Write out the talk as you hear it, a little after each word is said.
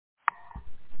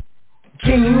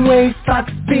Janeway,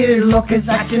 Spock's beard, Lorca's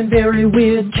acting very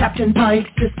weird. Captain Pike,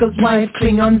 Sisko's wife,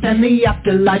 Klingons and the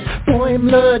afterlife.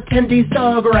 Boimler, Tendy's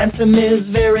dog, Ransom is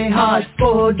very hard.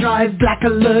 Spore Drive, Black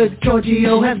Alert,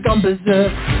 Giorgio has gone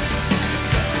berserk.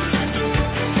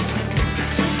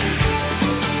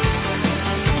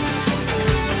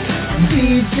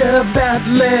 Teacher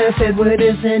Batleth, Edward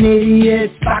is an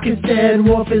idiot. Spock is dead,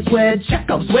 Worf is wed,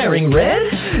 Chekhov's wearing red.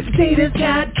 Data's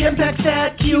cat, Kempak's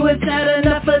at, Q has had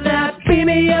enough of that. Beam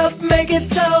me up, make it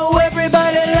so,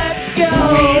 everybody let's go.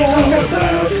 We talk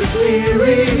about the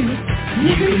series.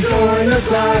 You can join us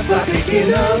live by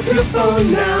picking up your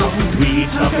phone now. We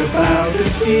talk about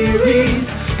the series.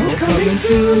 We're coming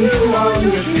to you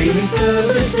on your streaming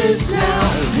services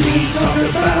now. We talk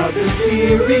about the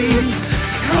series.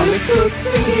 Comic books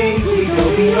and games, we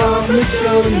go beyond the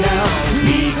show now.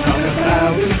 We talk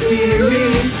about the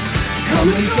series.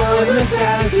 Come and join us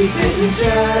as we sit and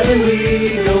chat and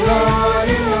we go on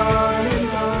and on and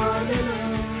on and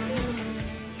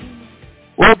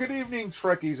on. Well, good evening,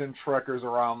 Trekkies and Trekkers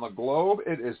around the globe.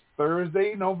 It is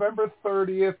Thursday, November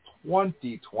 30th,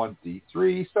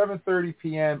 2023, 7:30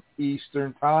 p.m.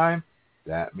 Eastern Time.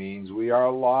 That means we are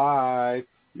live.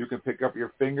 You can pick up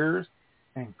your fingers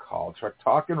and call Trek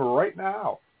Talkin' right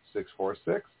now,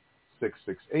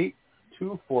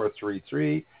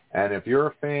 646-668-2433. And if you're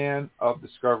a fan of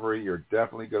Discovery, you're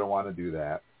definitely going to want to do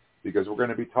that, because we're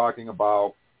going to be talking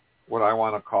about what I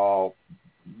want to call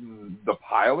the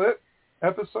pilot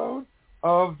episode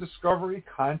of Discovery,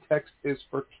 Context is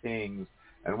for Kings.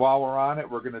 And while we're on it,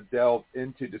 we're going to delve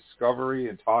into Discovery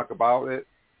and talk about it.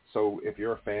 So if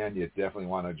you're a fan, you definitely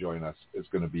want to join us. It's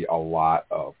going to be a lot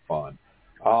of fun.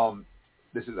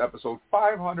 This is episode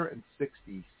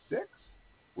 566,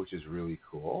 which is really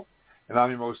cool. And I'm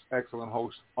your most excellent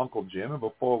host, Uncle Jim. And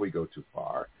before we go too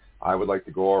far, I would like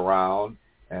to go around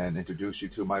and introduce you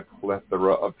to my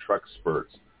plethora of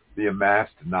Treksperts. The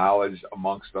amassed knowledge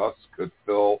amongst us could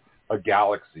fill a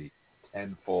galaxy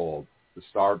tenfold. The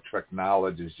Star Trek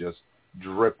knowledge is just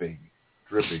dripping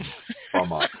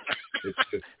from us. It's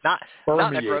just not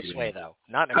in a gross way, though.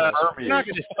 Not in a gross way.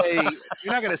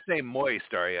 You're not going to say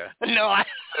moist, are you? No.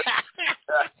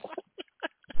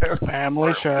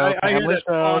 Family show. Family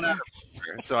show.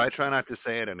 So I try not to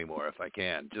say it anymore if I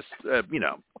can. Just a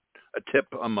tip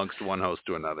amongst one host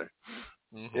to another.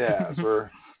 Mm-hmm. Yes,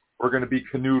 we're going to be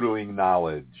canoodling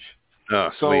knowledge. Oh,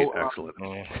 sweet, excellent.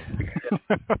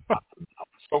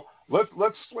 So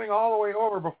let's swing all the way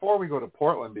over before we go to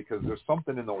Portland, because there's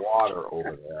something in the water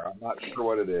over there. I'm not sure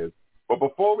what it is. But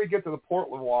before we get to the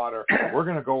Portland water, we're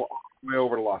going to go all the way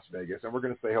over to Las Vegas, and we're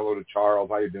going to say hello to Charles.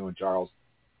 How you doing, Charles?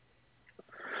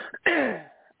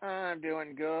 I'm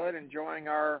doing good, enjoying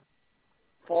our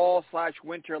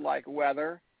fall/winter-like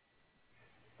weather.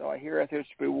 So I hear it's supposed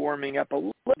to be warming up a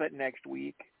little bit next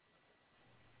week.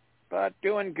 But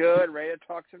doing good, ready to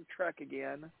talk some Trek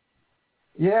again.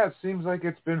 Yeah, it seems like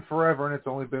it's been forever, and it's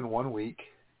only been 1 week.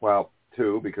 Well,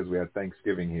 2, because we had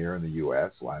Thanksgiving here in the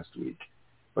U.S. last week.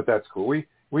 But that's cool.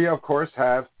 We of course,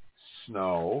 have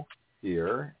snow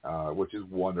here, which is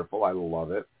wonderful. I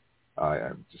love it.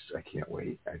 I can't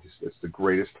wait. It's the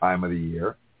greatest time of the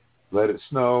year. Let it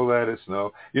snow, let it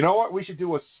snow. You know what? We should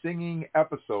do a singing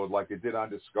episode like it did on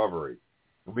Discovery.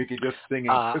 And we could just sing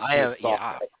Christmas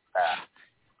songs.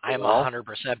 I am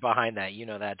 100% behind that. You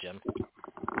know that, Jim.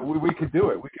 We could do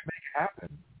it. We could make it happen.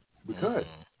 We could.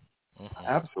 Mm-hmm.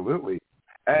 Absolutely.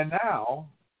 And now,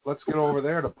 let's get over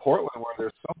there to Portland, where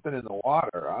there's something in the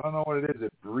water. I don't know what it is.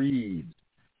 It breeds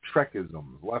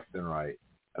Trekisms left and right.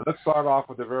 And let's start off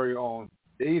with the very own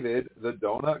David, the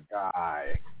Donut Guy. How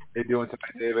you doing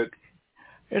tonight, David?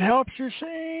 It helps you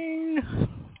sing.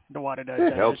 The water does.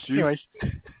 It helps you. Anyways.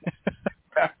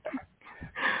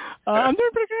 I'm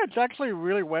doing pretty good. It's actually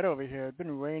really wet over here. It's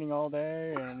been raining all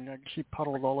day, and I can see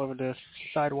puddles all over the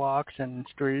sidewalks and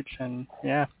streets, and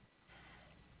yeah.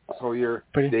 So you're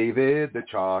David, the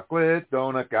chocolate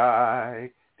donut guy.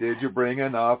 Did you bring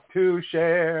enough to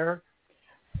share?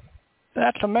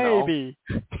 That's a maybe.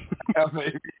 No?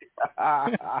 Maybe.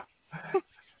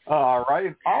 All right.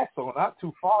 And also, not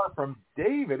too far from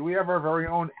David, we have our very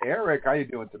own Eric. How you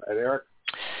doing tonight, Eric?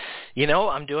 You know,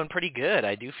 I'm doing pretty good.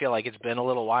 I do feel like it's been a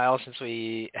little while since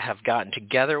we have gotten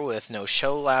together with no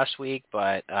show last week,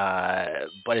 but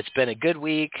it's been a good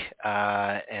week,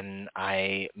 and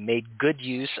I made good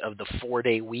use of the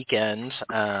 4-day weekend,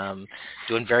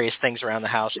 doing various things around the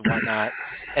house and whatnot.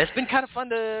 And it's been kind of fun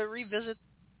to revisit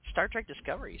Star Trek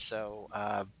Discovery. So,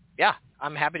 yeah,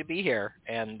 I'm happy to be here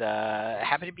and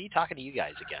happy to be talking to you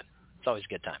guys again. It's always a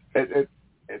good time.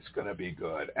 It's going to be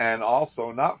good. And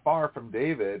also, not far from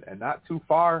David and not too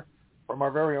far from our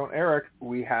very own Eric,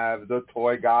 we have the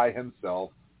toy guy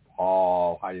himself,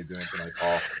 Paul. How you doing tonight,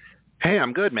 Paul? Hey,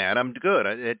 I'm good, man. I'm good.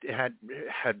 It had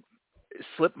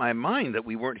slipped my mind that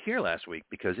we weren't here last week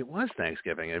because it was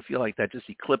Thanksgiving. I feel like that just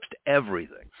eclipsed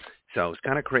everything. So it's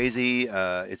kind of crazy.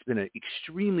 It's been an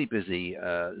extremely busy,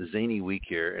 zany week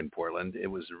here in Portland. It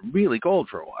was really cold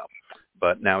for a while,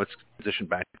 but now it's transitioned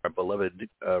back to our beloved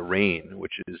rain,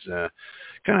 which is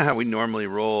kind of how we normally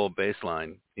roll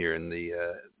baseline here in the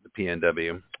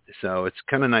PNW. So it's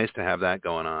kind of nice to have that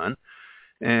going on.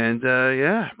 And,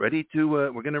 ready to,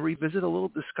 we're going to revisit a little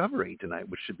Discovery tonight,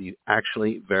 which should be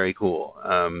actually very cool,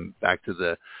 back to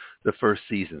the first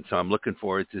season. So I'm looking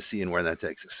forward to seeing where that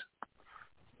takes us.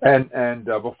 And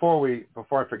before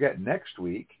I forget, next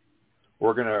week,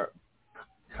 we're going to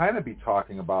kind of be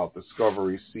talking about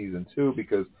Discovery Season 2,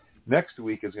 because next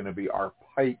week is going to be our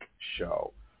Pike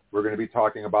show. We're going to be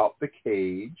talking about the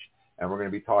Cage, and we're going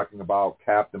to be talking about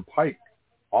Captain Pike,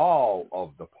 all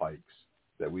of the Pikes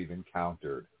that we've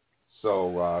encountered.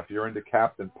 So if you're into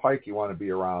Captain Pike, you want to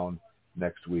be around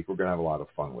next week. We're going to have a lot of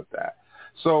fun with that.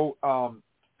 So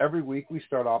every week we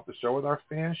start off the show with our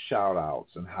fan shout-outs.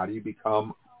 And how do you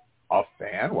become a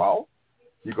fan? Well,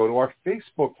 you go to our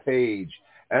Facebook page.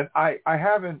 And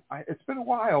it's been a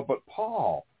while, but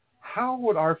Paul, how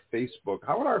would our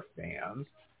fans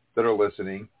that are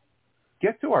listening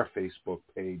get to our Facebook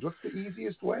page? What's the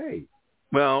easiest way?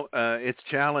 Well, it's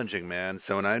challenging, man.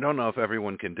 So, and I don't know if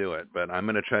everyone can do it, but I'm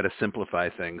going to try to simplify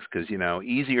things because,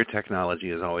 easier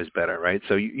technology is always better, right?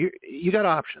 So you got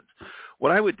options.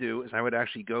 What I would do is I would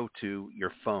actually go to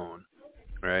your phone,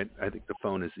 right? I think the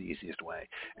phone is the easiest way.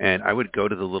 And I would go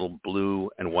to the little blue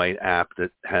and white app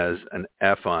that has an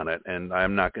F on it. And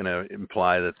I'm not going to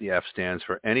imply that the F stands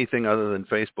for anything other than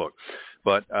Facebook.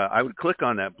 But I would click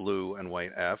on that blue and white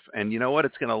F, and you know what?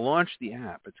 It's going to launch the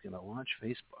app. It's going to launch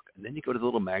Facebook. And then you go to the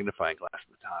little magnifying glass at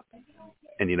the top.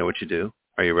 And you know what you do?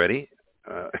 Are you ready?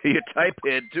 You type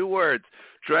in 2 words,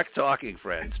 Trek Talking,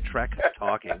 friends, Trek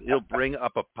Talking. It'll bring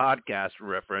up a podcast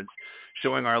reference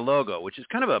showing our logo, which is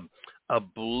kind of a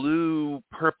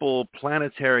blue-purple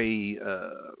planetary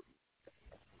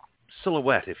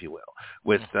silhouette, if you will,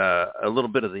 with a little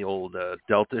bit of the old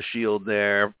Delta shield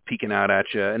there peeking out at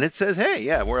you. And it says, hey,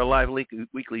 yeah, we're a live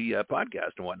weekly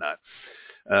podcast and whatnot.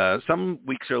 Some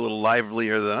weeks are a little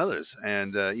livelier than others.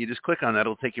 And you just click on that.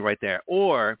 It'll take you right there.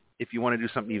 Or if you want to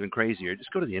do something even crazier,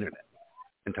 just go to the internet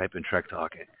and type in Trek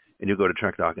Talking. And you'll go to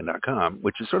trektalking.com,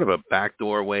 which is sort of a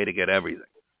backdoor way to get everything.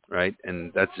 Right?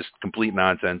 And that's just complete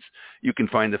nonsense. You can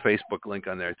find the Facebook link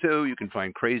on there, too. You can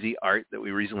find crazy art that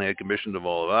we recently had commissioned of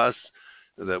all of us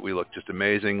that we look just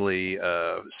amazingly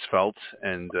svelte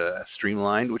and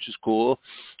streamlined, which is cool.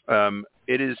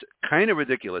 It is kind of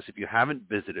ridiculous if you haven't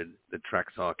visited the Trek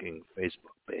Talking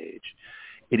Facebook page.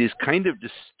 It is kind of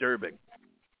disturbing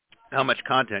how much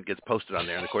content gets posted on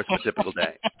there in the course of a typical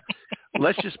day.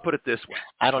 Let's just put it this way.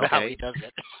 I don't know how he does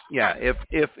it. Yeah,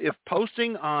 if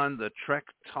posting on the Trek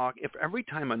Talk, if every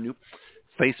time a new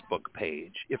Facebook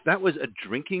page, if that was a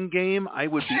drinking game, I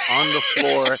would be on the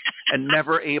floor and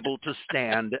never able to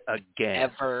stand again.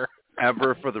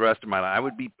 Ever for the rest of my life. I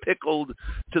would be pickled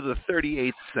to the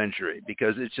 38th century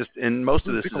because it's just, and most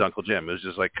of this is Uncle Jim. It was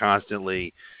just like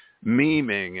constantly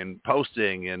memeing and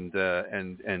posting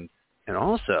and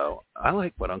also, I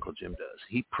like what Uncle Jim does.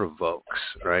 He provokes,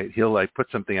 right? He'll like put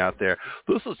something out there.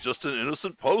 This is just an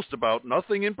innocent post about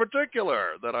nothing in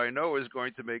particular that I know is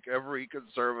going to make every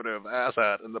conservative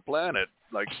asshat in the planet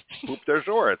like poop their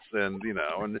shorts, and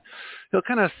and he'll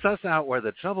kind of suss out where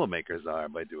the troublemakers are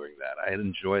by doing that. I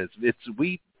enjoy it.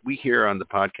 We here on the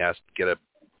podcast get a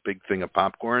big thing of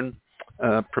popcorn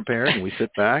prepared, and we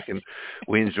sit back and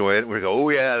we enjoy it. We go, oh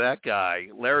yeah, that guy,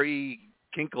 Larry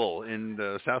Kinkle in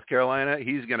South Carolina,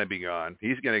 he's going to be gone.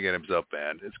 He's going to get himself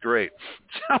banned. It's great.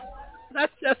 So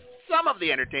that's just some of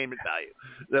the entertainment value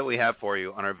that we have for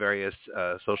you on our various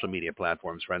social media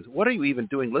platforms, friends. What are you even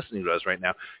doing listening to us right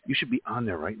now? You should be on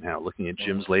there right now looking at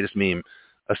Jim's latest meme,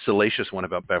 a salacious one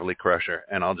about Beverly Crusher,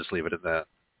 and I'll just leave it at that.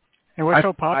 And we're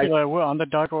so popular we're on the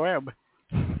dark web.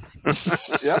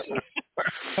 Yeah.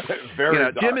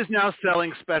 Very Jim is now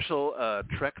selling special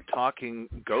Trek Talking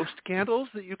ghost candles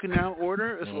that you can now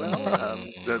order as well.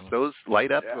 Those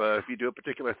light up if you do a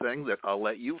particular thing that I'll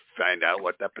let you find out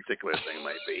what that particular thing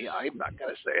might be. I'm not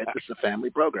going to say it. This is a family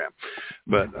program.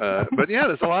 But yeah,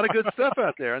 there's a lot of good stuff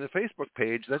out there on the Facebook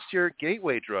page. That's your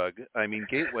gateway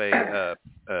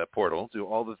portal to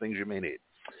all the things you may need.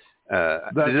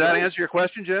 Did that answer your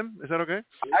question, Jim? Is that okay?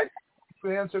 I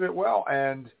answered it well.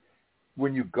 And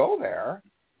when you go there,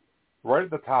 right at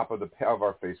the top of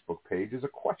our Facebook page is a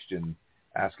question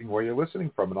asking where you're listening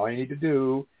from, and all you need to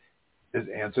do is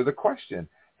answer the question.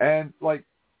 And, like,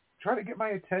 try to get my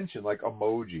attention, like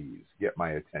emojis get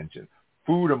my attention.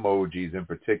 Food emojis in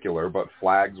particular, but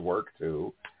flags work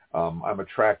too. I'm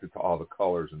attracted to all the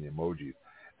colors and the emojis.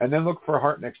 And then look for a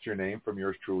heart next to your name from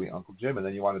yours truly, Uncle Jim. And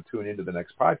then you want to tune into the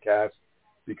next podcast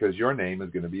because your name is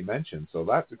going to be mentioned. So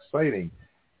that's exciting.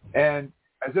 And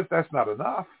as if that's not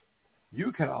enough,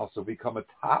 you can also become a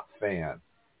top fan.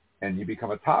 And you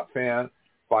become a top fan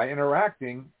by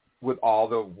interacting with all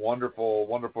the wonderful,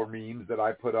 wonderful memes that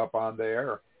I put up on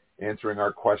there, answering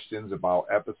our questions about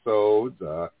episodes,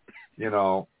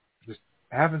 just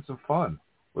having some fun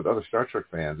with other Star Trek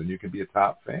fans, and you can be a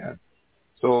top fan.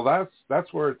 So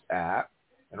that's where it's at.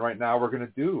 And right now we're going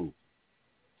to do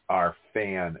our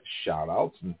fan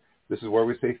shout-outs, and this is where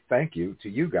we say thank you to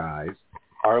you guys,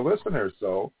 our listeners.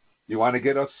 So you want to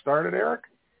get us started, Eric?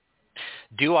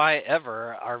 Do I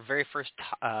ever? Our very first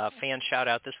fan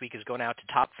shout-out this week is going out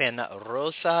to top fan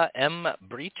Rosa M.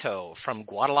 Brito from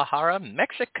Guadalajara,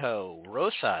 Mexico.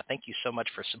 Rosa, thank you so much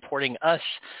for supporting us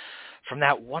from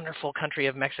that wonderful country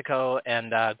of Mexico.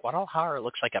 And Guadalajara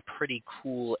looks like a pretty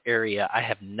cool area. I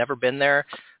have never been there,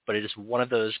 but it is one of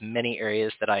those many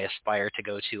areas that I aspire to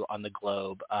go to on the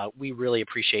globe. We really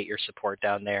appreciate your support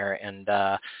down there, and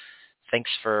thanks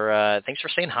for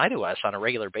saying hi to us on a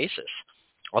regular basis.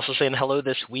 Also saying hello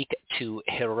this week to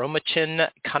Hiromichin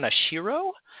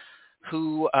Kanashiro,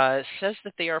 who says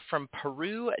that they are from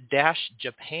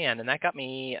Peru-Japan, and that got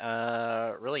me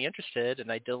really interested,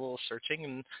 and I did a little searching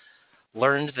and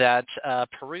learned that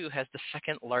Peru has the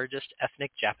second largest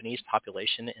ethnic Japanese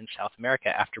population in South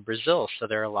America after Brazil, so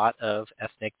there are a lot of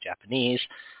ethnic Japanese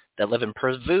that live in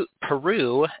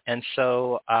Peru, and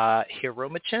so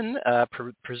Hiromichin,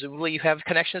 presumably you have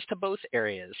connections to both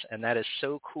areas, and that is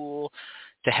so cool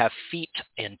to have feet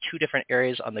in two different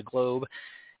areas on the globe,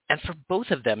 and for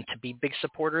both of them to be big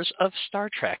supporters of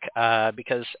Star Trek,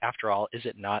 because after all, is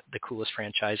it not the coolest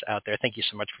franchise out there? Thank you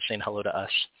so much for saying hello to us.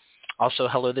 Also,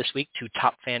 hello this week to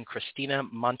top fan Christina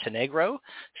Montenegro,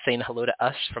 saying hello to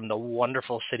us from the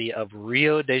wonderful city of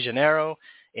Rio de Janeiro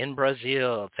in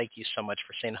Brazil. Thank you so much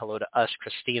for saying hello to us,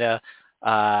 Christina.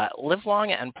 Live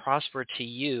long and prosper to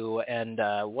you, and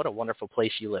what a wonderful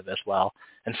place you live as well.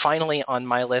 And finally, on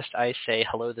my list, I say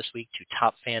hello this week to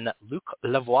top fan Luc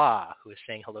Lavoie, who is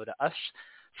saying hello to us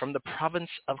from the province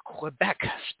of Quebec,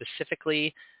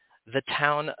 specifically the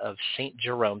town of Saint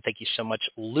Jerome. Thank you so much,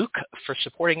 Luc, for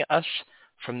supporting us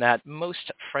from that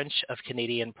most French of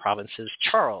Canadian provinces.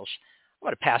 Charles, I'm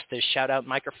going to pass this shout-out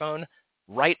microphone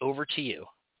right over to you.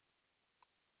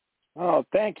 Oh,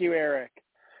 thank you, Eric.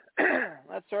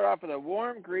 Let's start off with a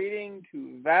warm greeting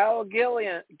to Val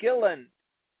Gillen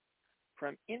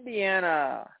from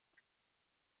Indiana.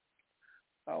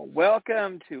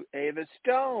 Welcome to Ava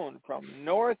Stone from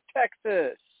North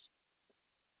Texas.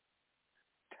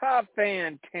 Top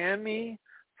fan Tammy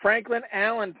Franklin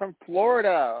Allen from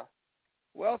Florida.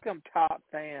 Welcome, top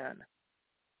fan.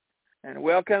 And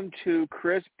welcome to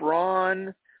Chris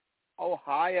Braun,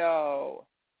 Ohio.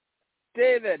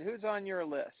 David, who's on your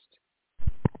list?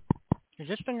 Is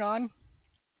this thing on?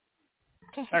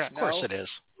 Of course it is.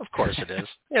 Of course it is.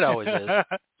 It always is.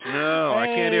 No, I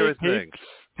can't hear a thing.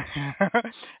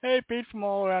 Hey, Pete from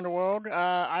all around the world.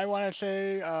 I want to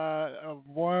say a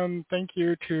warm thank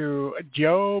you to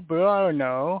Joe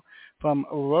Bruno from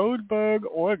Roseburg,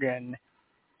 Oregon.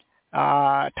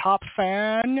 Top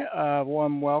fan,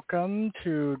 warm welcome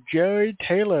to Jerry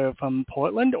Taylor from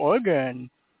Portland, Oregon.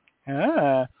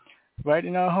 Right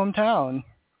in our hometown.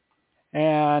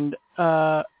 And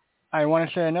I want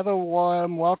to say another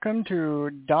warm welcome to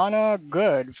Donna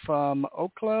Good from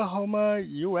Oklahoma,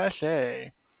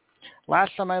 USA.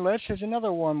 Last on my list is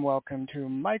another warm welcome to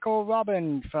Michael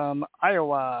Robin from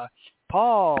Iowa.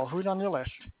 Paul, who's on your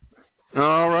list?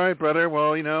 All right, brother.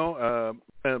 Well,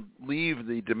 leave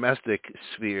the domestic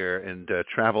sphere and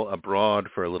travel abroad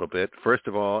for a little bit. First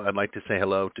of all, I'd like to say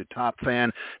hello to top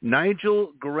fan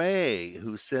Nigel Gray,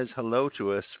 who says hello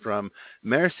to us from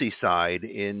Merseyside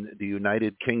in the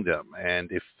United Kingdom. And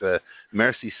if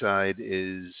Merseyside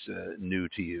is new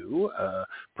to you,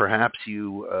 perhaps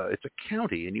it's a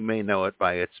county, and you may know it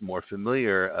by its more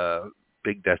familiar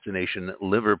big destination,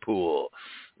 Liverpool.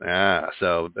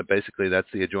 So basically that's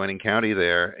the adjoining county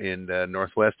there in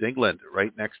northwest England,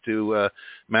 right next to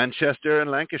Manchester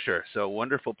and Lancashire. So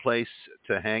wonderful place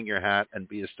to hang your hat and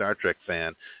be a Star Trek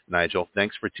fan, Nigel.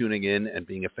 Thanks for tuning in and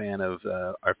being a fan of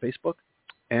our Facebook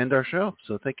and our show.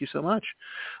 So thank you so much.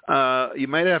 You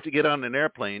might have to get on an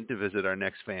airplane to visit our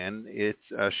next fan.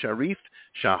 It's Sharif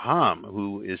Shaham,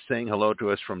 who is saying hello to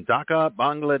us from Dhaka,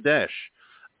 Bangladesh.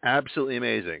 Absolutely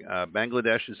amazing.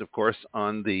 Bangladesh is, of course,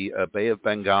 on the Bay of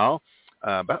Bengal,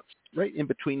 about right in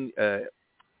between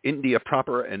India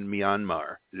proper and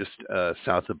Myanmar, just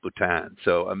south of Bhutan.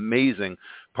 So amazing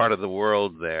part of the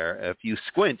world there. If you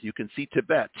squint, you can see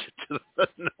Tibet to the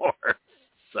north.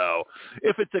 So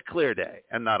if it's a clear day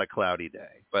and not a cloudy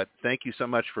day. But thank you so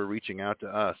much for reaching out to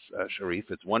us, Sharif.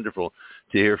 It's wonderful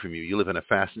to hear from you. You live in a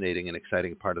fascinating and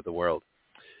exciting part of the world.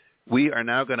 We are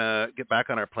now going to get back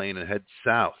on our plane and head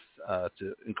south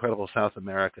to incredible South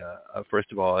America.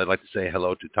 First of all, I'd like to say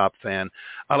hello to top fan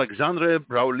Alexandre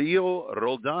Braulio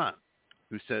Roldan,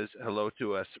 who says hello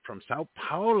to us from Sao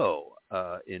Paulo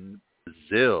in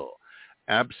Brazil.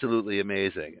 Absolutely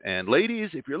amazing. And ladies,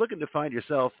 if you're looking to find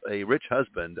yourself a rich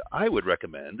husband, I would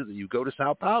recommend that you go to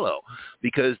Sao Paulo,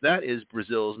 because that is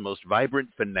Brazil's most vibrant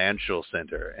financial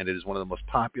center, and it is one of the most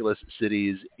populous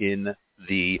cities in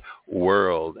the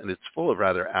world, and it's full of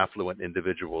rather affluent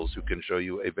individuals who can show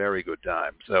you a very good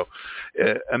time. So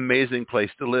amazing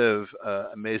place to live,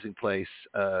 amazing place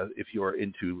if you're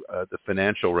into the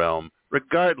financial realm,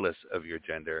 regardless of your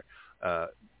gender.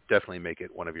 Definitely make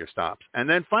it one of your stops. And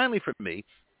then finally for me,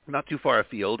 not too far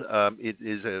afield, it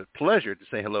is a pleasure to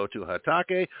say hello to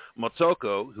Hatake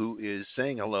Motsoko, who is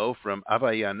saying hello from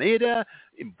Avellaneda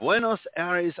in Buenos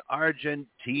Aires,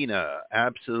 Argentina.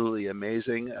 Absolutely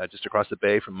amazing. Just across the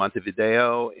bay from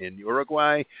Montevideo in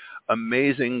Uruguay.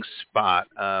 Amazing spot.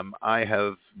 I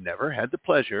have never had the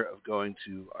pleasure of going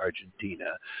to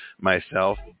Argentina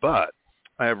myself, but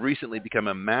I have recently become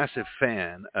a massive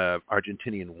fan of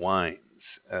Argentinian wines.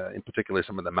 In particular,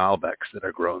 some of the Malbecs that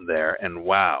are grown there. And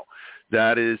wow,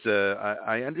 that is,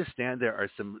 I understand there are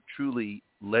some truly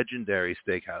legendary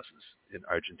steakhouses in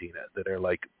Argentina that are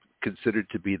like considered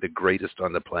to be the greatest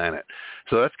on the planet.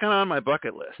 So that's kind of on my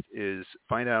bucket list, is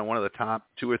find out one of the top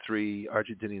 2 or 3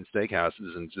 Argentinian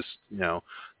steakhouses and just,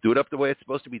 do it up the way it's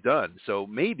supposed to be done. So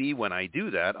maybe when I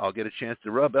do that, I'll get a chance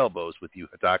to rub elbows with you,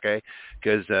 Hatake,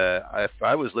 because if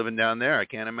I was living down there, I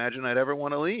can't imagine I'd ever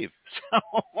want to leave. So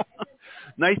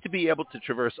nice to be able to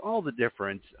traverse all the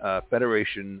different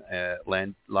Federation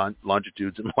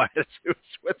longitudes and latitudes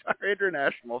with our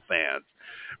international fans.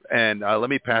 And let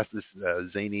me pass this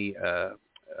zany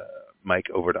mic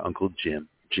over to Uncle Jim.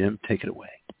 Jim, take it away.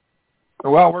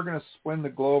 Well, we're going to spin the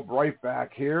globe right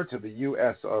back here to the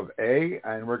U.S. of A,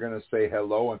 and we're going to say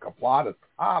hello and kapla to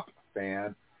top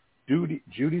fan Judy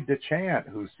DeChant,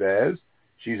 who says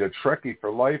she's a Trekkie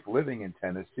for life living in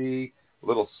Tennessee.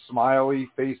 Little smiley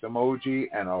face emoji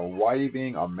and a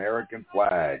waving American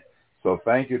flag. So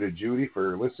thank you to Judy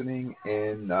for listening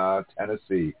in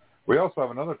Tennessee. We also have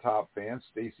another top fan,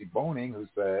 Stacy Boning, who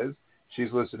says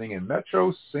she's listening in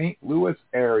Metro St. Louis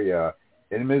area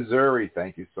in Missouri.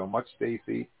 Thank you so much,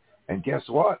 Stacy. And guess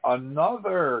what?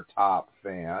 Another top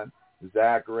fan,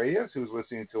 Zach Reyes, who's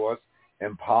listening to us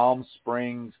in Palm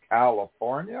Springs,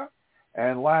 California.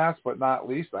 And last but not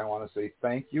least, I want to say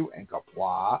thank you and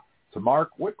kapla to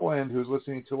Mark Wickland, who's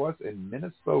listening to us in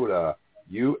Minnesota,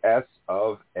 U.S.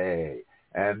 of A.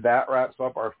 And that wraps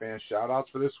up our fan shout-outs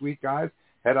for this week, guys.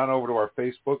 Head on over to our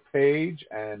Facebook page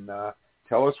and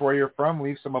tell us where you're from.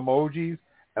 Leave some emojis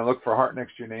and look for heart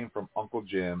next to your name from Uncle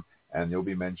Jim, and you'll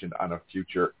be mentioned on a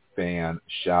future fan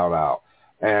shout-out.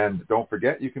 And don't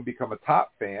forget, you can become a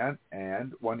top fan,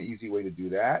 and one easy way to do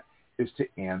that is to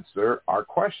answer our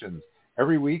questions.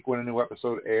 Every week when a new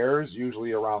episode airs,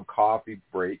 usually around coffee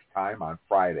break time on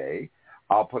Friday,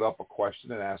 I'll put up a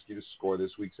question and ask you to score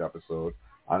this week's episode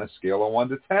on a scale of 1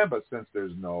 to 10. But since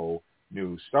there's no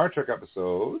new Star Trek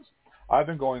episodes, I've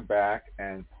been going back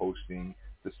and posting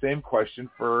the same question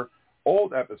for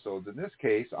old episodes. In this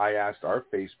case, I asked our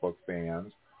Facebook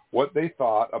fans what they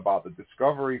thought about the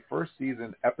Discovery first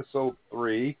season episode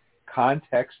 3,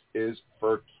 Context is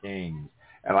for Kings.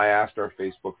 And I asked our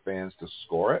Facebook fans to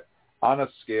score it on a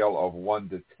scale of 1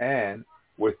 to 10,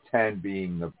 with 10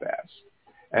 being the best.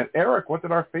 And Eric, what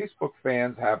did our Facebook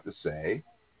fans have to say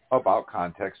about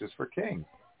Context is for Kings?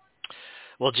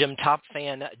 Well, Jim, top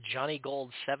fan Johnny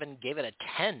Gold 7 gave it a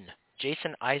 10.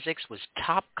 Jason Isaacs was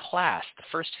top class. The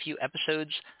first few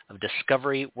episodes of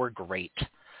Discovery were great.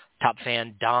 Top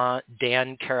fan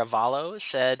Dan Caravallo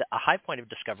said, a high point of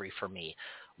Discovery for me.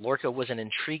 Lorca was an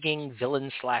intriguing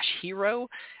villain/hero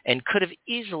and could have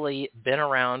easily been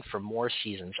around for more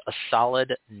seasons. A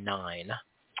solid 9.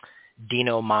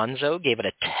 Dino Manzo gave it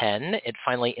a 10. It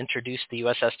finally introduced the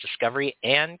USS Discovery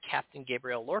and Captain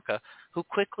Gabriel Lorca, who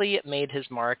quickly made his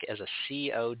mark as a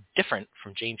CEO different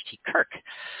from James T. Kirk.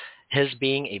 His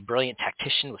being a brilliant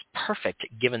tactician was perfect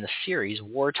given the series'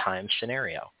 wartime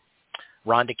scenario.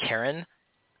 Rhonda Karen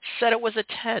said it was a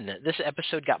 10. This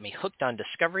episode got me hooked on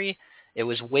Discovery. I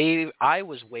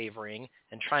was wavering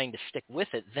and trying to stick with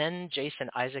it. Then Jason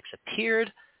Isaacs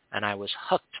appeared, and I was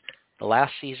hooked. The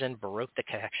last season broke the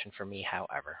connection for me,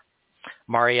 however.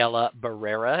 Mariela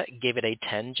Barrera gave it a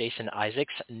 10. Jason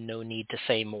Isaacs, no need to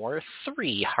say more.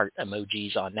 3 heart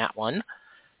emojis on that one.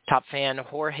 Top fan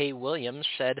Jorge Williams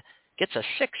said, gets a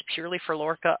 6 purely for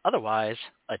Lorca, otherwise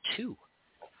a 2.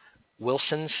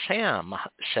 Wilson Sam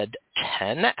said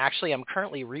 10. Actually, I'm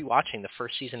currently rewatching the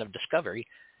first season of Discovery.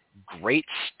 Great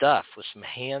stuff with some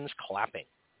hands clapping.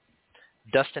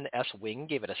 Dustin S. Wing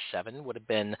gave it a 7. Would have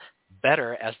been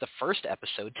better as the first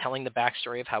episode telling the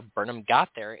backstory of how Burnham got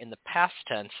there in the past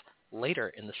tense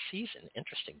later in the season.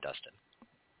 Interesting, Dustin.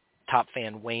 Top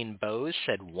fan Wayne Bowes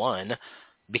said 1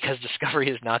 because Discovery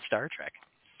is not Star Trek.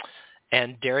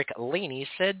 And Derek Laney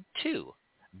said 2.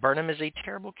 Burnham is a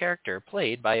terrible character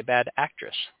played by a bad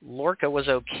actress. Lorca was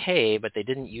okay, but they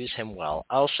didn't use him well.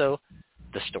 Also,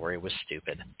 the story was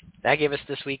stupid. That gave us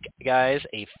this week, guys,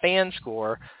 a fan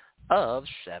score of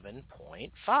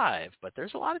 7.5. But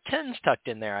there's a lot of 10s tucked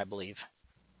in there, I believe.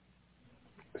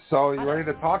 So you ready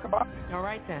to talk about it? All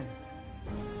right, then.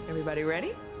 Everybody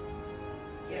ready?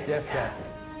 Yes, Captain.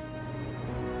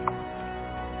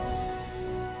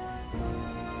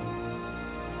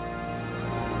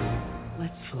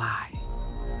 Let's fly.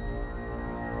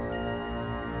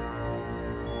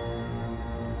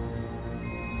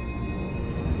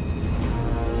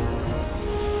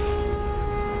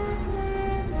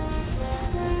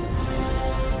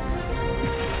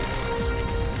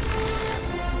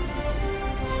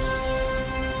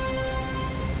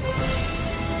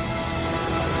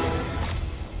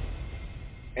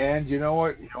 And you know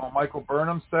what? You know what Michael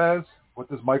Burnham says? What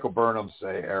does Michael Burnham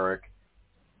say, Eric?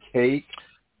 Cake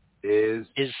is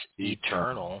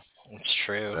eternal. It's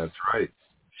true. That's right.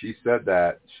 She said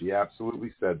that. She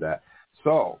absolutely said that.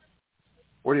 So,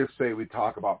 what do you say we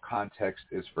talk about context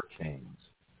is for kings?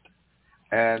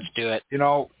 And let's do it. You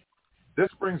know, this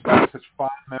brings back such fond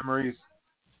memories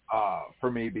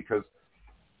for me because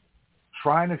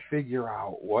trying to figure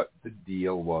out what the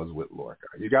deal was with Lorca.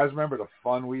 You guys remember the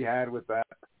fun we had with that?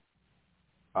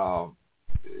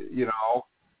 You know,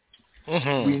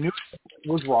 we knew it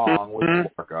was wrong with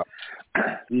Lorca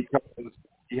because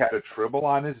he had a Tribble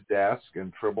on his desk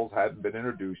and Tribbles hadn't been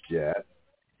introduced yet.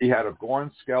 He had a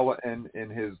Gorn skeleton in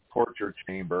his torture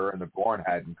chamber and the Gorn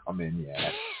hadn't come in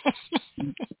yet.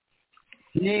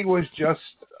 He was just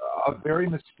a very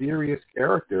mysterious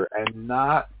character and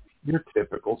not your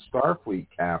typical Starfleet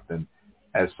captain,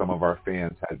 as some of our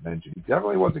fans had mentioned. He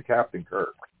definitely wasn't Captain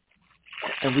Kirk.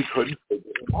 And we couldn't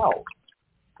figure him out.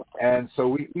 And so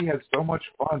we had so much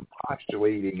fun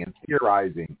postulating and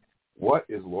theorizing what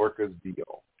is Lorca's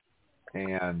deal.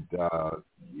 And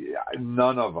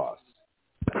none of us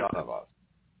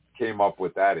came up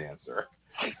with that answer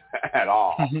at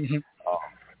all.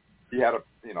 He had a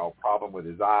problem with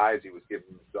his eyes. He was giving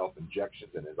himself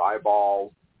injections in his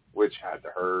eyeballs, which had to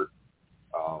hurt.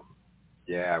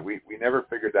 We never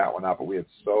figured that one out, but we had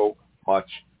so much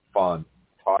fun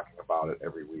talking about it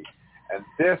every week. And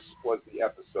this was the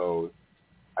episode,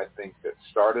 I think, that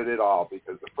started it all,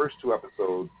 because the first 2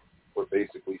 episodes were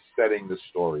basically setting the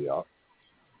story up.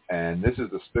 And this is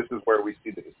where we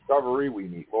see the discovery. We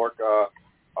meet Lorca.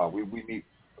 We meet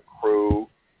the crew.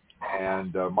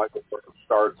 And Michael Burnham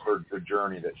starts the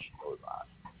journey that she goes on.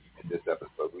 In this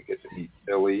episode, we get to meet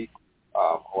Billy,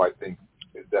 who I think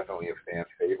is definitely a fan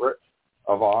favorite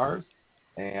of ours.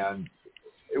 And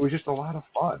it was just a lot of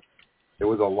fun. It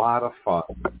was a lot of fun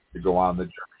to go on the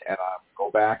journey and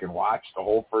go back and watch the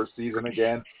whole first season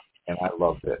again, and I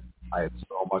loved it. I had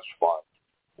so much fun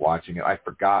watching it. I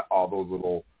forgot all those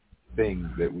little things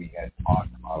that we had talked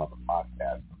about on the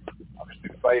podcast. I'm just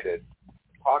excited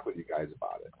to talk with you guys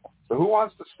about it. So who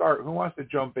wants to start? Who wants to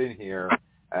jump in here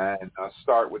and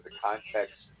start with the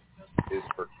context is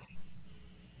for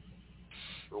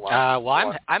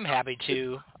I'm happy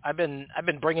to. I've been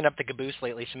bringing up the caboose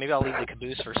lately, so maybe I'll leave the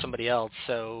caboose for somebody else.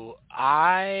 So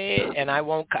I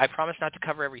promise not to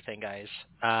cover everything, guys.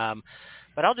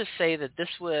 But I'll just say that this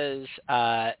was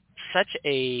such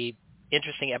a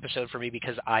interesting episode for me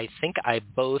because I think I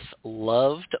both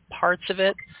loved parts of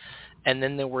it, and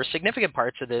then there were significant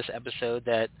parts of this episode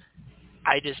that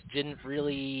I just didn't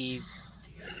really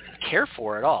care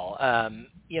for at all.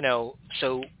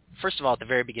 So first of all, at the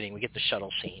very beginning, we get the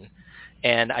shuttle scene.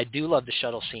 And I do love the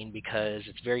shuttle scene because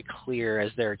it's very clear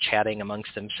as they're chatting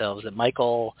amongst themselves that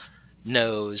Michael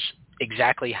knows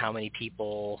exactly how many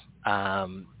people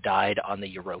died on the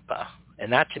Europa.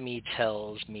 And that to me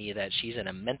tells me that she's in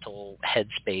a mental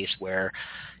headspace where,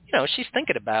 she's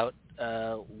thinking about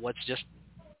what's just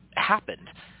happened.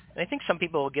 And I think some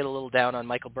people will get a little down on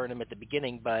Michael Burnham at the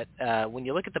beginning, but when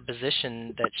you look at the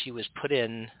position that she was put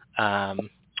in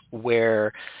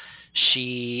where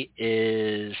She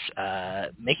is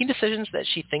making decisions that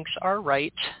she thinks are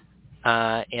right,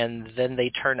 and then they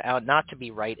turn out not to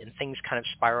be right, and things kind of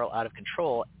spiral out of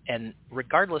control. And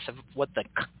regardless of what the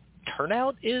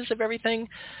turnout is of everything,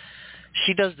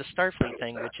 she does the Starfleet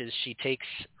thing, which is she takes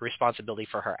responsibility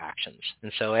for her actions.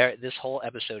 And so this whole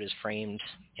episode is framed,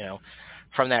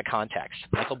 from that context.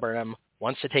 Michael Burnham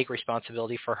wants to take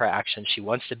responsibility for her actions. She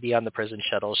wants to be on the prison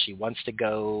shuttle. She wants to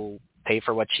go pay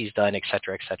for what she's done, et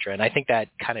cetera, et cetera. And I think that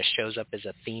kind of shows up as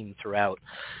a theme throughout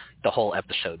the whole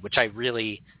episode, which I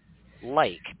really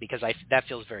like because that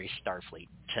feels very Starfleet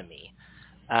to me.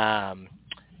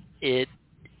 It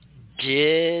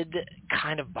did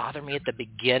kind of bother me at the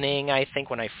beginning, I think,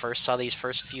 when I first saw these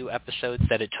first few episodes,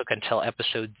 that it took until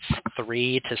episode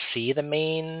 3 to see the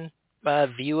main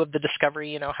view of the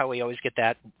Discovery. How we always get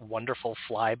that wonderful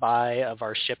flyby of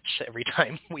our ships every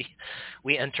time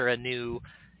we enter a new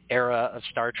era of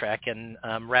Star Trek, and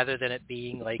rather than it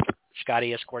being like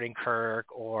Scotty escorting Kirk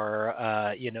or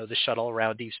the shuttle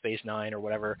around Deep Space Nine or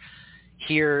whatever,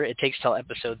 here it takes till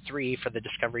episode 3 for the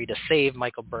Discovery to save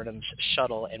Michael Burnham's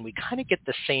shuttle, and we kind of get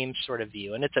the same sort of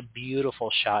view, and it's a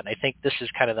beautiful shot. And I think this is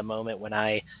kind of the moment when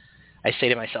I say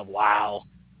to myself, wow,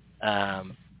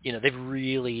 they've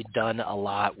really done a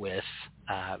lot with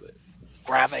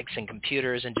graphics and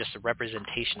computers and just the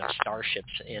representation of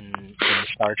starships in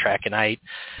Star Trek. And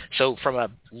so from a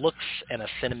looks and a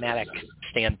cinematic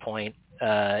standpoint,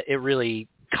 it really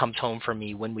comes home for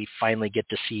me when we finally get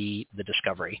to see the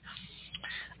Discovery.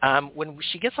 When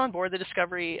she gets on board the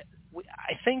Discovery,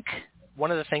 I think one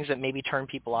of the things that maybe turned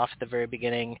people off at the very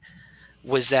beginning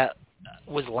was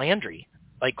Landry.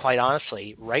 Like, quite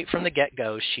honestly, right from the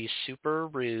get-go, she's super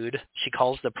rude. She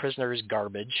calls the prisoners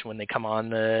garbage when they come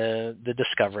on the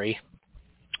Discovery.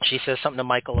 She says something to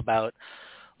Michael about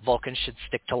Vulcans should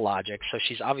stick to logic. So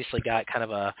she's obviously got kind of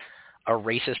a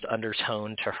racist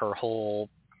undertone to her whole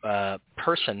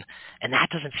person, and that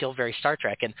doesn't feel very Star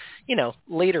Trek. And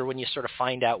later when you sort of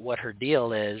find out what her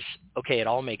deal is, okay, it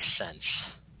all makes sense.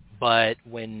 But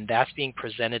when that's being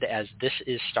presented as this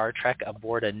is Star Trek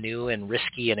aboard a new and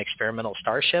risky and experimental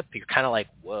starship, you're kind of like,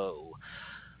 whoa,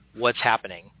 what's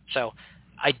happening? So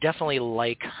I definitely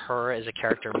like her as a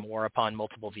character more upon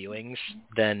multiple viewings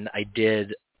than I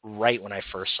did right when I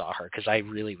first saw her, because I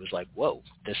really was like, whoa,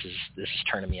 this is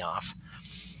turning me off.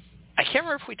 I can't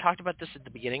remember if we talked about this at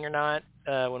the beginning or not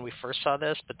when we first saw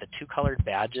this, but the 2 colored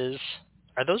badges,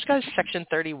 are those guys Section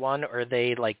 31 or are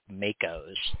they like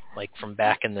Makos, like from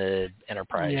back in the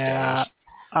Enterprise days?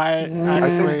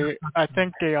 I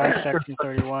think they are Section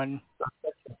 31.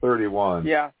 31.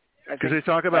 Yeah. Because they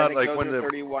talk about like when the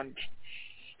 31.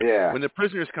 Yeah. When the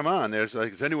prisoners come on, there's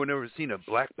like, has anyone ever seen a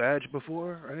black badge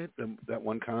before? Right? That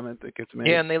one comment that gets made.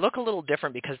 Yeah, and they look a little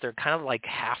different because they're kind of like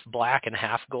half black and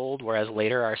half gold, whereas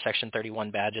later our Section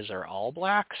 31 badges are all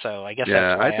black. So I guess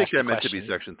that's why I think that meant question. to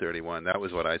be Section 31. That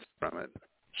was what I saw from it.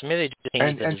 So maybe they just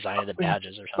changed the design of the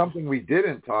badges or something. Something we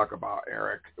didn't talk about,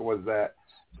 Eric, was that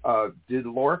did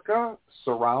Lorca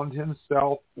surround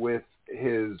himself with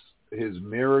his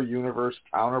mirror universe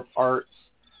counterparts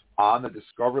on the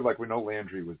Discovery? Like, we know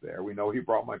Landry was there. We know he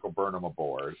brought Michael Burnham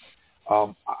aboard.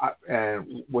 I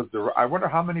wonder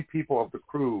how many people of the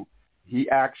crew he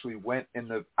actually went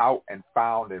out and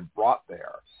found and brought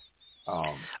there.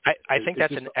 I think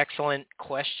that's an excellent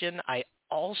question. I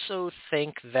also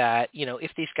think that,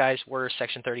 if these guys were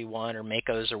Section 31 or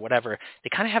Makos or whatever, they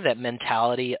kind of have that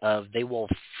mentality of they will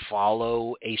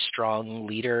follow a strong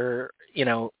leader,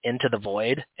 into the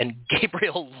void. And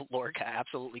Gabriel Lorca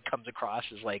absolutely comes across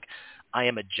as like, I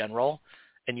am a general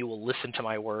and you will listen to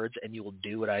my words and you will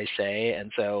do what I say.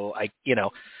 And so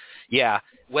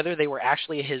whether they were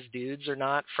actually his dudes or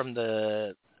not from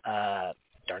the,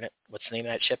 darn it, what's the name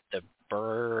of that ship? The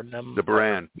Burnham? The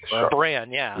Baran.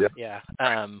 Baran, yeah.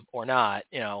 Or not,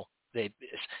 they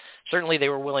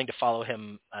were willing to follow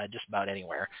him just about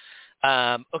anywhere.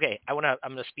 Okay, I'm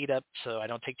gonna speed up so I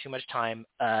don't take too much time.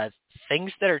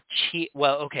 Things that are cheap.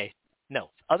 Well, okay, no.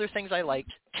 Other things I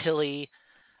liked. Tilly,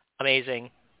 amazing.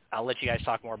 I'll let you guys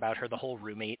talk more about her. The whole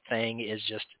roommate thing is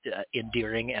just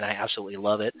endearing, and I absolutely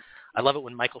love it. I love it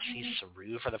when Michael sees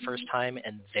Saru for the first time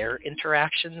and their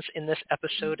interactions in this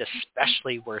episode,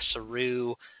 especially where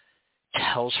Saru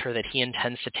tells her that he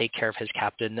intends to take care of his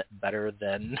captain better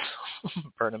than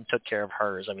Burnham took care of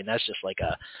hers. I mean, that's just like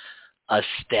a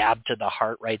stab to the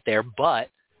heart right there, but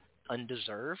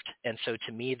undeserved. And so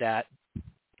to me, that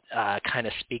kind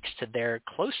of speaks to their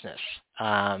closeness,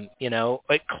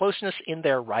 like closeness in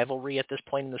their rivalry at this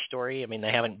point in the story. I mean,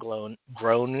 they haven't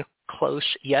grown close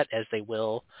yet, as they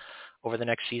will over the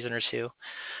next season or two.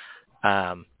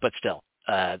 But still,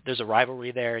 there's a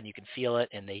rivalry there, and you can feel it,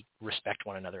 and they respect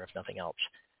one another if nothing else.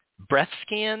 Breath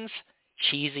scans,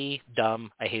 cheesy,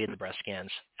 dumb. I hated the breath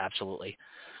scans, absolutely.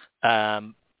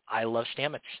 I love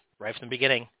Stamets right from the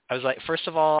beginning. I was like, first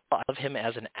of all, I love him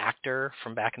as an actor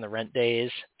from back in the Rent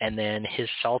days, and then his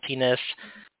saltiness,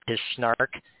 his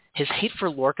snark, his hate for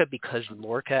Lorca because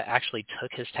Lorca actually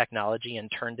took his technology and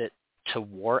turned it to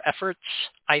war efforts,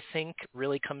 I think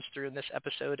really comes through in this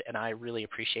episode, and I really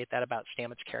appreciate that about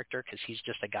Stamets' character because he's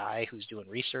just a guy who's doing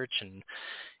research and,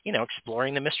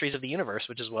 exploring the mysteries of the universe,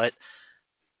 which is what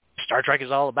Star Trek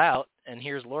is all about, and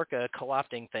here's Lorca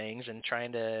co-opting things and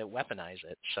trying to weaponize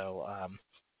it. So,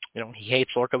 he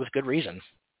hates Lorca with good reason.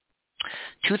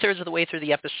 2/3 of the way through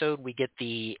the episode, we get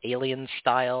the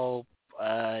alien-style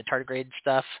tardigrade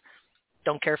stuff.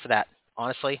 Don't care for that,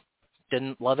 honestly.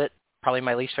 Didn't love it. Probably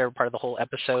my least favorite part of the whole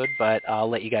episode, but I'll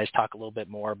let you guys talk a little bit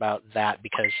more about that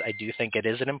because I do think it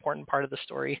is an important part of the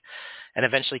story and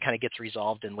eventually kind of gets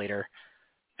resolved in later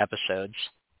episodes.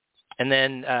 And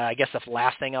then I guess the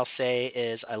last thing I'll say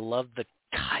is I love the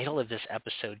title of this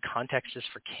episode, Context is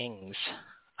for Kings.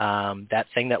 That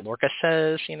thing that Lorca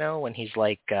says, when he's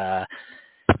like,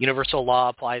 universal law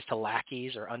applies to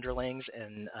lackeys or underlings,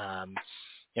 and,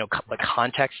 the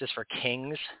context is for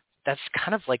kings. That's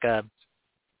kind of like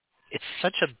it's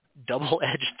such a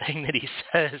double-edged thing that he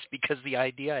says because the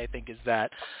idea, I think, is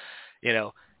that,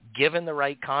 given the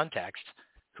right context,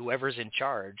 whoever's in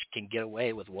charge can get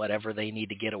away with whatever they need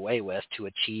to get away with to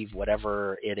achieve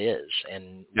whatever it is.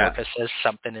 And Lorca says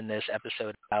something in this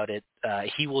episode about it.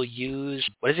 He will use,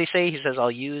 what does he say? He says,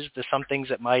 I'll use the somethings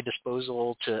at my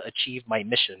disposal to achieve my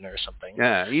mission or something.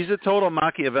 Yeah, he's a total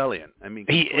Machiavellian. I mean,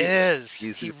 he is.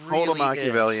 He's he a total really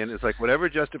Machiavellian. is. It's like whatever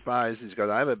justifies, he's got,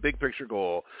 I have a big picture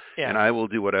goal, Yeah. and I will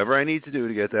do whatever I need to do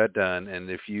to get that done. And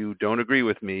if you don't agree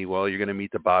with me, well, you're going to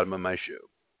meet the bottom of my shoe.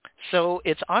 So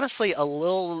it's honestly a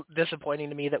little disappointing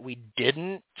to me that we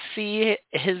didn't see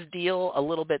his deal a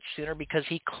little bit sooner because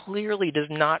he clearly does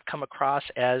not come across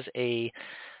as a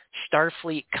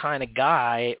Starfleet kind of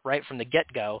guy right from the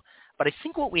get-go. But I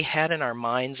think what we had in our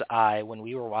mind's eye when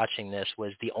we were watching this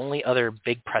was the only other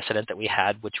big precedent that we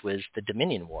had, which was the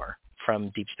Dominion War from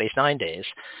Deep Space Nine days.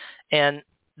 And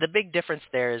the big difference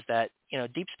there is that,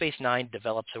 Deep Space Nine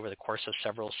develops over the course of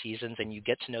several seasons, and you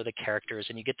get to know the characters,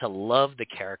 and you get to love the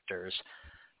characters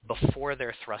before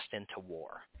they're thrust into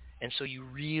war. And so you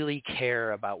really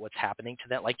care about what's happening to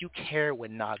them. Like, you care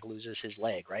when Nog loses his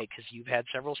leg, right? Because you've had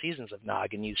several seasons of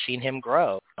Nog, and you've seen him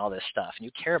grow and all this stuff. And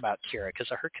you care about Kira because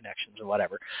of her connections and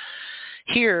whatever.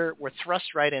 Here, we're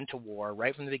thrust right into war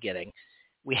right from the beginning.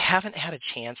 We haven't had a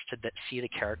chance to see the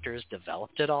characters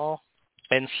developed at all.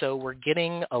 And so we're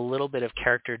getting a little bit of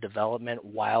character development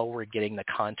while we're getting the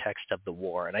context of the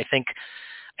war. And I think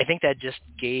that just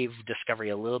gave Discovery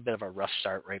a little bit of a rough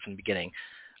start right from the beginning.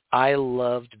 I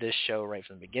loved this show right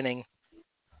from the beginning.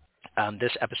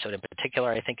 This episode in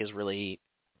particular, I think, is really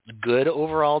good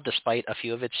overall, despite a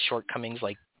few of its shortcomings,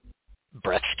 like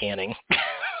breath scanning.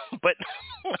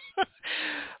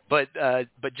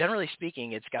 but generally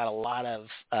speaking, it's got a lot of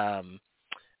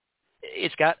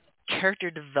it's got character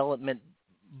development,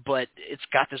 but it's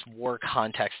got this war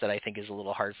context that I think is a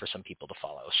little hard for some people to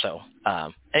follow. So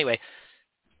anyway,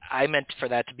 I meant for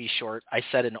that to be short. I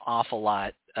said an awful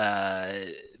lot,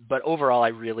 but overall I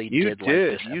really did like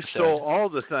this episode. You stole all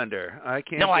the thunder. I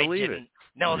can't believe it. No, I didn't.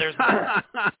 No, there's more.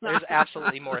 There's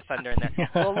absolutely more thunder in there.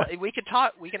 Well, we could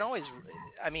talk. We can always.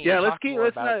 I mean, yeah. Let's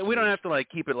we don't have to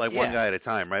keep it like one guy at a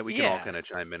time, right? We can all kind of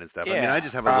chime in and stuff. Yeah. I mean, I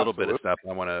just have a little bit of stuff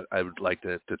I would like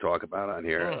to talk about on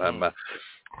here.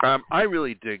 Mm-hmm. I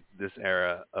really dig this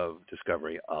era of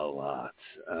Discovery a lot.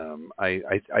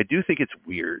 I do think it's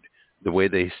weird the way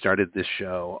they started this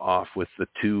show off with the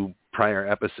two prior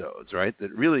episodes, right?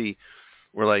 That really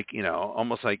were like,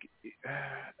 almost like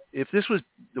if this was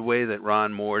the way that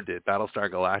Ron Moore did Battlestar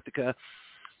Galactica,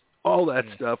 all that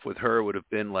stuff with her would have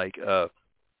been like a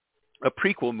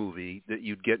prequel movie that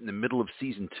you'd get in the middle of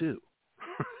season 2.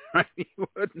 Right? You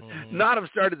would not have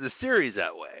started the series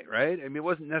that way, right? I mean, it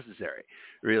wasn't necessary,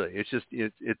 really. It's just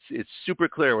it's super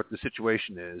clear what the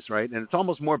situation is, right? And it's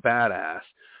almost more badass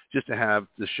just to have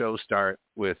the show start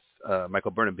with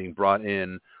Michael Burnham being brought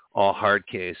in all hard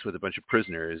case with a bunch of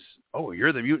prisoners. Oh,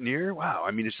 you're the mutineer? Wow.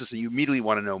 I mean, it's just that you immediately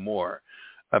want to know more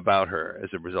about her as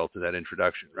a result of that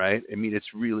introduction, right? I mean,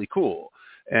 it's really cool.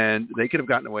 And they could have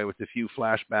gotten away with a few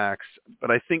flashbacks, but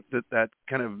I think that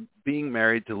kind of being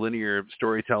married to linear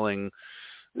storytelling,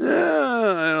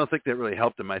 I don't think that really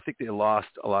helped them. I think they lost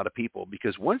a lot of people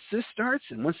because once this starts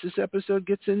and once this episode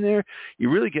gets in there,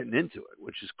 you're really getting into it,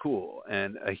 which is cool.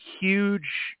 And a huge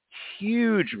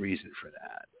huge reason for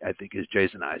that, I think, is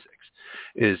Jason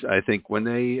Isaacs. I think when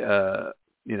they,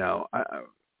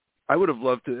 I would have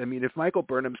loved to. I mean, if Michael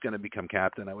Burnham's going to become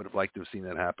captain, I would have liked to have seen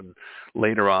that happen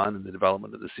later on in the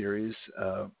development of the series,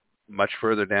 much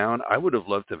further down. I would have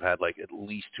loved to have had like at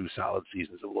least 2 solid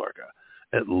seasons of Lorca,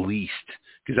 at least,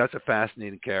 because that's a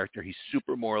fascinating character. He's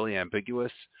super morally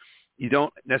ambiguous. You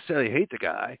don't necessarily hate the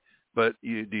guy, but do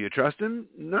you trust him?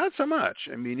 Not so much.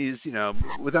 I mean, he's,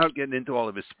 without getting into all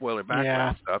of his spoiler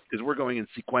background stuff, because we're going in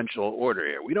sequential order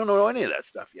here. We don't know any of that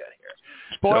stuff yet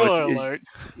here. Spoiler alert.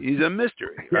 He's a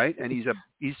mystery, right? And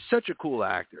he's such a cool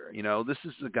actor. This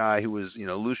is the guy who was,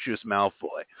 Lucius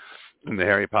Malfoy in the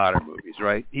Harry Potter movies,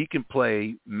 right? He can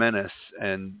play menace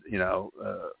and,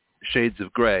 shades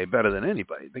of gray better than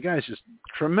anybody. The guy's just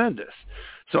tremendous.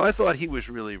 So I thought he was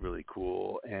really, really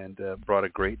cool and brought a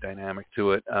great dynamic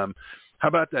to it. How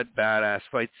about that badass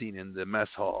fight scene in the mess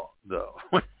hall, though?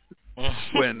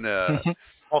 when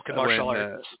Vulcan martial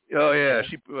arts.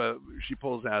 She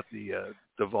pulls out the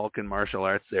Vulcan martial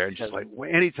arts there, and just like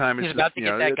anytime he's about to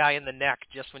get that guy in the neck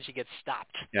just when she gets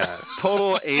stopped. Yeah,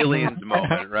 total Aliens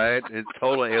moment, right? It's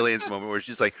total Aliens moment where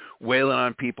she's like wailing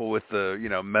on people with the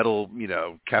metal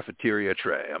cafeteria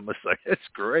tray. I'm just like, it's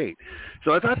great.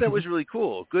 So I thought that was really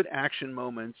cool. Good action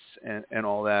moments and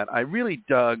all that. I really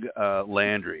dug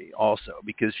Landry also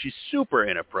because she's super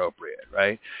inappropriate,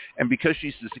 right? And because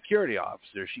she's the security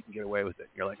officer, she can get away with it.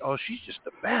 You're like, oh, she's just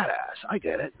a badass. I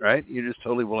get it, right? You're just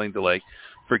totally willing to like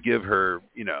forgive her,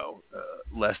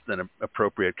 less than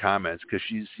appropriate comments because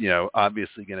she's,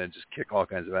 obviously going to just kick all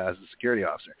kinds of ass as a security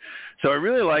officer. So I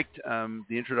really liked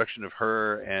the introduction of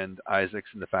her and Isaacs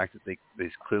and the fact that they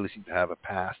clearly seem to have a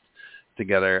past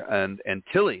together. And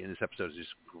Tilly in this episode is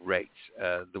just great.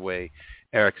 The way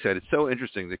Eric said, it's so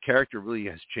interesting. The character really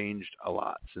has changed a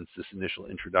lot since this initial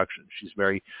introduction. She's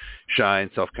very shy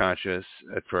and self-conscious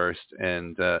at first.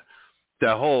 And the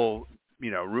whole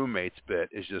roommates bit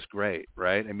is just great,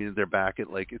 right? I mean, they're back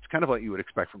at like, it's kind of what you would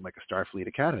expect from like a Starfleet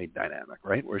Academy dynamic,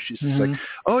 right? Where she's just like,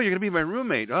 oh, you're going to be my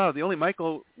roommate. Oh, the only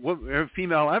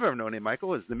female I've ever known named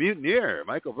Michael is the mutineer,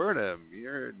 Michael Burnham.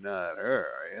 You're not her.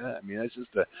 Yeah. I mean, that's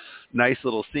just a nice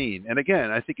little scene. And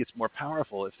again, I think it's more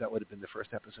powerful if that would have been the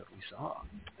first episode we saw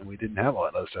and we didn't have all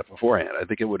that other stuff beforehand. I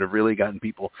think it would have really gotten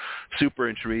people super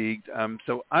intrigued.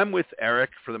 So I'm with Eric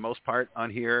for the most part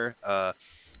on here.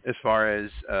 As far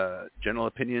as general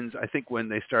opinions, I think when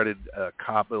they started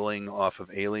cobbling off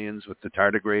of aliens with the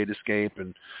tardigrade escape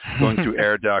and going through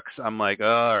air ducts, I'm like, oh,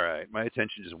 all right, my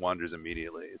attention just wanders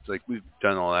immediately. It's like we've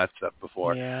done all that stuff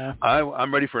before. Yeah.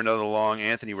 I'm ready for another long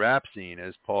Anthony Rapp scene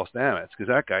as Paul Stamets because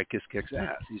that guy kicks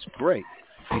ass. He's great.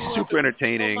 He's super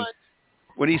entertaining.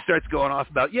 When he starts going off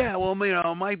about,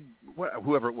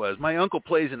 whoever it was, my uncle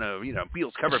plays in a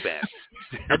Beatles cover band.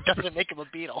 That doesn't make him a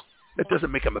Beatle. It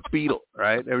doesn't make him a Beatle,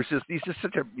 right? It was just he's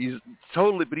he's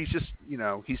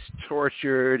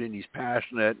tortured and he's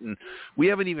passionate, and we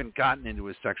haven't even gotten into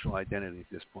his sexual identity at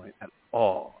this point at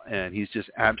all. And he's just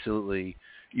absolutely,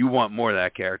 you want more of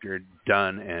that character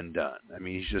done and done. I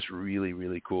mean, he's just really,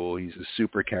 really cool. He's a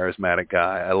super charismatic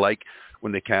guy. I like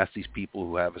when they cast these people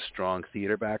who have a strong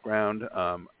theater background.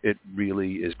 It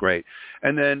really is great.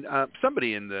 And then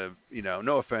somebody in the,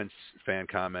 no offense fan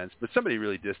comments, but somebody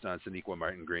really dissed on Sonequa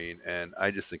Martin Green, and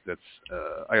I just think that's,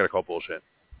 I got to call bullshit.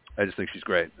 I just think she's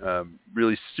great.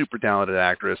 Really super talented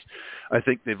actress. I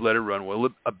think they've let her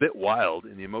run a bit wild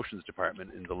in the emotions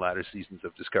department in the latter seasons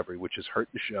of Discovery, which has hurt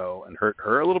the show and hurt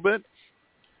her a little bit.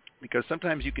 Because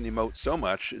sometimes you can emote so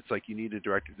much, it's like you need a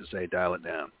director to say, dial it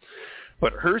down.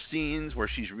 But her scenes where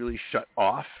she's really shut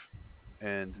off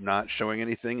and not showing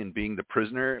anything and being the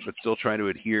prisoner, but still trying to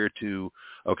adhere to,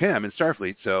 okay, I'm in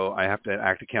Starfleet, so I have to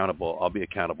act accountable. I'll be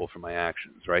accountable for my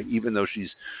actions, right? Even though she's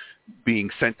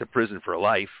being sent to prison for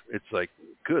life, it's like,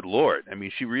 good Lord. I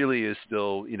mean, she really is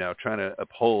still, trying to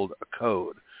uphold a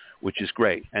code, which is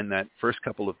great. And that first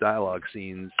couple of dialogue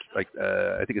scenes, like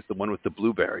I think it's the one with the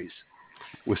blueberries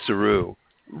with Saru,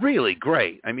 really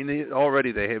great. I mean,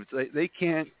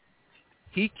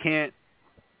 he can't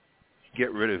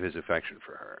get rid of his affection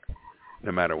for her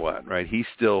no matter what, right? He's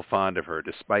still fond of her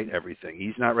despite everything.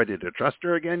 He's not ready to trust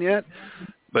her again yet,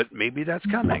 but maybe that's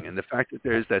coming. And the fact that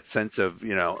there's that sense of,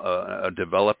 a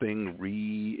developing,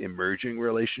 re-emerging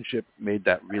relationship made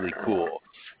that really cool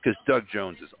because Doug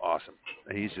Jones is awesome.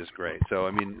 He's just great. So,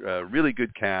 I mean, really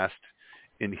good cast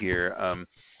in here.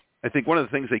 I think one of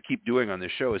the things they keep doing on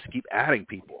this show is keep adding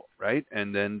people, right?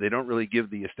 And then they don't really give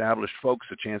the established folks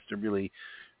a chance to really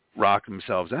rock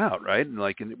themselves out, right? And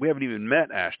we haven't even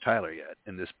met Ash Tyler yet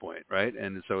in this point, right?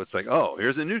 And so it's like, oh,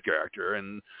 here's a new character,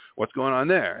 and what's going on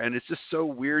there? And it's just so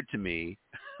weird to me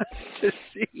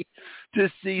to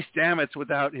see Stamets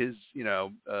without his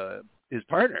his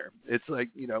partner. It's like,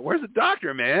 where's the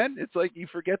doctor, man? It's like you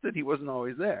forget that he wasn't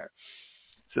always there.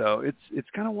 So it's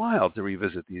kind of wild to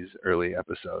revisit these early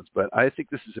episodes, but I think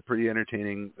this is a pretty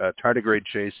entertaining tardigrade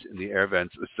chase in the air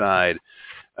vents aside.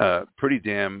 Pretty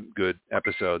damn good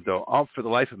episode, though. I'll, for the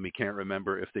life of me, can't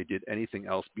remember if they did anything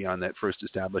else beyond that first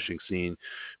establishing scene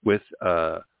with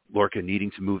Lorca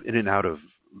needing to move in and out of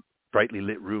brightly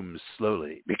lit rooms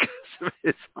slowly because of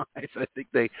his eyes. I think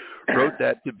they wrote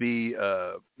that to be,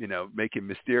 make him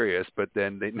mysterious, but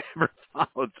then they never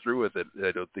followed through with it.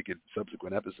 I don't think in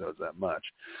subsequent episodes that much,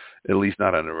 at least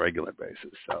not on a regular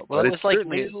basis. So, well, but it was like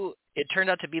certainly new. It turned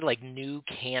out to be like new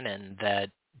canon that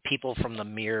people from the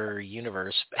mirror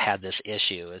universe had this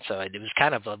issue, and so it was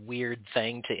kind of a weird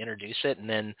thing to introduce it, and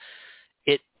then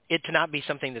it to not be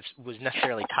something that was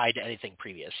necessarily tied to anything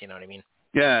previous. You know what I mean?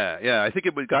 Yeah. I think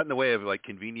it got in the way of like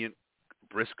convenient,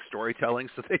 brisk storytelling,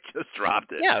 so they just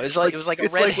dropped it. Yeah, it was like a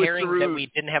red herring that we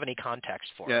didn't have any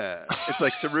context for. Yeah, it's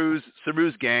like Saru's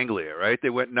ganglia, right? They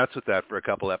went nuts with that for a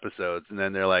couple episodes, and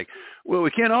then they're like, well,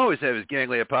 we can't always have his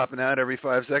ganglia popping out every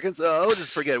 5 seconds. Oh, we'll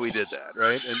just forget we did that,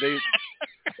 right? And they,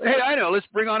 hey, I know, let's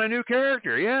bring on a new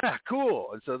character. Yeah, cool.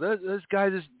 And so this guy,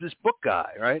 this book guy,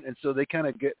 right? And so they kind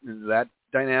of get into that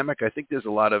dynamic. I think there's a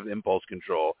lot of impulse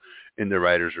control in the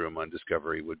writer's room on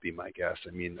Discovery would be my guess.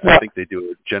 I mean, I think they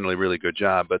do a generally really good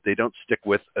job, but they don't stick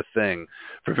with a thing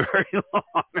for very long.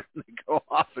 And they go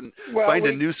off and find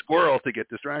a new squirrel to get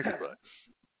distracted by.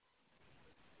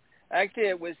 Actually,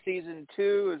 it was season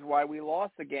 2 is why we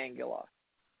lost the Gangula,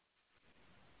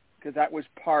 because that was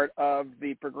part of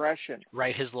the progression.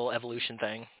 Right, his little evolution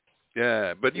thing.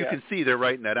 Yeah, but you can see they're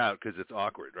writing that out because it's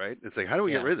awkward, right? It's like, how do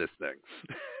we get rid of this thing?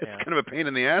 It's kind of a pain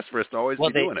in the ass for us to always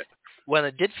be doing it. Well,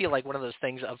 it did feel like one of those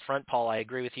things up front, Paul, I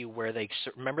agree with you, where they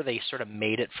sort of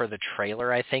made it for the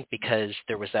trailer, I think, because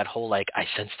there was that whole, like, I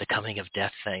sense the coming of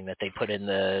death thing that they put in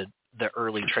the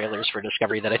early trailers for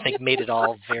Discovery that I think made it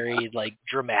all very, like,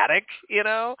 dramatic,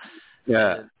 Yeah.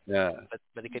 But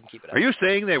they couldn't keep it up. Are you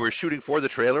saying they were shooting for the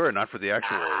trailer and not for the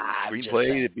actual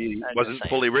screenplay? It wasn't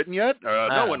fully written yet?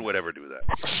 No one would ever do that.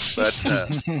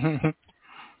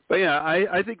 But yeah,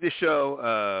 I think the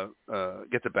show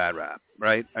gets a bad rap,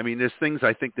 right? I mean, there's things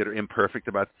I think that are imperfect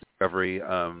about Discovery.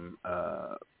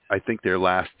 I think their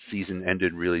last season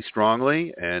ended really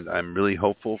strongly, and I'm really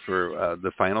hopeful for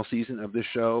the final season of this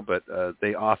show. But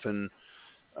they often,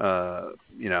 they're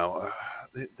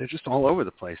just all over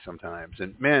the place sometimes.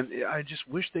 And man, I just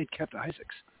wish they'd kept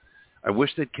Isaacs. I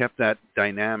wish they'd kept that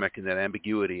dynamic and that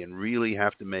ambiguity and really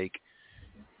have to make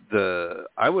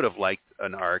I would have liked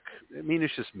an arc. I mean,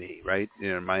 it's just me, right?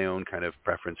 My own kind of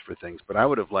preference for things, but I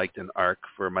would have liked an arc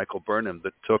for Michael Burnham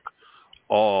that took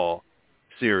all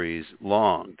series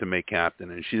long to make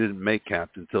Captain, and she didn't make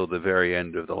Captain until the very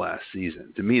end of the last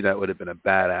season. To me, that would have been a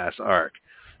badass arc,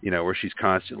 where she's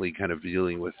constantly kind of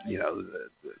dealing with,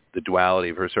 the duality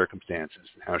of her circumstances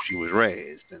and how she was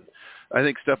raised. And I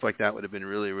think stuff like that would have been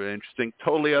really, really interesting.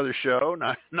 Totally other show,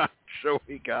 not the show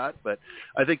we got, but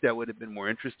I think that would have been more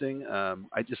interesting.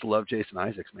 I just love Jason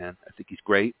Isaacs, man. I think he's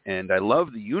great. And I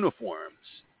love the uniforms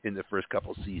in the first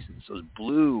couple seasons. Those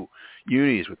blue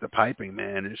unis with the piping,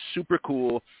 man, it's super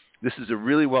cool. This is a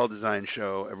really well-designed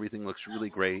show. Everything looks really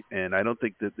great. And I don't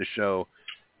think that the show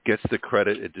gets the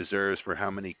credit it deserves for how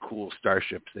many cool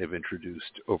starships they've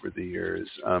introduced over the years.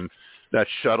 That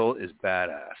shuttle is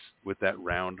badass with that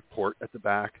round port at the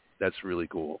back. That's really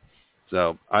cool.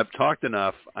 So I've talked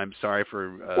enough. I'm sorry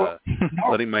for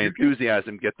letting my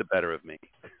enthusiasm get the better of me.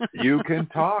 You can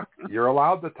talk. You're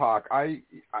allowed to talk.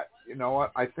 You know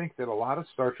what? I think that a lot of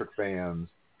Star Trek fans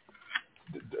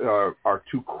are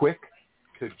too quick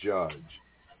to judge,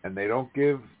 and they don't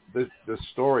give the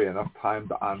story enough time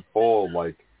to unfold.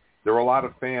 Like, there were a lot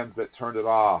of fans that turned it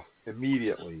off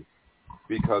immediately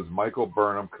because Michael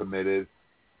Burnham committed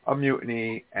a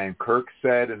mutiny, and Kirk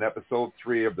said in episode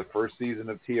 3 of the first season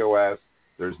of TOS,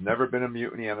 there's never been a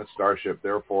mutiny on a starship,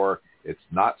 therefore it's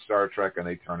not Star Trek, and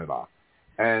they turn it off.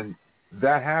 And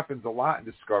that happens a lot in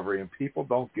Discovery, and people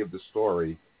don't give the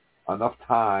story enough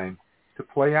time to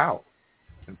play out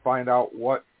and find out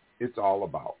what it's all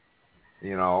about,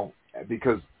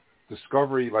 because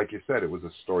Discovery, like you said, it was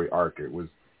a story arc. It was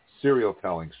serial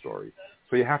telling story.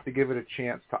 So you have to give it a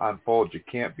chance to unfold. You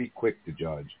can't be quick to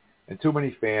judge. And too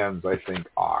many fans, I think,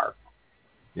 are.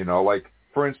 Like,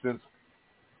 for instance,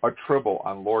 a tribble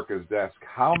on Lorca's desk.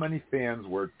 How many fans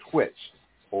were twitched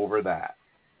over that?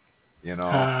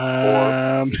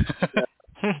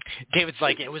 David's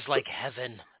like, it was like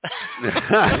heaven.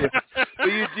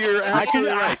 You're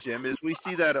absolutely right, Jim. Is we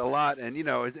see that a lot, and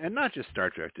and not just Star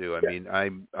Trek too. I mean,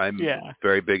 I'm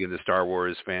very big in the Star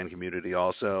Wars fan community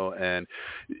also, and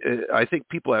I think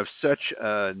people have such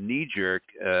a knee-jerk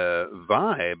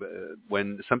vibe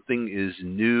when something is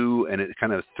new and it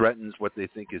kind of threatens what they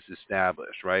think is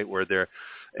established, right? Where they're,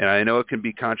 and I know it can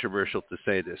be controversial to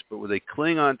say this, but where they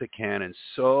cling on to canon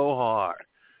so hard,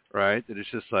 right, that it's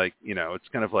just like, it's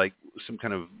kind of like some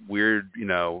kind of weird,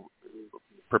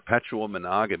 perpetual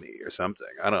monogamy or something.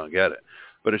 I don't get it.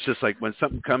 But it's just like when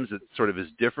something comes that sort of is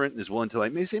different and is willing to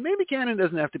maybe say, maybe canon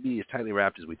doesn't have to be as tightly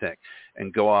wrapped as we think,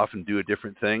 and go off and do a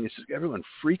different thing. It's just everyone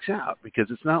freaks out because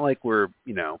it's not like we're,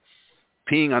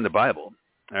 peeing on the Bible,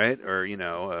 right? Or,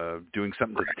 doing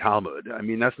something to the Talmud. I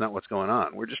mean, that's not what's going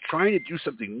on. We're just trying to do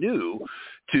something new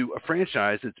to a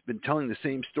franchise that's been telling the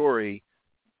same story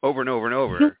over and over and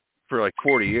over for like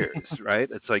 40 years, right?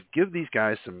 It's like, give these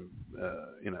guys some,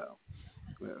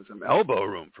 some elbow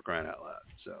room, for crying out loud.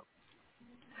 So,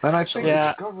 and I think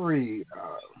Discovery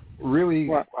really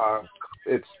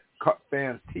it's cut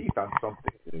fans' teeth on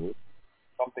something new,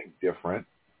 something different,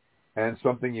 and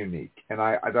something unique. And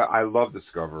I love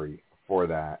Discovery for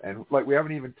that. And like, we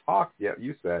haven't even talked yet.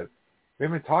 You said we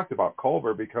haven't talked about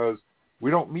Culber because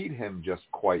we don't meet him just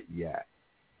quite yet.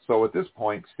 So at this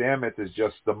point, Stamets is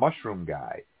just the mushroom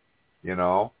guy.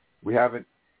 We haven't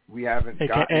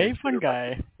AKA fun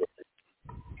guy.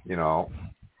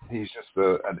 He's just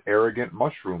an arrogant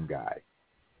mushroom guy.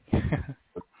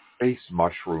 Space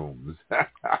mushrooms.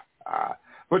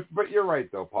 But you're right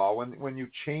though, Paul. When you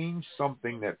change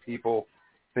something that people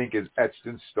think is etched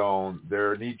in stone,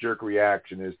 their knee-jerk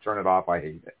reaction is turn it off. I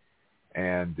hate it.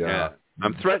 And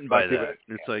I'm threatened by that.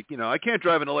 It's like, I can't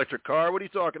drive an electric car. What are you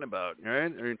talking about?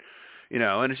 Right? And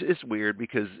it's weird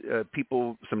because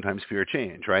people sometimes fear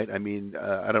change, right? I mean,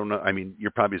 I don't know. I mean,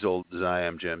 you're probably as old as I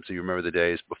am, Jim, so you remember the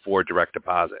days before direct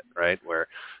deposit, right, where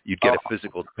you'd get a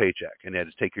physical paycheck and you had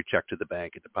to take your check to the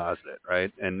bank and deposit it,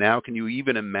 right? And now can you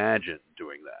even imagine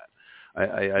doing that?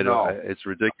 I don't. It's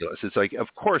ridiculous. It's like, of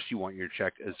course you want your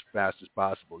check as fast as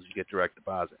possible as you get direct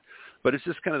deposit, but it's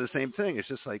just kind of the same thing. It's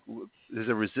just like there's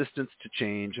a resistance to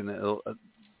change and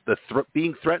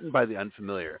being threatened by the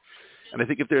unfamiliar. And I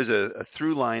think if there's a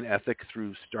through line ethic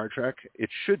through Star Trek, it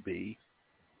should be,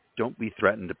 don't be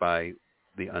threatened by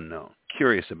the unknown.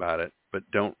 Curious about it, but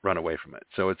don't run away from it.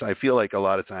 So I feel like a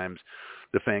lot of times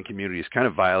the fan community is kind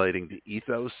of violating the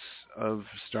ethos of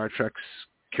Star Trek's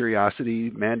curiosity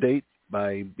mandate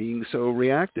by being so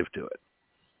reactive to it.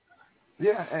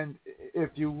 Yeah, and if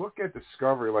you look at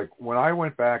Discovery, like when I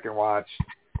went back and watched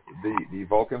the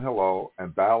Vulcan Hello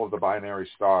and Battle of the Binary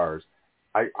Stars,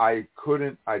 I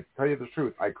couldn't, I tell you the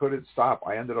truth, I couldn't stop.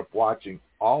 I ended up watching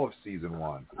all of season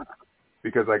 1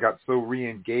 because I got so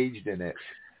re-engaged in it,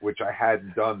 which I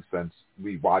hadn't done since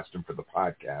we watched them for the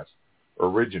podcast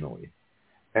originally.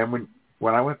 And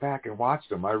when I went back and watched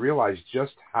them, I realized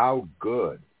just how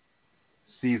good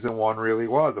season 1 really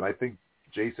was. And I think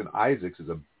Jason Isaacs is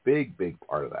a big, big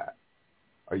part of that,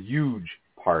 a huge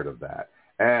part of that.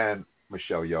 And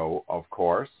Michelle Yeoh, of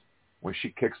course, when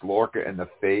she kicks Lorca in the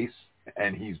face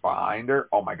and he's behind her.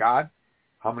 Oh, my God.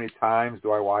 How many times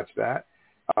do I watch that?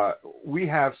 We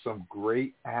have some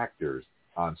great actors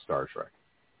on Star Trek.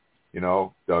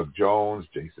 Doug Jones,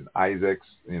 Jason Isaacs,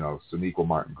 Sonequa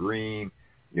Martin Green,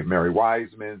 Mary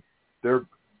Wiseman. They're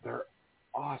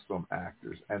awesome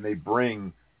actors, and they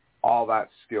bring all that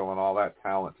skill and all that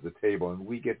talent to the table, and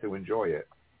we get to enjoy it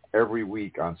every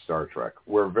week on Star Trek.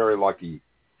 We're very lucky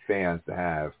fans to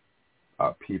have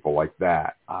people like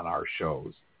that on our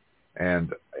shows.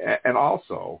 And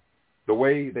also, the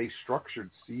way they structured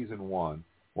season 1,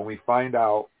 when we find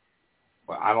out,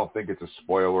 well, I don't think it's a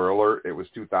spoiler alert, it was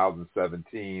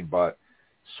 2017, but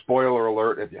spoiler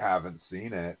alert if you haven't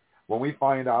seen it, when we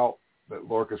find out that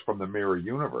Lorca's from the Mirror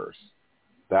Universe,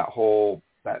 that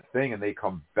thing, and they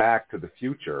come back to the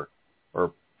future,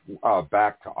 or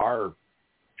back to our...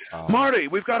 Marty,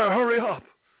 we've got to hurry up.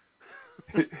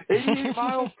 88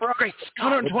 miles per hour.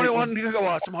 121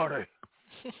 gigawatts, Marty.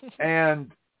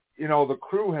 And, the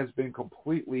crew has been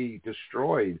completely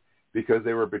destroyed because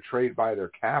they were betrayed by their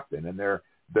captain, and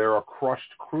they're a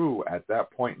crushed crew at that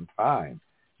point in time.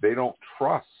 They don't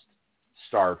trust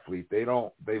Starfleet.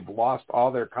 They've lost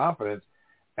all their confidence.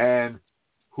 And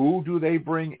who do they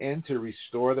bring in to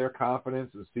restore their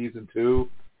confidence in season 2?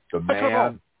 The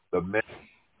man, the myth,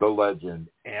 the legend,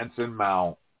 Anson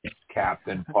Mount,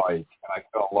 Captain Pike. And I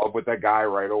fell in love with that guy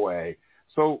right away.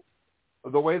 So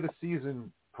the way the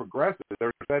season progresses,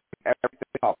 they're setting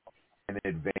everything up in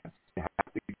advance. You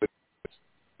have to be good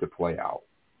to play out.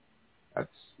 That's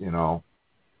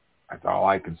all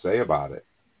I can say about it.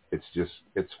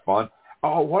 It's fun.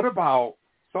 Oh, what about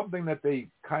something that they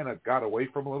kind of got away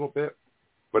from a little bit?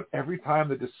 But every time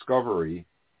the Discovery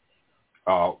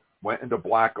went into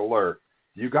black alert,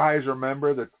 you guys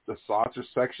remember the saucer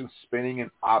section spinning in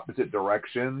opposite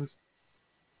directions?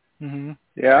 Mm-hmm.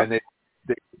 Yeah. And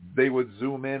they would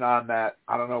zoom in on that,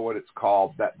 I don't know what it's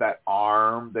called, that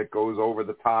arm that goes over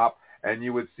the top, and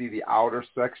you would see the outer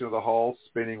section of the hull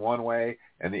spinning one way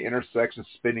and the inner section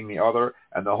spinning the other,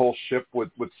 and the whole ship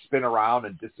would spin around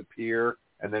and disappear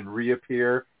and then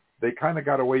reappear. They kind of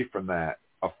got away from that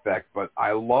effect, but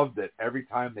I loved it every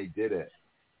time they did it.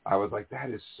 I was like,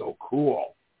 that is so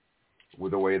cool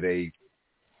with the way they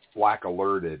black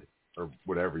alerted or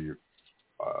whatever your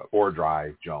or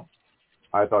drive jump.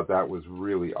 I thought that was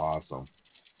really awesome.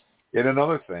 And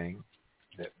another thing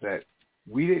that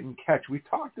we didn't catch, we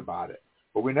talked about it,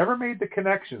 but we never made the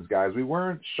connections, guys. We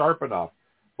weren't sharp enough.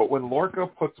 But when Lorca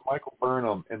puts Michael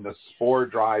Burnham in the spore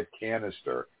drive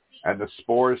canister and the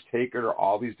spores take her to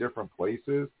all these different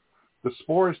places, the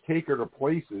spores take her to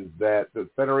places that the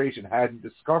Federation hadn't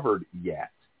discovered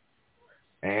yet.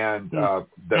 And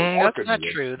that's not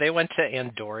true. They went to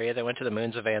Andoria. They went to the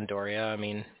moons of Andoria. I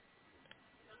mean,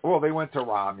 well, they went to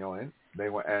Romulan. They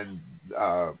went, and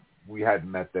we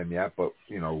hadn't met them yet. But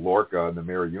Lorca in the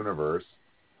Mirror Universe.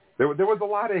 There was a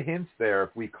lot of hints there if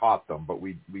we caught them, but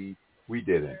we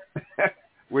didn't,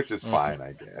 which is fine,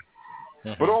 I guess.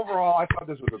 Mm-hmm. But overall, I thought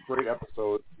this was a great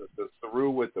episode. The Saru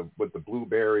with the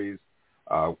blueberries.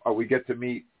 We get to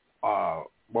meet.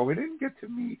 We didn't get to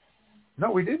meet. No,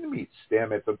 we didn't meet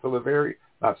Stamets until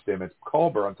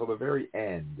Culber until the very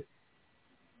end.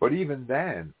 But even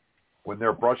then, when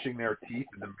they're brushing their teeth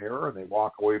in the mirror and they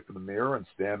walk away from the mirror and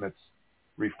Stamets'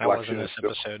 reflection is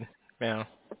still... episode. Yeah.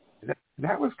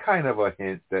 That was kind of a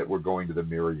hint that we're going to the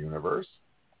Mirror Universe.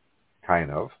 Kind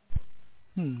of.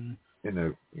 In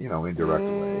a, indirect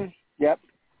way. Yep.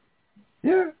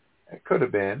 Yeah, it could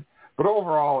have been. But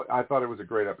overall, I thought it was a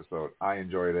great episode. I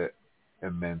enjoyed it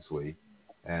immensely.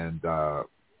 And,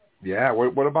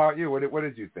 what about you? What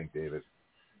did you think, David?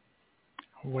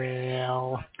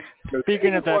 Well,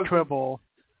 speaking of that trouble.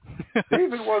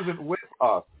 David wasn't with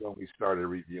us when we started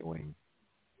reviewing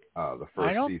the first season.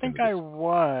 I don't think I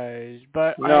was,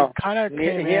 but no. I kind of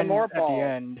came in at the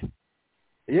end.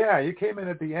 Yeah, you came in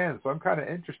at the end, so I'm kind of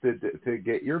interested to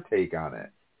get your take on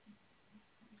it.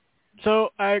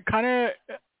 So it's kind of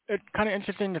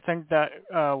interesting to think that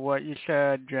what you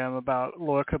said, Jim, about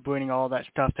Lorca bringing all that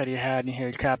stuff that he had in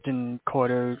his captain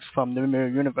quarters from the Mirror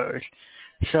Universe.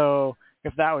 So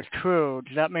if that was true,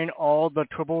 does that mean all the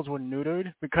Tribbles were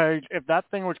neutered? Because if that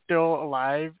thing was still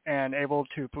alive and able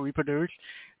to reproduce,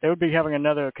 they would be having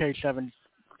another K7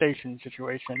 station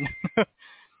situation.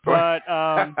 But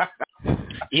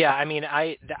yeah, I mean,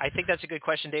 I think that's a good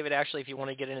question, David, actually, if you want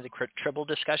to get into the Tribble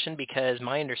discussion, because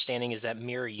my understanding is that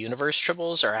Mirror Universe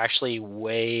Tribbles are actually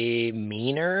way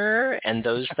meaner, and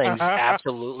those things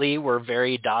absolutely were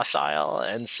very docile,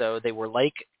 and so they were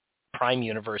like Prime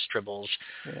Universe Tribbles,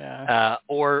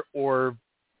 or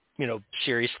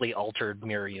seriously altered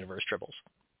Mirror Universe Tribbles.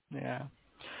 Yeah.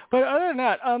 But other than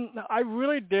that, I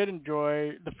really did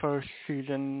enjoy the first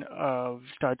season of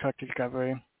Star Trek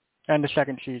Discovery and the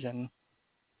second season.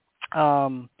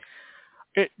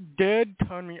 It did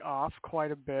turn me off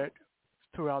quite a bit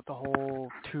throughout the whole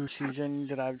 2 seasons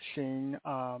that I've seen,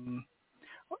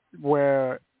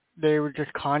 where they were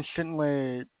just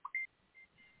constantly...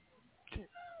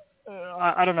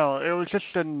 I don't know. It was just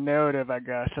the narrative, I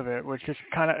guess, of it, which just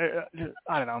kind of,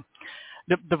 I don't know.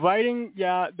 The writing,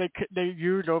 they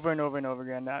used over and over and over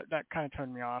again. That kind of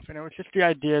turned me off, and it was just the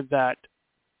idea that,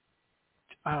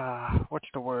 what's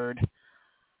the word?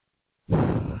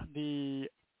 I'm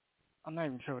not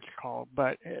even sure what it's called,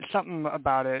 but it's something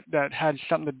about it that had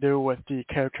something to do with the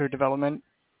character development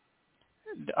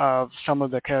of some of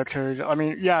the characters. I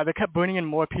mean, they kept bringing in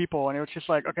more people, and it was just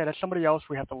like, okay, that's somebody else,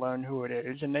 we have to learn who it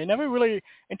is. And they never really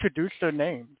introduced their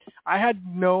name. I had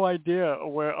no idea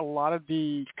where a lot of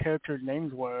the characters'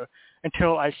 names were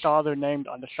until I saw their names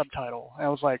on the subtitle. And I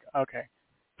was like, okay.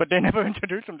 But they never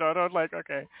introduced them, so I was like,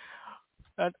 okay.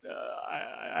 That,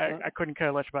 I couldn't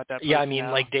care less about that. Yeah, I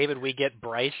mean, like David, we get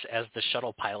Bryce as the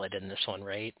shuttle pilot in this one,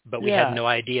 right? But we had no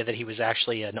idea that he was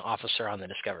actually an officer on the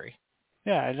Discovery.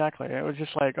 Yeah, exactly. It was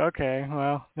just like, okay,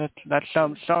 well, that's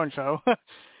so and so.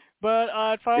 But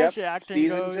as far as the acting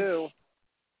goes, season 2.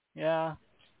 Yeah,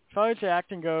 as far as the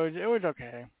acting goes, it was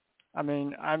okay. I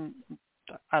mean, I don't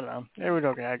know, it was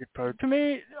okay. I could put to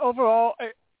me overall.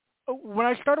 When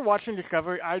I started watching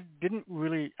Discovery, I didn't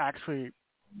really actually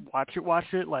watch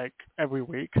it like every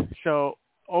week. So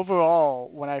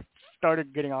overall, when I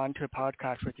started getting on to a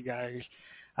podcast with you guys,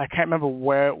 I can't remember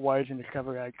where it was in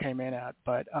Discovery I came in at,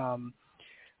 but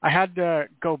I had to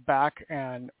go back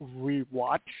and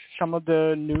rewatch some of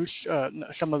the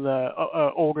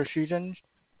older seasons,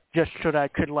 just so that I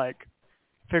could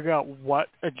figure out what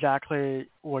exactly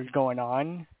was going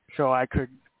on, so I could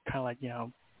kind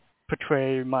of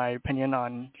portray my opinion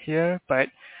on here. But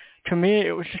to me,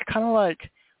 it was just kind of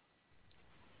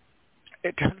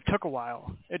it took a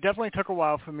while. It definitely took a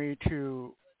while for me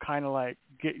to kind of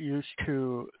get used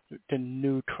to the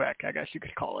new Trek, I guess you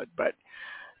could call it. But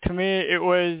to me,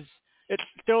 it's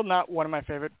still not one of my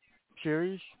favorite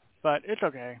series, but it's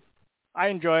okay. I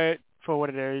enjoy it for what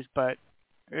it is, but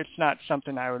it's not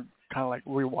something I would kind of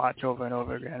rewatch over and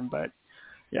over again. But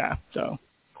yeah, so.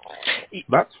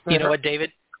 That's fair. You know what,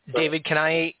 David? David, can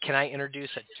I introduce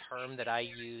a term that I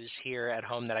use here at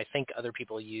home that I think other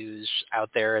people use out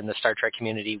there in the Star Trek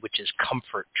community, which is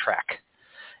comfort Trek.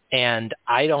 And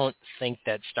I don't think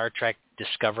that Star Trek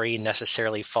Discovery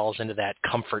necessarily falls into that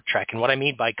comfort Trek. And what I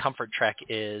mean by comfort Trek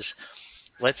is,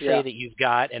 let's say that you've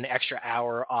got an extra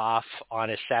hour off on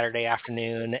a Saturday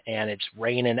afternoon and it's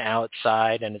raining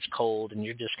outside and it's cold and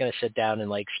you're just going to sit down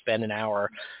and spend an hour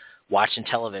watching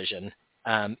television.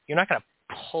 You're not going to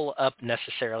pull up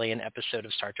necessarily an episode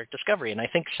of Star Trek Discovery. And I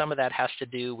think some of that has to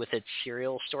do with its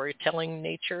serial storytelling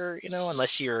nature, unless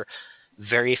you're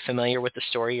very familiar with the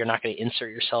story, you're not going to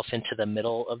insert yourself into the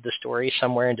middle of the story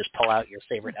somewhere and just pull out your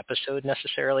favorite episode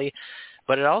necessarily.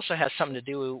 But it also has something to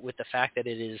do with the fact that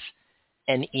it is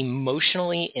an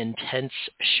emotionally intense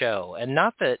show. And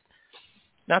not that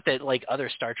like other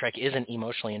Star Trek isn't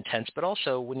emotionally intense, but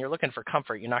also when you're looking for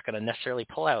comfort, you're not going to necessarily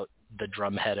pull out the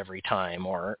drumhead every time,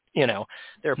 or,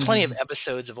 there are plenty of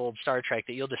episodes of old Star Trek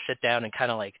that you'll just sit down and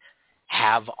kind of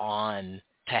have on,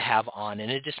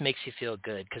 and it just makes you feel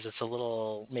good because it's a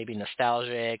little maybe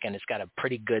nostalgic and it's got a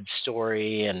pretty good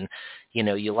story, and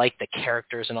you like the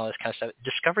characters and all this kind of stuff.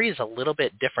 Discovery is a little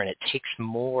bit different. It takes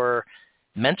more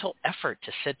mental effort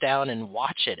to sit down and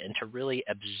watch it and to really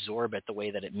absorb it the way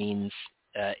that it means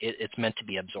it's meant to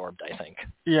be absorbed, I think.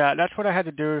 Yeah, that's what I had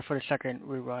to do for the second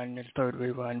rerun, the third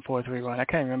rerun, fourth rerun. I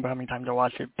can't remember how many times I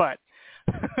watched it, but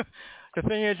the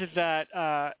thing is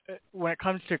that when it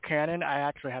comes to canon, I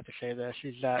actually have to say this,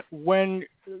 is that when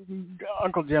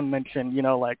Uncle Jim mentioned,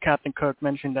 Captain Kirk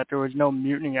mentioned that there was no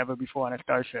mutiny ever before on a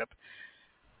starship,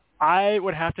 I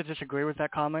would have to disagree with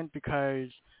that comment, because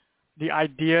the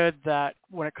idea that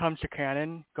when it comes to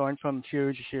canon, going from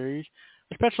series to series,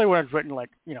 especially when it's written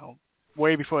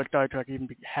way before Star Trek even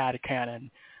had a canon.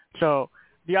 So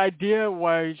the idea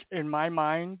was, in my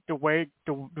mind, the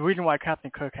reason why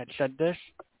Captain Kirk had said this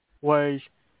was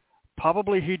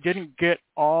probably he doesn't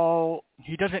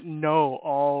know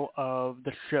all of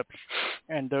the ships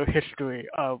and the history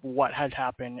of what has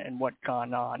happened and what's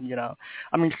gone on,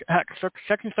 I mean,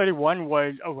 Section 31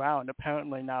 was around,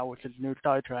 apparently now with his new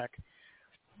Star Trek.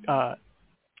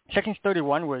 Section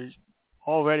 31 was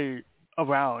already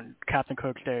around Captain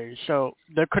Kirk's days, so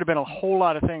there could have been a whole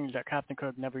lot of things that Captain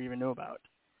Kirk never even knew about.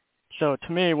 So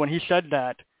to me, when he said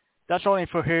that, that's only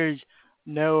for his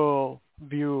narrow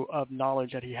view of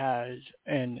knowledge that he has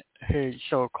in his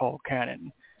so-called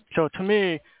canon. So to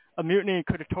me, a mutiny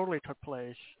could have totally took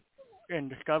place in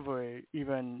Discovery,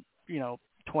 even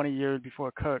 20 years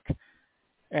before Kirk,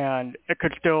 and it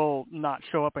could still not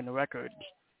show up in the records.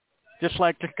 Just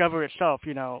like Discovery itself,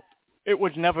 it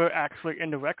was never actually in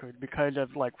the record because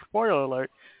of, spoiler alert,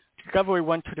 Discovery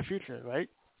went to the future, right?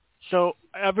 So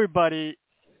everybody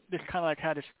just kind of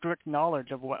had a strict knowledge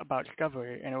of about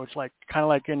Discovery, and it was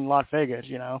kind of in Las Vegas,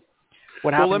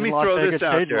 What happened let me in Las throw Vegas this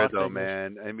out there, Las though, Vegas.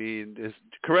 man. I mean,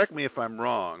 correct me if I'm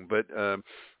wrong, but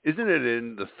isn't it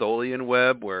in the Tholian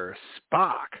web where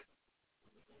Spock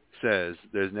says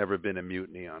there's never been a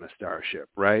mutiny on a starship,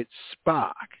 right?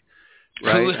 Spock.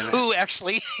 Right? Who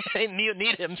actually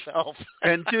mutinied himself.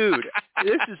 And dude,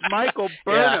 this is Michael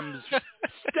Burnham's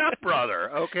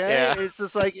stepbrother, okay? Yeah. It's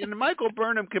just and Michael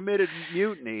Burnham committed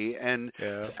mutiny, and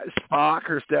Spock,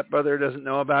 her stepbrother, doesn't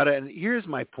know about it. And here's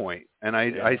my point, and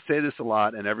I say this a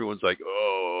lot, and everyone's like,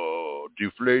 oh,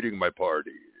 deflating my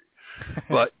party.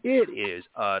 But it is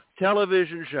a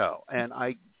television show, and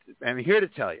I'm here to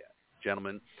tell you,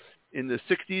 gentlemen, in the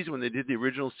 60s, when they did the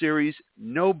original series,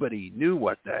 nobody knew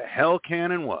what the hell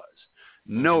canon was.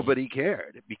 Nobody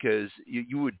cared, because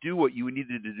you would do what you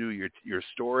needed to do your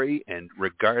story, and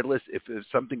regardless if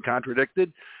something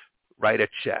contradicted, write a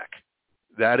check.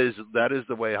 That is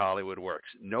the way Hollywood works.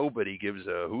 Nobody gives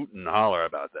a hoot and holler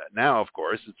about that. Now, of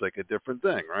course, it's a different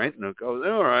thing, right? And it goes,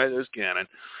 all right, there's canon.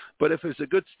 But if it's a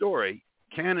good story,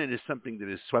 canon is something that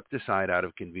is swept aside out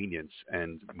of convenience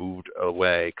and moved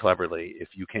away cleverly if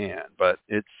you can. But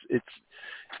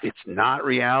it's not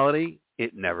reality.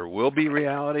 It never will be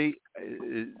reality.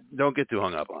 Don't get too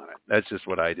hung up on it. That's just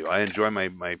what I do. I enjoy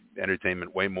my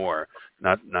entertainment way more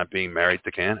not being married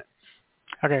to canon.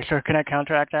 Okay, so can I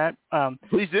counteract that?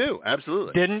 Please do.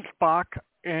 Absolutely. Didn't Spock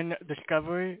in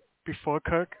Discovery before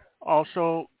Kirk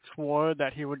also swore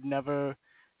that he would never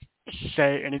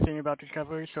say anything about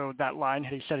Discovery? So that line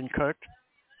that he said in Kirk,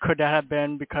 could that have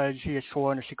been because he had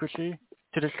sworn to secrecy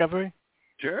to Discovery?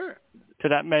 Sure. So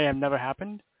that may have never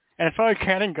happened. And as far as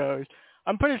canon goes,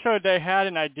 I'm pretty sure they had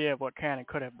an idea of what canon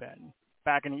could have been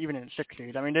back even in the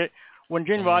 60s. I mean, when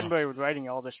Gene Roddenberry was writing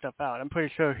all this stuff out, I'm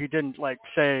pretty sure he didn't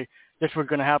say this was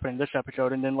going to happen in this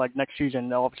episode, and then next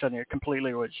season, all of a sudden it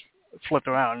completely was flipped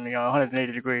around,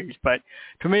 180 degrees. But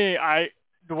to me,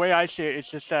 the way I see it,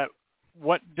 it's just that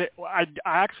I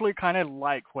actually kind of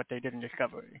like what they did in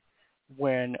Discovery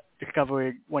when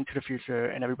Discovery went to the future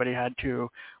and everybody had to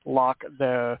lock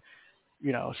their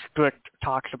strict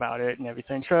talks about it and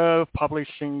everything. So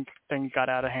publishing things got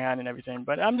out of hand and everything.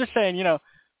 But I'm just saying,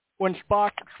 when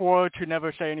Spock swore to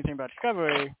never say anything about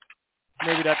Discovery,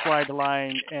 maybe that's why the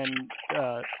line in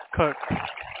Kirk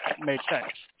made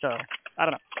sense. So I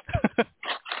don't know.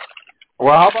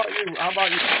 Well, how about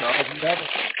you? Charles? You never...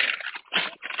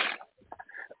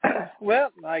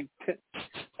 Well, I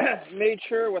made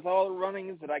sure with all the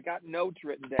runnings that I got notes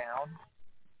written down.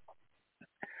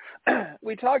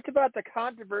 We talked about the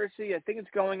controversy I think it's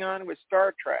going on with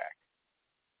Star Trek.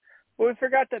 But we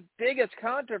forgot the biggest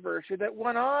controversy that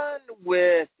went on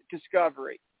with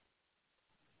Discovery.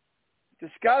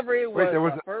 Discovery was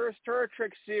the first Star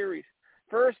Trek series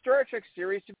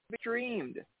to be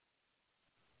streamed.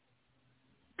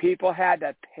 People had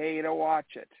to pay to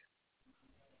watch it.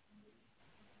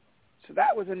 So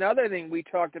that was another thing we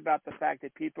talked about, the fact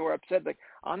that people were upset. Like,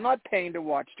 I'm not paying to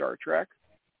watch Star Trek.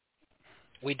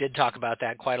 We did talk about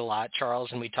that quite a lot,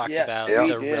 Charles, and we talked about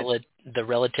the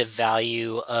relative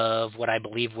value of what I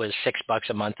believe was $6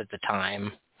 a month at the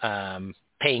time,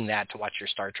 paying that to watch your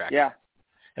Star Trek. Yeah.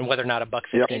 And whether or not a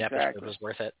 $1.15 episode was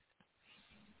worth it.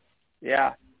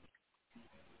 Yeah.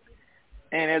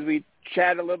 And as we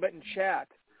chat a little bit in chat,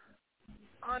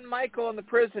 on Michael and the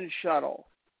prison shuttle,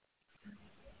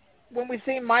 when we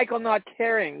see Michael not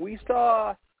caring, we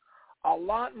saw a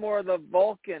lot more of the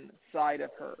Vulcan side of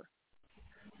her.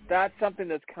 That's something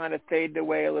that's kind of faded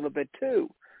away a little bit too.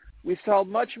 We saw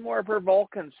much more of her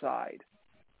Vulcan side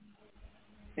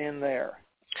in there.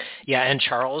 Yeah, and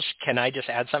Charles, can I just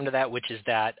add something to that, which is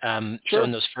that Sure. So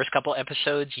in those first couple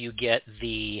episodes, you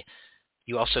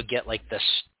also get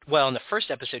in the first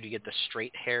episode you get the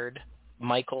straight-haired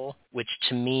Michael, which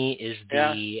to me is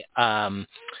the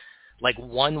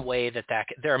one way that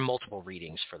there are multiple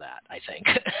readings for that, I think.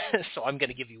 So I'm going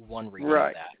to give you one reading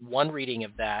of that. One reading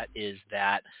of that is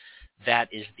that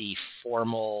is the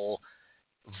formal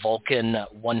Vulcan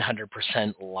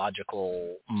 100%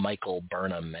 logical Michael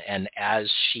Burnham. And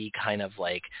as she kind of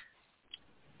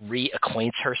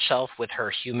reacquaints herself with her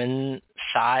human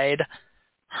side,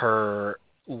 her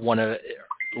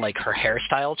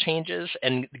hairstyle changes.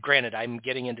 And granted, I'm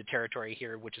getting into territory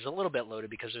here, which is a little bit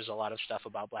loaded because there's a lot of stuff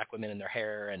about black women and their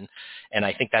hair. And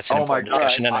I think that's an important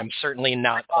discussion. And I'm certainly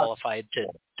not qualified to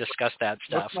discuss that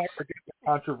stuff. Let's not forget the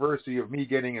controversy of me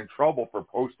getting in trouble for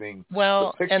posting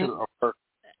the picture of her,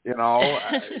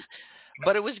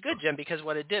 But it was good, Jim, because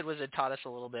what it did was it taught us a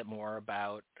little bit more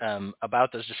about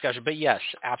those discussions. But yes,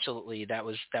 absolutely, that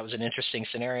was an interesting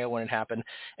scenario when it happened.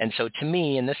 And so to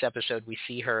me, in this episode, we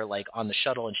see her on the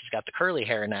shuttle, and she's got the curly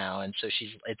hair now, and so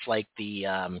it's like the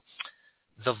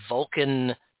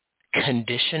Vulcan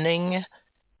conditioning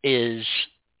is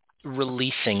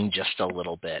releasing just a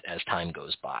little bit as time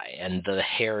goes by, and the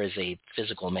hair is a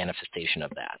physical manifestation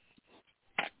of that.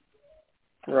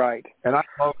 Right. And I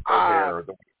love her hair.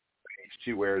 The way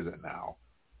she wears it now.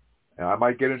 And I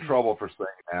might get in trouble for saying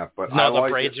that, but the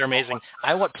braids are amazing.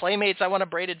 I want Playmates. I want a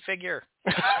braided figure.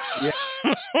 Yeah.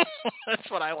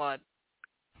 That's what I want.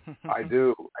 I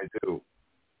do.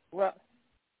 Well,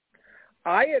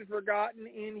 I had forgotten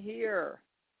in here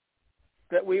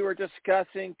that we were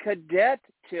discussing Cadet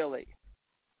Tilly.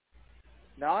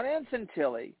 Not Ensign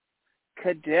Tilly.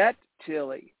 Cadet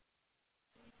Tilly.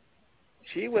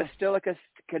 She was still a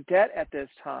cadet at this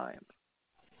time.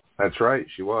 That's right,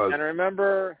 she was. And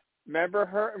remember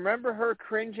her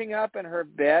cringing up in her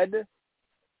bed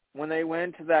when they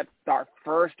went to our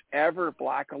first ever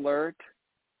Black Alert,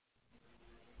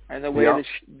 and the way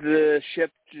the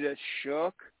ship just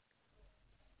shook.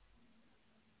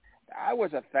 That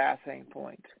was a fascinating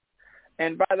point.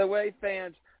 And by the way,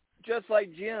 fans, just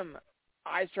like Jim,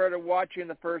 I started watching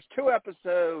the first 2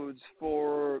 episodes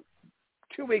for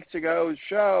 2 weeks ago's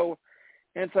show,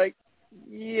 and it's like,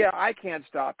 yeah, I can't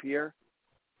stop here,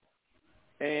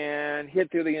 and hit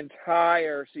through the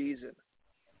entire season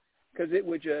because it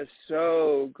was just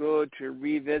so good to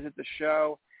revisit the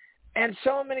show, and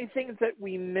so many things that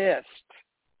we missed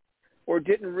or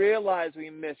didn't realize we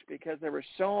missed because there were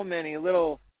so many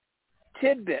little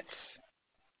tidbits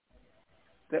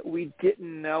that we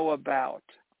didn't know about.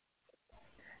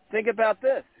 Think about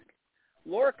this.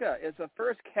 Lorca is the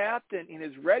first captain in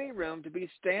his ready room to be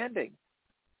standing.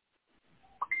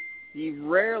 He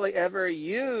rarely ever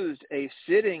used a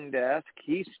sitting desk.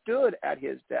 He stood at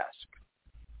his desk.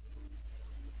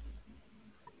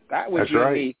 That was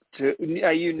unique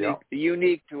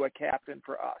to a captain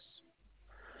for us.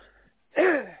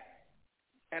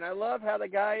 And I love how the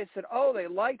guy said, oh, they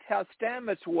liked how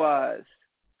Stamets was.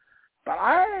 But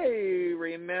I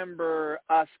remember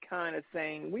us kind of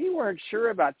saying we weren't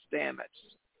sure about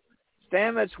Stamets.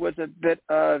 Stamets was a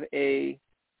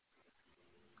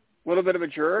little bit of a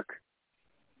jerk.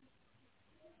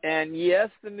 And yes,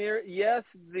 the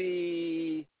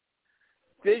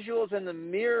visuals in the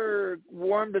mirror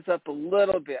warmed us up a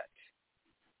little bit.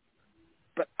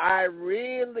 But I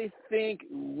really think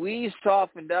we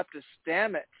softened up to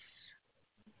Stamets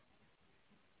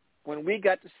when we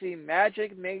got to see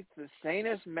magic make the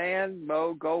sanest man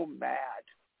go mad.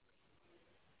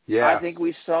 Yeah. I think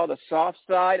we saw the soft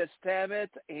side of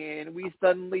Stamets, and we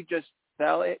suddenly just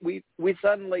fell it. We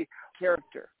suddenly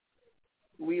character.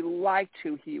 We liked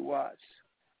who he was.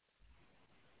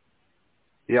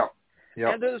 Yep.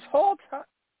 And through this whole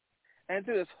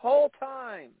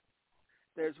time,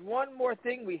 there's one more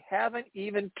thing we haven't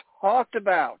even talked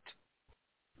about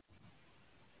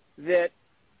that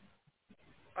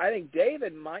I think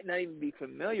David might not even be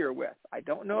familiar with. I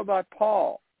don't know about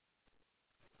Paul.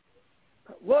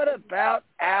 But what about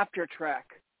After Trek?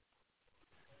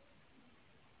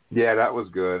 Yeah, that was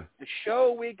good. The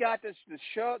show we got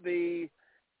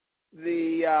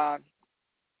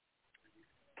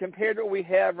compared to what we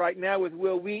have right now with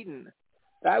Will Wheaton.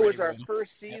 That was our first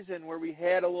season where we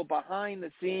had a little behind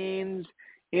the scenes,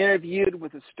 interviewed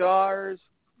with the stars,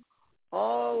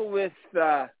 all with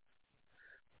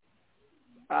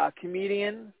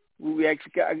comedian who we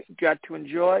actually got to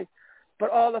enjoy.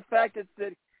 But all the fact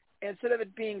that instead of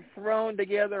it being thrown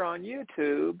together on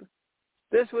YouTube,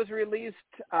 this was released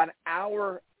an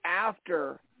hour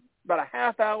after, about a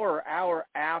half hour or hour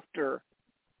after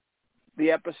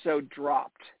the episode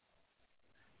dropped.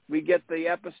 We get the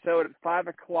episode at 5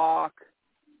 o'clock.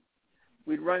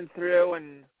 We'd run through,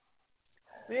 and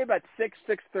maybe about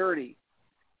 6:30,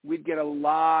 we'd get a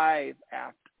live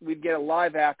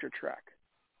After Trek.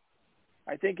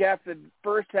 I think after the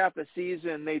first half of the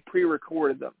season, they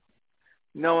pre-recorded them,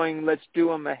 knowing let's do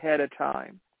them ahead of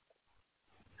time.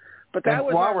 But that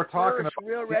was our first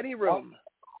real ready room.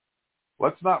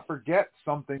 Let's not forget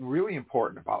something really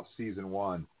important about season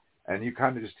 1, and you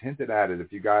kind of just hinted at it.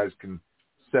 If you guys can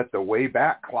set the way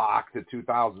back clock to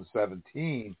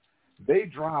 2017, they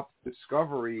dropped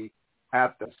Discovery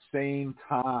at the same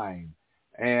time,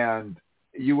 and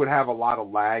you would have a lot of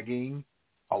lagging,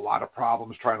 a lot of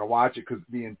problems trying to watch it because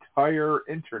the entire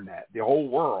internet, the whole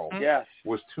world,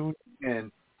 was tuned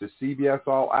in to CBS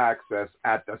All Access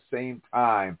at the same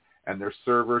time, and their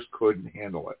servers couldn't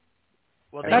handle it.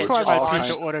 Well, that's why my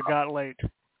pizza order got late.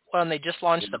 Well, and they just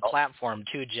launched the platform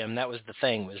too, Jim. That was the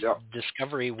thing.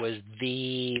 Discovery was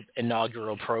the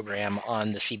inaugural program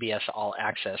on the CBS All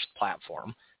Access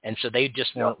platform, and so they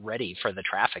just weren't ready for the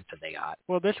traffic that they got.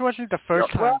 Well, this wasn't the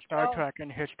first time Star Trek in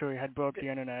history had broke the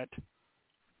internet.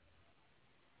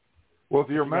 Well, if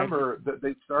you remember, that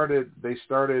they started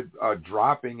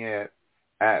dropping it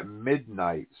at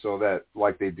midnight, so that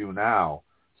like they do now,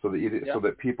 so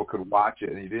that people could watch it,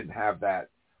 and you didn't have that.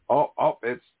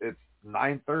 It's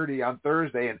 9:30 on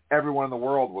Thursday, and everyone in the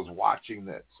world was watching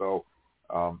this. So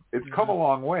it's come a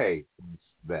long way since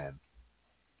then.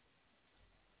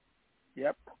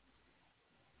 Yep,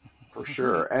 for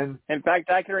sure. And in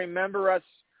fact, I can remember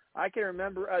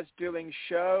us doing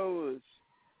shows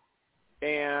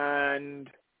and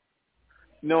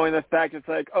knowing the fact it's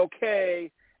like, okay,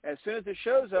 as soon as the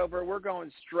show's over, we're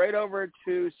going straight over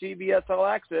to CBS All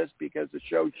Access because the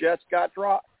show just got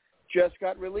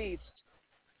released.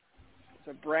 It's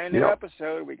a brand new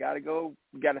episode. We got to go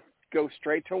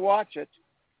straight to watch it.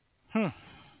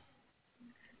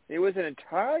 It was an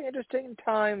entirely interesting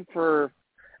time for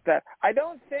that. I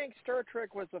don't think Star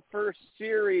Trek was the first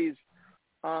series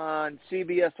on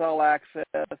CBS All Access,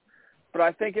 but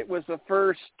I think it was the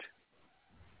first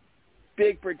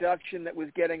big production that was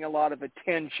getting a lot of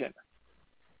attention.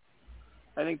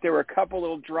 I think there were a couple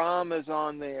little dramas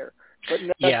on there, but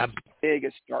nothing as big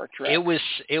as Star Trek. It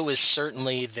was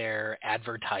certainly their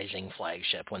advertising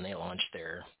flagship when they launched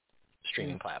their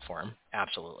streaming platform.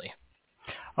 Absolutely.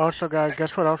 Also, guys, guess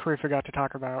what else we forgot to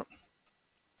talk about?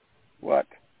 What?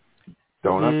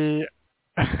 Donuts?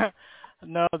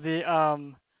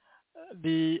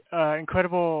 The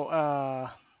incredible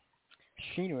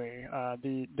scenery,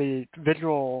 the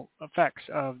visual effects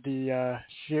of the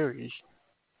series.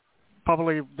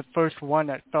 Probably the first one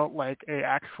that felt like a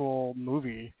actual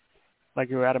movie,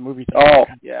 like you were at a movie theater. Oh,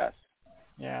 yes.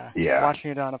 Yeah. Yeah. Watching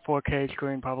it on a 4K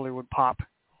screen probably would pop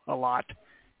a lot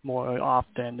more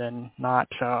often than not.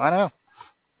 So I don't know.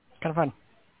 It's kind of fun.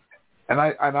 And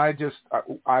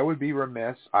I would be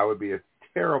remiss. I would be a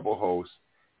terrible host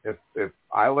if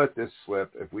I let this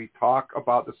slip. If we talk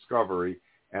about Discovery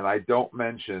and I don't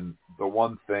mention the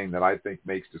one thing that I think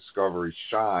makes Discovery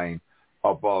shine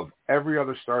above every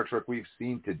other Star Trek we've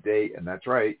seen to date, and that's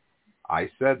right, I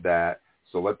said that.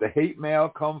 So let the hate mail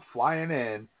come flying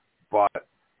in, but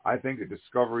I think that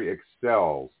Discovery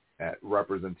excels at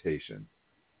representation,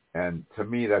 and to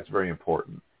me that's very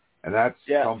important. And that's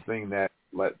something that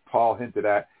Paul hinted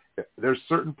at. There's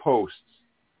certain posts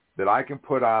that I can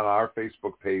put on our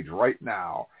Facebook page right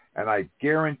now, and I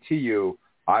guarantee you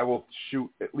I will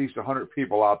shoot at least 100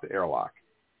 people out the airlock.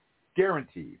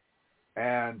 Guaranteed.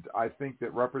 And I think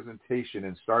that representation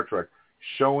in Star Trek,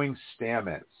 showing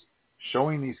Stamets,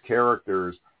 showing these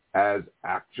characters as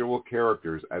actual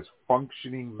characters, as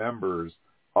functioning members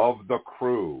of the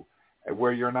crew,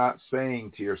 where you're not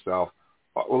saying to yourself,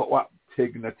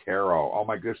 Tig Notaro, oh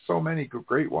my God, there's so many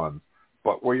great ones,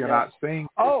 but where you're not saying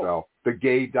to yourself, the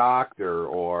gay doctor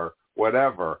or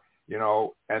whatever,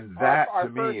 and that to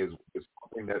me is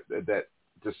something that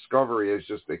Discovery has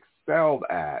just excelled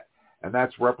at. And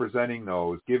that's representing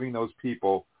those, giving those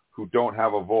people who don't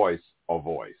have a voice,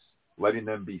 letting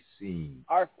them be seen.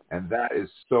 And that is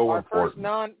so important.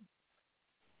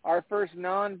 Our first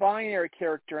non-binary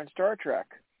character in Star Trek.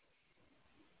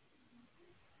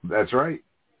 That's right.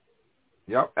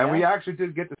 Yep. And we actually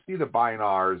did get to see the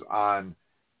binars on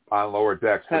Lower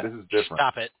Decks, but this is different.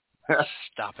 Stop it.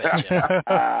 Stop it, Jim.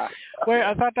 Wait,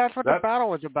 I thought that's what the battle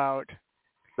was about.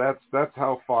 That's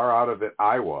how far out of it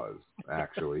I was,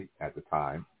 actually, at the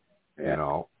time. We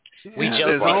joke.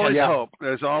 There's always hope.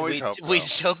 There's always hope. We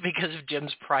joke because of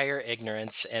Jim's prior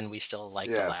ignorance, and we still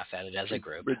like to laugh at it as a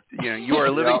group. But you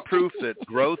are living proof that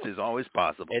growth is always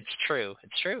possible. It's true.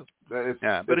 It's true. But it's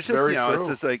just true. It's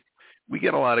just like we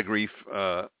get a lot of grief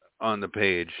on the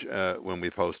page when we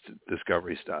post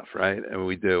Discovery stuff, right? And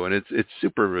we do, and it's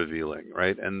super revealing,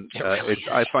 right? And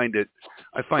I find it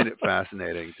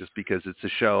fascinating just because it's a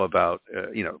show about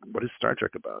what is Star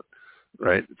Trek about,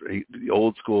 right? The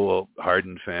old school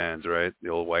hardened fans, right? The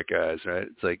old white guys, right?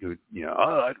 It's like I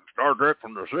like Star Trek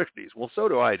from the 60s. Well, so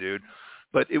do I, dude.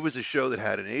 But it was a show that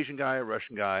had an Asian guy, a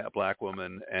Russian guy, a black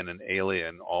woman, and an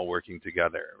alien all working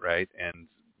together, right? And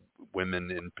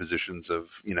women in positions of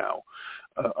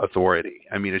authority.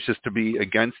 I mean, it's just to be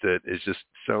against it is just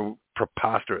so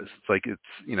preposterous. It's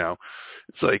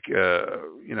like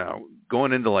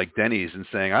going into like Denny's and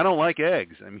saying I don't like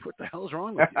eggs. I mean, what the hell is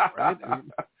wrong with you, right? I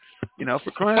mean,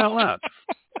 for crying out loud.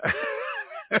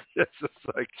 It's just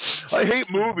like I hate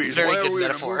movies. Very Why are we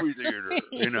metaphor. in a movie theater?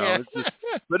 It's just.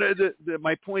 But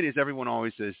my point is, everyone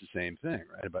always says the same thing,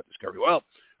 right, about Discovery. Well,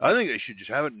 I think they should just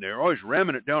have it, and they're always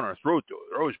ramming it down our throat, though.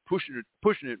 They're always pushing it,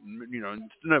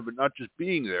 instead of it not just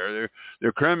being there,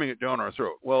 they're cramming it down our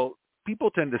throat. Well, people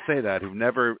tend to say that who've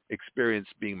never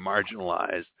experienced being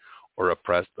marginalized or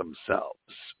oppressed themselves,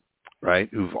 right?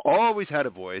 Who've always had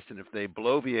a voice, and if they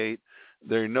bloviate,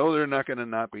 they know they're not going to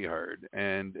not be heard.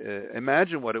 And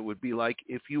imagine what it would be like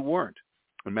if you weren't.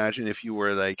 Imagine if you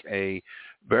were like a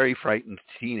very frightened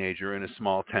teenager in a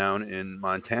small town in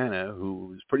Montana who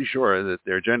was pretty sure that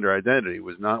their gender identity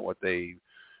was not what they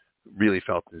really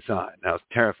felt inside. Now, it's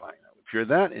terrifying. If you're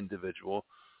that individual,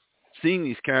 seeing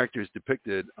these characters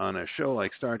depicted on a show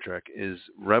like Star Trek is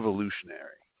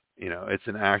revolutionary. It's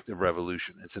an act of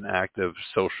revolution. It's an act of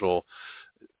social,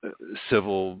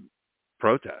 civil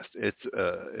protest.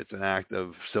 It's an act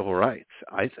of civil rights,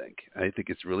 I think. I think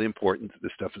it's really important that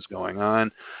this stuff is going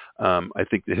on. I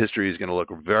think the history is going to look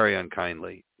very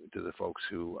unkindly to the folks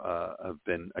who have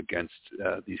been against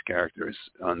these characters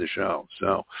on the show.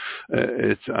 So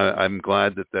I'm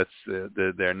glad that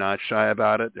they're not shy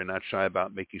about it. They're not shy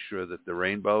about making sure that the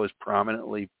rainbow is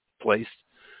prominently placed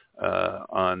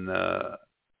on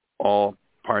all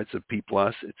parts of P+.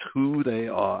 It's who they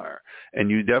are, and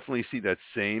you definitely see that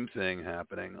same thing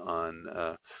happening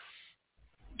on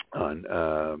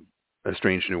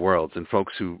Strange New Worlds. And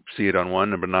folks who see it on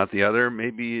one but not the other,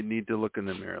 maybe you need to look in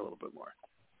the mirror a little bit more.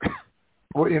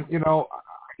 Well, you know, I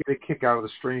get a kick out of the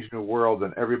Strange New World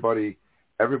and everybody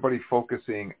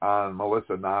focusing on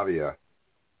Melissa Navia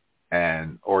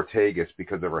and Ortegas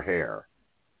because of her hair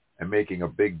and making a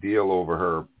big deal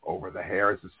over the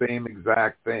hair. It's the same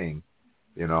exact thing,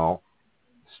 you know.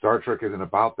 Star Trek isn't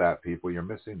about that, people. You're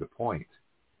missing the point.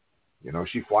 You know,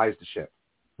 she flies the ship,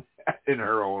 in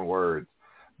her own words.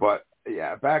 But,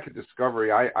 yeah, back at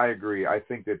Discovery, I agree. I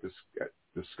think that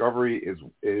Discovery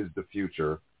is the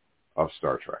future of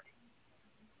Star Trek.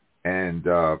 And,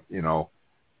 you know,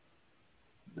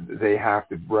 they have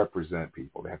to represent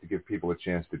people. They have to give people a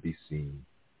chance to be seen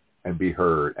and be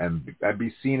heard and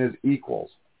be seen as equals.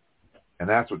 And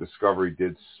that's what Discovery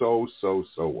did so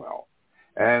well.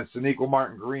 And Sonequa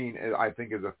Martin Green, I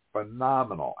think, is a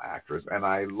phenomenal actress, and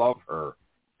I love her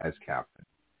as captain.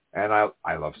 And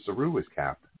I love Saru as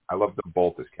captain. I love them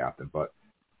both as captain. But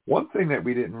one thing that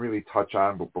we didn't really touch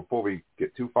on but before we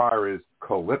get too far is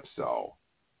Calypso.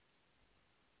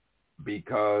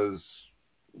 Because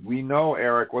we know,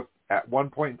 Eric, at one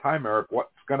point in time, Eric, what's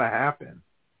going to happen.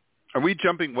 Are we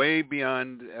jumping way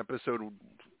beyond episode?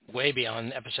 Way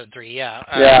beyond episode 3, yeah.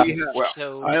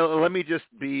 Let me just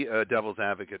be a devil's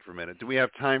advocate for a minute. Do we have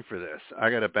time for this? I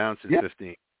got to bounce in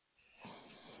 15.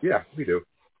 Yeah, we do.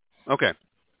 Okay.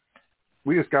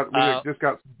 We just got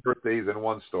some birthdays and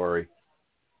one story.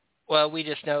 Well, we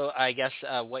just know, I guess,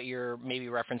 what you're maybe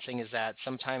referencing is that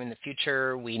sometime in the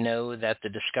future, we know that the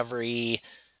Discovery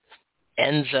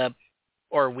ends up,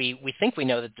 or we think we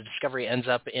know that the Discovery ends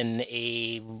up in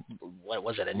a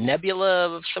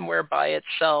nebula somewhere by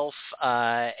itself,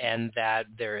 and that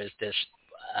there is this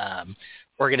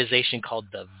organization called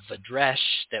the Vadresh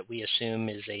that we assume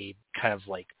is a kind of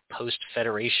like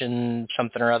post-Federation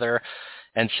something or other.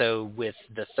 And so with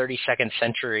the 32nd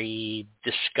century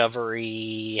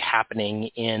Discovery happening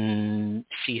in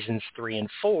seasons 3 and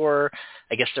 4,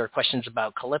 I guess there are questions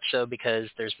about Calypso because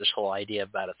there's this whole idea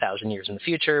about 1,000 years in the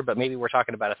future, but maybe we're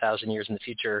talking about 1,000 years in the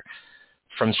future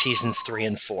from seasons 3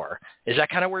 and 4. Is that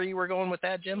kind of where you were going with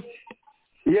that, Jim?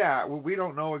 Yeah, well, we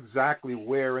don't know exactly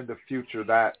where in the future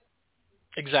that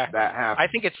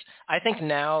happens. I think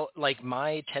now, like,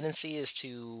 my tendency is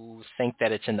to think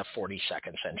that it's in the 42nd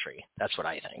century. That's what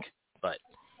I think. But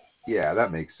yeah,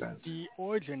 that makes sense. The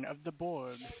origin of the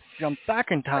Borg. Jump back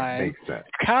in time. That makes sense.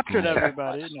 Captured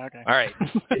everybody. Okay. All right.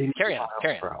 Carry on.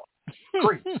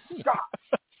 Great. Stop.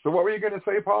 So what were you going to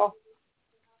say, Paul?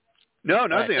 No,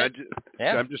 nothing. Right.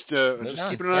 I'm just keeping an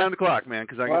eye on the clock, man,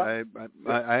 because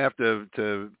I have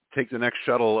to take the next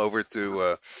shuttle over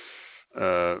to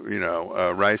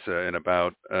Risa in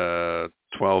about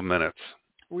 12 minutes.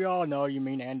 We all know you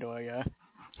mean Andor, yeah.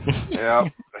 Yeah.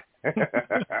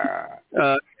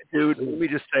 Dude, let me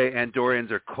just say,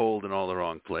 Andorians are cold in all the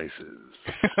wrong places.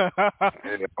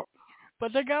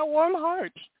 But they got warm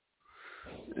hearts.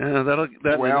 Yeah,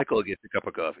 Nick will get a cup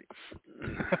of coffee.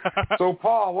 So,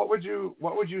 Paul, what would you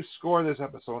score this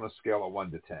episode on a scale of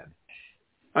 1 to 10?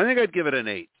 I think I'd give it an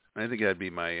 8. I think that'd be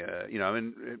my,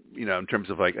 in terms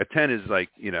of like a 10 is like,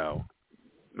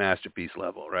 masterpiece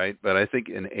level, right? But I think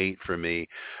an 8 for me,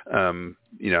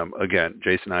 again,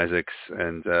 Jason Isaacs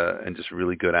and just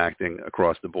really good acting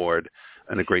across the board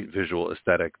and a great visual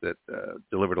aesthetic that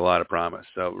delivered a lot of promise.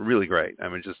 So really great. I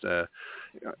mean, just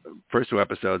first 2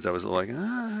 episodes, I was like,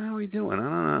 how are we doing? I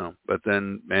don't know. But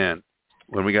then, man,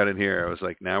 when we got in here, I was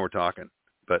like, now we're talking.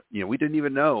 But, we didn't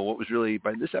even know what was really,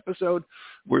 by this episode,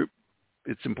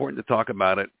 it's important to talk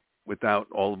about it without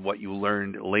all of what you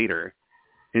learned later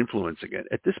influencing it.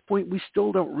 At this point, we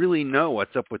still don't really know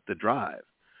what's up with the drive.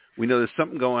 We know there's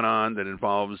something going on that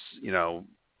involves,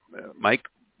 Mike,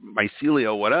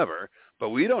 mycelial, whatever, but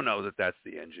we don't know that that's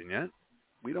the engine yet.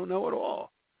 We don't know at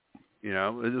all.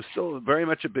 There's still very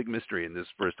much a big mystery in this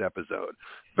first episode.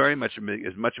 Very much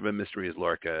as much of a mystery as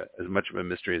Lorca, as much of a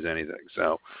mystery as anything.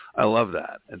 So I love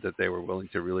that, and that they were willing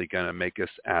to really kind of make us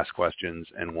ask questions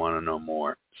and want to know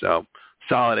more. So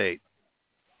solid 8.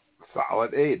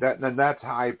 Solid 8. That's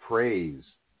high praise,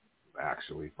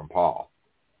 actually, from Paul.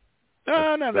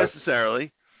 No, not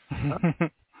necessarily.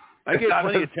 I get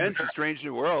plenty of 10s for Strange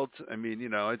New Worlds. I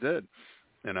mean, I did.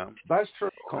 That's true.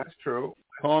 That's true.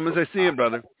 Call him as I see him,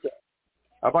 brother.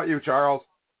 How about you, Charles?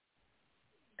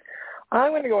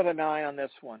 I'm going to go with a 9 on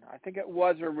this one. I think it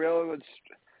was a real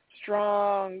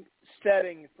strong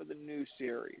setting for the new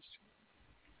series.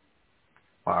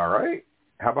 All right.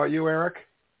 How about you, Eric?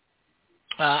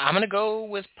 I'm going to go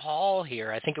with Paul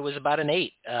here. I think it was about an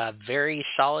 8. Very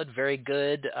solid, very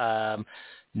good.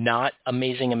 Not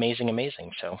amazing.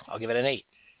 So I'll give it an 8.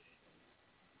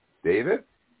 David?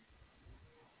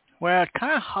 Well, it's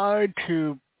kind of hard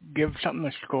to give something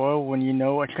a score when you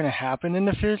know what's going to happen in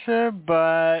the future,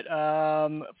 but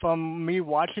from me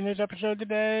watching this episode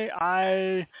today,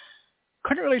 I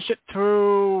couldn't really sit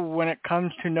through when it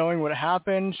comes to knowing what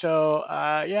happened, so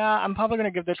I'm probably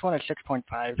going to give this one a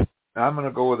 6.5. I'm going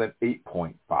to go with an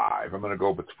 8.5. I'm going to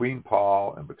go between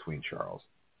Paul and between Charles.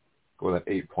 Go with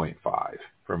an 8.5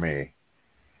 for me.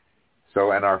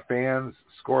 So, and our fans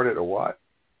scored it a what?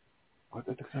 What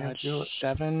did the fans do?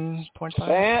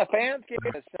 7.5. Fans gave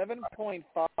it a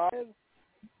 7.5,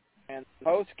 and the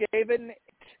host gave it an 8.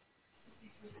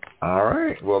 All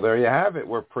right. Well, there you have it.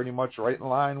 We're pretty much right in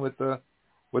line with the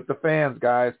fans,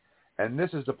 guys. And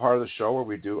this is the part of the show where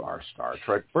we do our Star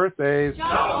Trek birthdays.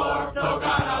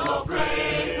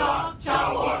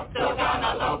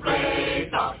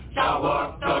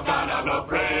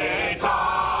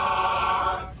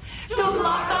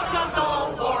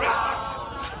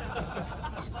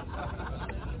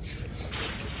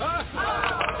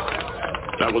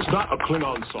 That was not a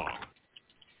Klingon song.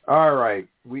 All right.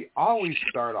 We always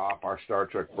start off our Star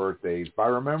Trek birthdays by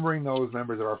remembering those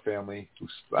members of our family who,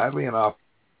 sadly enough,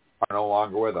 are no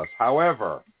longer with us.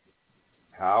 However,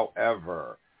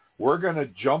 we're going to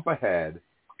jump ahead,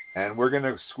 and we're going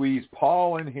to squeeze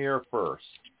Paul in here first.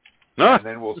 And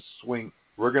then we're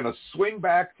going to swing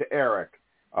back to Eric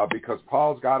because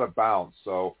Paul's got to bounce.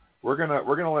 So we're going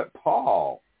to let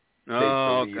Paul take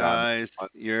the lead. Guys,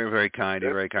 you're very kind.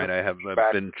 You're very kind. I have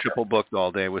been triple booked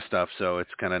all day with stuff, so it's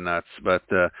kind of nuts. But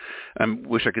I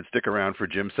wish I could stick around for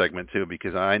Jim's segment too,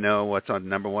 because I know what's on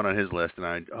number one on his list, and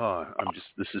I'm just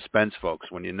the suspense,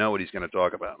 folks. When you know what he's going to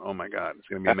talk about, oh my God, it's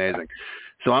going to be amazing.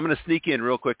 So I'm going to sneak in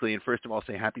real quickly, and first of all,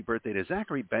 say happy birthday to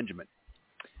Zachary Benjamin.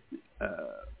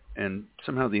 And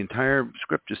somehow the entire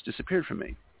script just disappeared from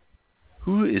me.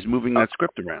 Who is moving that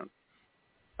script around?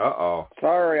 Uh-oh.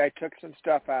 Sorry, I took some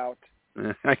stuff out.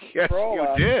 I guess you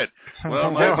did.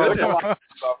 Well, my goodness.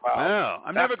 Well,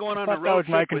 I'm never going on a road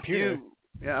trip with you.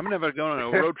 Yeah, I'm never going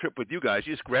on a road trip with you guys.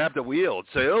 You just grab the wheel and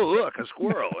say, oh, look, a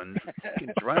squirrel, and you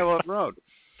can drive off the road.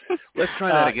 Let's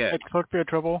try that again. It's supposed to be a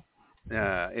trouble.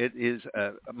 It is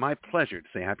my pleasure to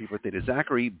say happy birthday to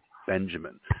Zachary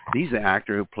Benjamin. He's the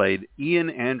actor who played Ian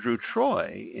Andrew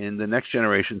Troy in the Next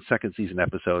Generation second season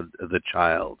episode, The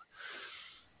Child.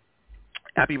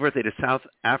 Happy birthday to South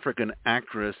African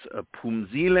actress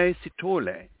Phumzile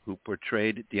Sithole, who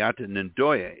portrayed Diata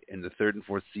Ndoye in the third and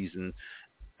fourth season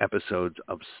episodes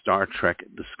of Star Trek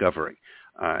Discovery.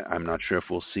 I'm not sure if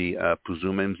we'll see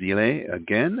Phumzile Mzile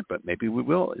again, but maybe we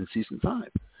will in season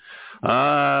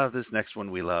 5. This next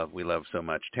one we love so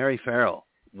much. Terry Farrell,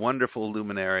 wonderful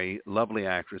luminary, lovely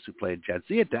actress who played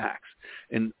Jadzia Dax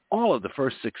in all of the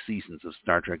first 6 seasons of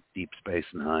Star Trek Deep Space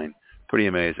Nine. Pretty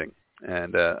amazing.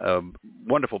 And a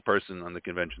wonderful person on the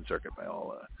convention circuit by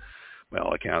all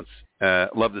accounts.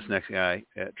 Love this next guy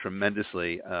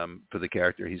tremendously for the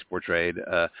character he's portrayed.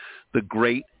 The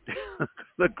great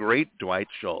Dwight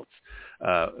Schultz,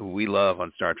 who we love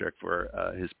on Star Trek for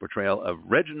his portrayal of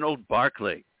Reginald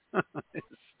Barclay.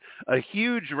 A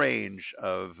huge range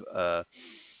of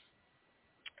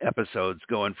episodes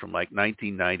going from like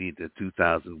 1990 to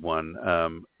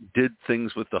 2001, did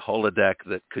things with the holodeck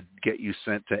that could get you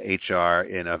sent to HR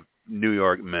in a New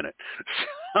York minute.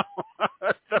 So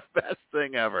that's the best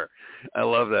thing ever. I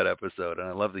love that episode, and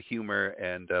I love the humor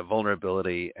and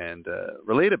vulnerability and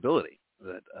relatability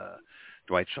that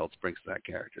Dwight Schultz brings to that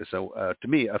character. So to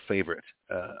me, a favorite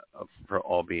for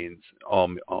all beings,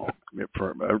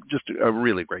 for just a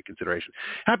really great consideration.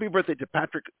 Happy birthday to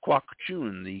Patrick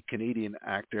Kwok-Choon, the Canadian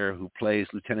actor who plays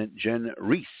Lieutenant Jen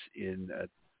Reese in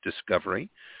Discovery,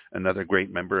 another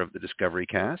great member of the Discovery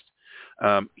cast.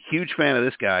 Huge fan of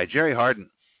this guy. Jerry Hardin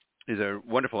is a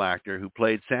wonderful actor who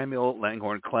played Samuel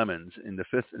Langhorne Clemens in the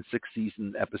 5th and 6th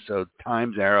season episode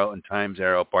Time's Arrow and Time's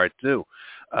Arrow Part 2.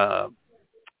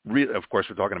 Of course,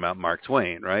 we're talking about Mark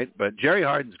Twain, right? But Jerry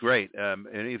Hardin's great.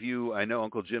 Any of you, I know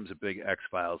Uncle Jim's a big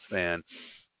X-Files fan,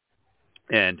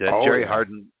 and Jerry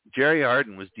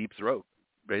Hardin was Deep Throat.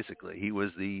 Basically, he was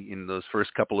in those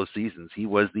first couple of seasons, he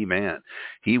was the man.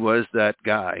 He was that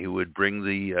guy who would bring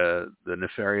the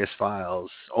nefarious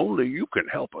files. Only you can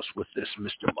help us with this,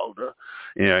 Mr. Mulder.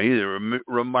 You know, he's a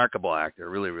remarkable actor,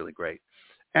 really, really great.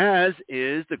 As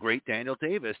is the great Daniel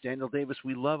Davis. Daniel Davis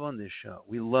we love on this show.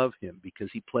 We love him because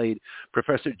he played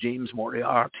Professor James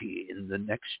Moriarty in the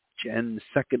Next Gen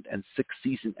 2nd and 6th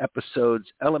season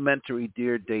episodes Elementary,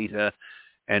 Dear Data,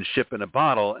 and Ship in a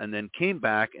Bottle, and then came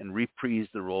back and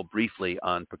reprised the role briefly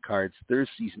on Picard's 3rd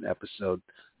season episode,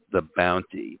 The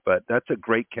Bounty. But that's a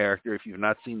great character. If you've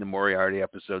not seen the Moriarty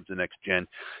episodes of Next Gen,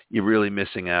 you're really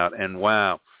missing out. And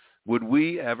wow, would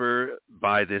we ever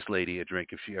buy this lady a drink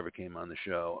if she ever came on the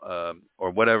show, or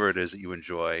whatever it is that you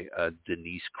enjoy,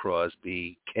 Denise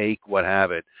Crosby, cake, what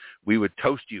have it, we would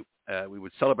toast you. We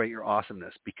would celebrate your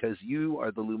awesomeness because you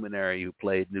are the luminary who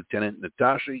played Lieutenant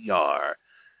Natasha Yar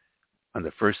on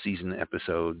the first season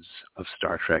episodes of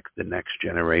Star Trek The Next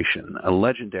Generation, a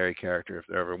legendary character if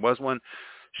there ever was one.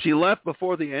 She left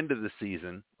before the end of the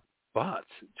season, but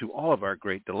to all of our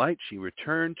great delight, she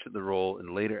returned to the role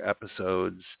in later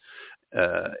episodes,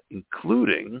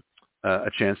 including a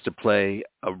chance to play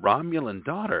a Romulan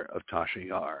daughter of Tasha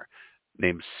Yar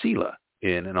named Sela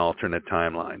in an alternate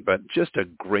timeline. But just a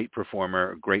great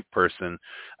performer, a great person.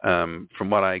 From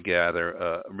what I gather,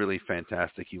 a really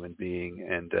fantastic human being,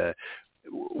 and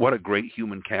what a great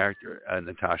human character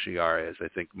Natasha Yar is. I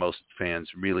think most fans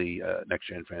really, Next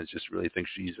Gen fans, just really think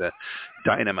she's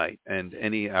dynamite, and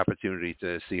any opportunity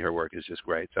to see her work is just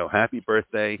great. So happy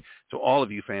birthday to all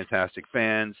of you fantastic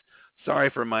fans.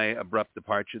 Sorry for my abrupt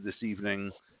departure this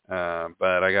evening,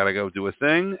 but I got to go do a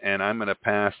thing, and I'm going to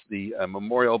pass the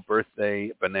Memorial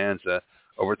Birthday Bonanza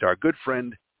over to our good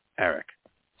friend, Eric.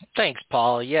 Thanks,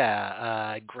 Paul.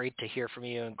 Yeah, great to hear from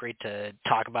you and great to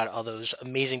talk about all those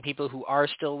amazing people who are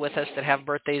still with us that have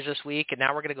birthdays this week. And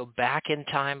now we're going to go back in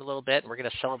time a little bit, and we're going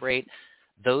to celebrate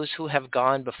those who have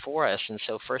gone before us. And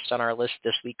so first on our list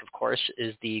this week, of course,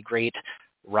 is the great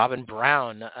Robin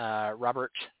Brown,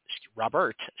 Robert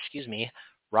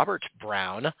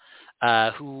Brown,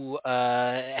 who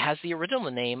has the original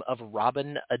name of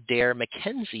Robin Adair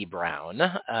Mackenzie Brown.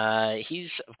 He's,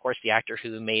 of course, the actor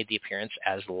who made the appearance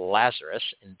as Lazarus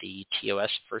in the TOS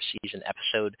first season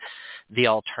episode, The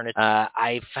Alternative.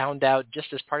 I found out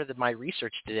just as part of my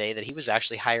research today that he was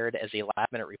actually hired as a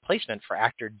last-minute replacement for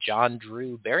actor John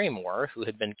Drew Barrymore, who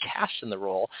had been cast in the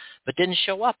role but didn't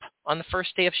show up on the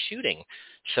first day of shooting.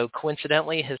 So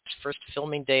coincidentally, his first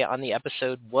filming day on the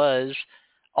episode was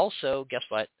also, guess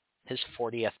what, his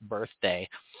 40th birthday.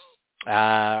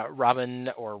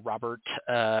 Robert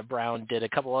Brown did a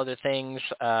couple other things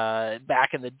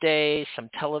back in the day, some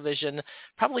television,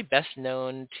 probably best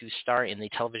known to star in the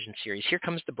television series Here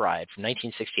Comes the Bride from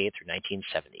 1968 through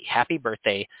 1970. Happy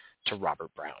birthday to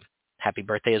Robert Brown. Happy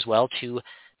birthday as well to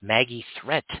Maggie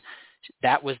Threat.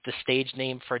 That was the stage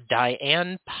name for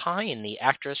Diane Pine, the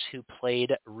actress who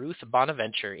played Ruth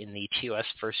Bonaventure in the TOS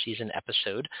first season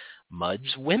episode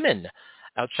Mud's Women.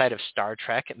 Outside of Star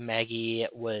Trek, Maggie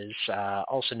was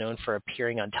also known for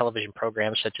appearing on television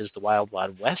programs such as The Wild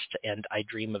Wild West and I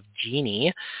Dream of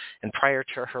Jeannie. And prior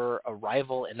to her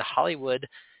arrival in Hollywood,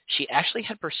 she actually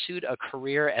had pursued a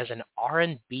career as an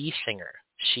R&B singer.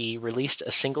 She released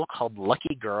a single called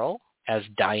Lucky Girl as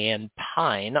Diane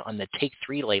Pine on the Take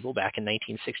 3 label back in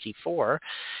 1964.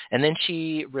 And then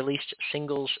she released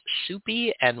singles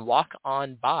Soupy and Walk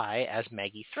On By as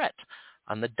Maggie Threat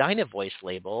on the Dinah Voice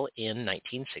label in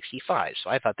 1965. So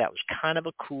I thought that was kind of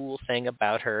a cool thing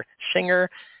about her. Singer,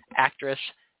 actress,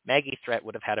 Maggie Threat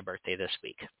would have had a birthday this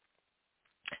week.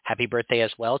 Happy birthday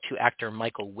as well to actor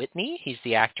Michael Whitney. He's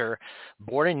the actor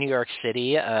born in New York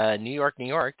City. New York,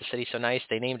 the city so nice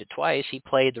they named it twice. He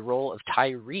played the role of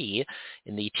Tyree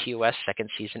in the TOS second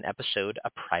season episode A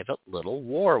Private Little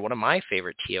War, one of my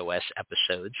favorite TOS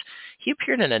episodes. He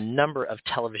appeared in a number of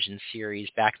television series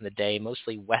back in the day,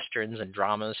 mostly westerns and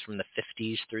dramas from the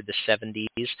 50s through the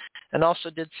 70s, and also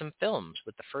did some films,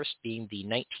 with the first being the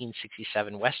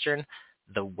 1967 western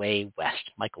The Way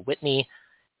West. Michael Whitney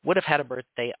would have had a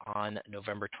birthday on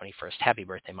November 21st. Happy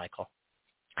birthday, Michael.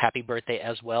 Happy birthday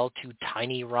as well to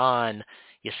Tiny Ron.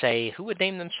 You say, who would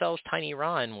name themselves Tiny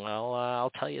Ron? Well, I'll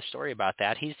tell you a story about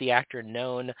that. He's the actor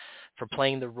known for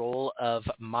playing the role of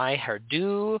Mai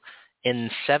Herdu in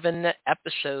 7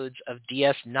 episodes of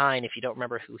DS9. If you don't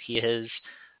remember who he is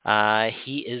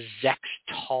Zek's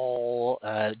tall,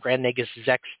 Grand Nagus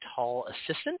Zek's tall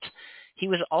assistant. He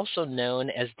was also known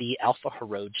as the Alpha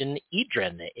Hirogen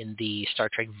Idrin in the Star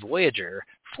Trek Voyager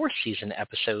 4th season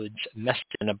episodes Messed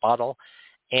in a Bottle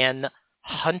and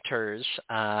Hunters.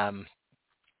 Ron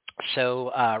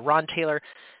Taylor,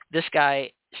 this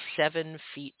guy, 7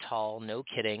 feet tall, no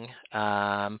kidding.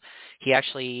 He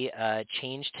actually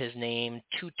changed his name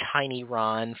to Tiny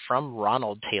Ron from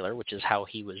Ronald Taylor, which is how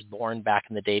he was born back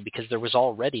in the day, because there was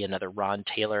already another Ron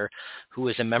Taylor who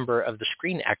was a member of the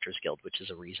Screen Actors Guild, which is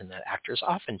a reason that actors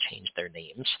often change their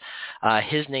names.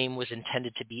 His name was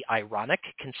intended to be ironic,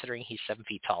 considering he's 7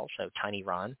 feet tall, so Tiny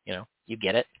Ron, You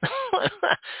get it.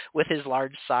 With his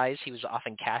large size, he was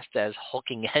often cast as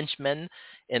hulking henchman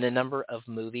in a number of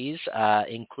movies,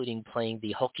 including playing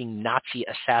the hulking Nazi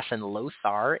assassin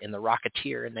Lothar in The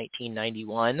Rocketeer in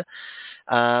 1991.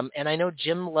 And I know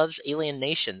Jim loves Alien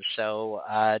Nation, so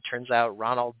turns out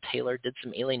Ronald Taylor did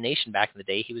some Alien Nation back in the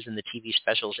day. He was in the TV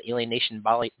specials Alien Nation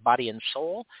Body and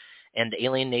Soul and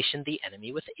Alien Nation The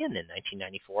Enemy Within in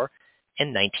 1994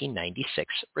 and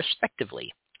 1996,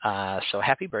 respectively. So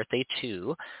happy birthday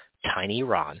to Tiny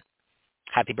Ron.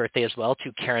 Happy birthday as well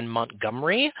to Karen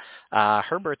Montgomery.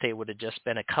 Her birthday would have just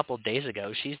been a couple days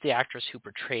ago. She's the actress who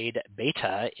portrayed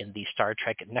Beta in the Star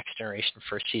Trek Next Generation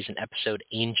first season episode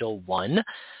Angel 1.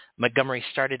 Montgomery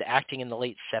started acting in the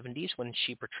late 70s when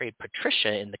she portrayed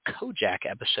Patricia in the Kojak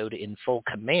episode In Full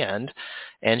Command,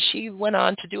 and she went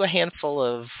on to do a handful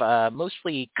of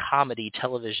mostly comedy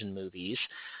television movies.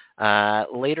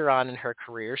 Later on in her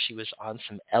career, she was on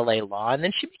some LA Law, and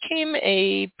then she became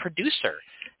a producer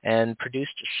and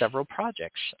produced several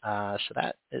projects. So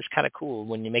that is kind of cool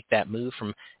when you make that move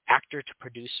from actor to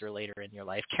producer later in your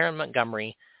life. Karen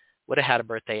Montgomery would have had a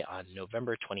birthday on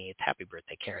November 28th. Happy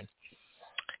birthday, Karen.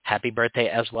 Happy birthday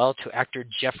as well to actor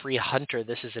Jeffrey Hunter.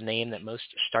 This is a name that most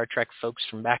Star Trek folks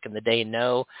from back in the day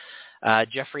know.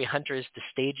 Jeffrey Hunter is the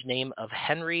stage name of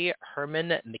Henry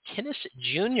Herman McInnes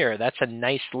Jr. That's a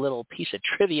nice little piece of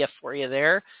trivia for you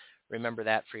there. Remember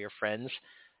that for your friends.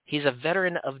 He's a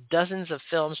veteran of dozens of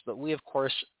films, but we, of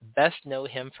course, best know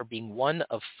him for being one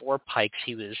of four Pikes.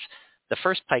 He was the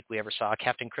first Pike we ever saw,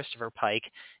 Captain Christopher Pike,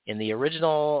 in the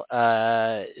original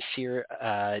TOS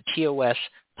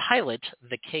pilot,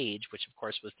 The Cage, which, of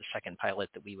course, was the second pilot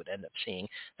that we would end up seeing.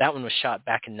 That one was shot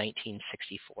back in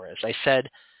 1964. As I said,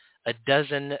 a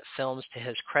dozen films to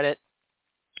his credit.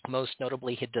 Most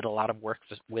notably, he did a lot of work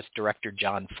with director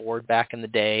John Ford back in the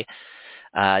day,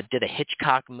 did a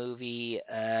Hitchcock movie,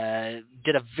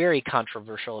 did a very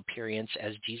controversial appearance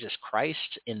as Jesus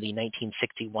Christ in the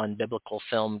 1961 biblical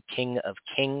film King of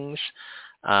Kings,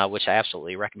 which I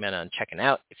absolutely recommend on checking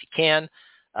out if you can.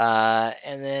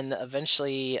 And then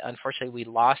eventually, unfortunately, we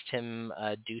lost him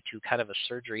due to kind of a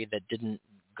surgery that didn't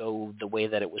go the way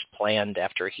that it was planned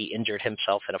after he injured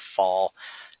himself in a fall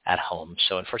at home.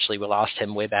 So unfortunately, we lost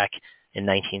him way back in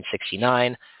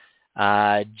 1969.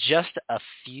 Just a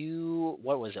few,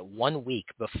 1 week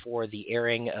before the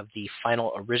airing of the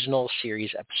final original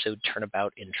series episode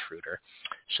Turnabout Intruder.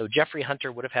 So Jeffrey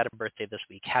Hunter would have had a birthday this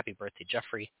week. Happy birthday,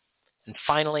 Jeffrey. And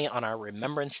finally, on our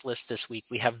remembrance list this week,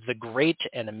 we have the great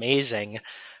and amazing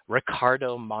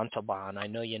Ricardo Montalban. I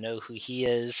know you know who he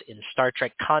is in Star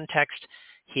Trek context.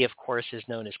 He, of course, is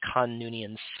known as Khan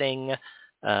Noonien Singh.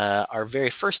 Our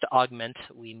very first augment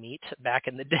we meet back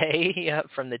in the day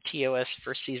from the TOS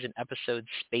first season episode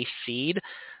Space Seed,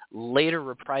 later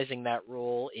reprising that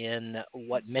role in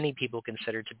what many people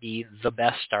consider to be the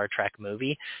best Star Trek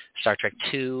movie, Star Trek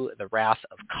II, The Wrath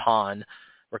of Khan.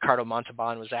 Ricardo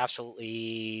Montalban was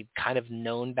absolutely kind of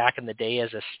known back in the day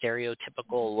as a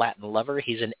stereotypical Latin lover.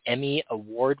 He's an Emmy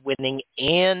Award-winning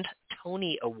and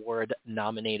Tony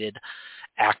Award-nominated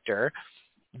actor.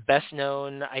 Best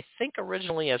known, I think,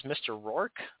 originally as Mr.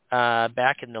 Rourke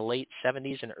back in the late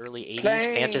 70s and early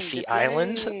 80s, Fantasy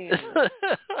Island.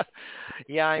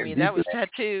 Yeah, I mean, that was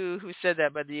Tattoo who said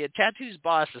that, but the Tattoo's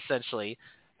boss, essentially.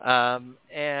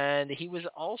 And he was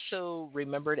also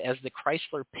remembered as the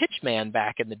Chrysler pitchman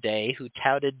back in the day who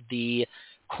touted the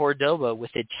Cordoba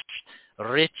with its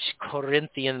rich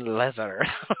Corinthian leather,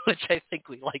 which I think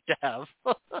we like to have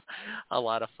a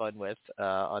lot of fun with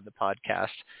on the podcast.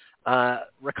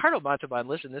 Ricardo Montalban,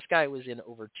 listen, this guy was in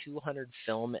over 200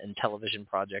 film and television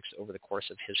projects over the course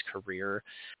of his career.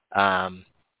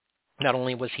 Not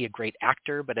only was he a great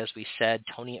actor, but as we said,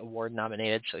 Tony Award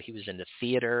nominated, so he was into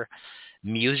theater,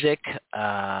 music.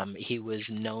 He was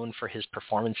known for his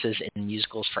performances in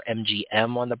musicals for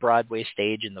MGM on the Broadway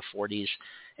stage in the 40s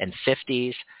and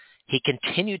 50s. He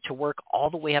continued to work all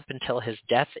the way up until his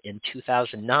death in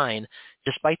 2009,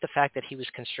 despite the fact that he was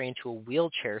constrained to a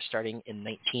wheelchair starting in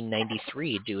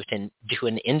 1993 due to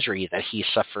an injury that he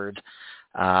suffered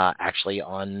actually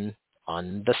on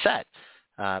the set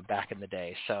back in the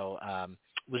day. So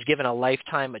was given a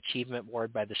Lifetime Achievement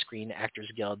Award by the Screen Actors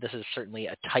Guild. This is certainly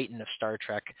a titan of Star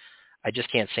Trek. I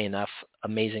just can't say enough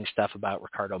amazing stuff about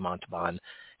Ricardo Montalban.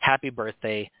 Happy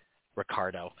birthday,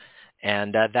 Ricardo.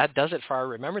 And that does it for our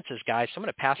remembrances, guys. So I'm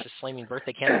going to pass this flaming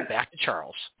birthday candle back to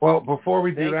Charles. Well, before we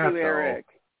do Thank that, you, Eric.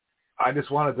 though, I just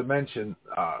wanted to mention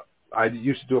I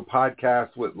used to do a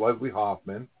podcast with Leslie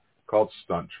Hoffman called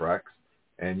Stunt Treks,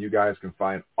 and you guys can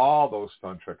find all those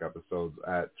Stunt Trek episodes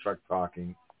at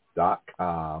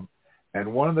trektalking.com.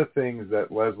 And one of the things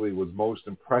that Leslie was most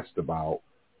impressed about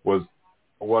was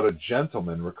what a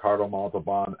gentleman Ricardo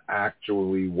Montalban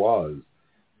actually was,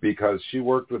 because she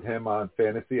worked with him on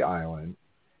Fantasy Island,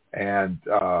 and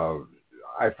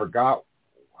I forgot,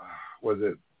 was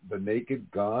it The Naked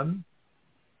Gun?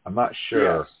 I'm not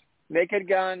sure. Yes. Naked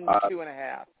Gun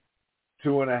 2.5.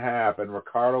 2.5, and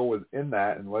Ricardo was in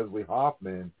that, and Leslie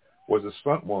Hoffman was a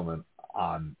stunt woman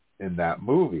in that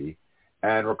movie,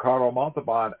 and Ricardo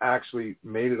Montalban actually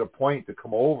made it a point to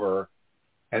come over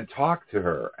and talk to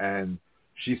her, and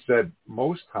she said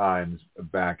most times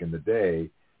back in the day,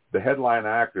 the headline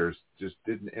actors just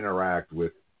didn't interact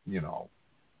with,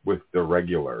 with the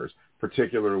regulars,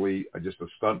 particularly just a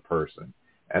stunt person,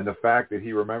 and the fact that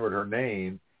he remembered her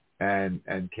name and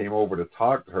came over to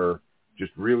talk to her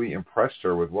just really impressed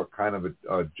her with what kind of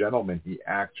a gentleman he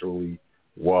actually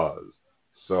was.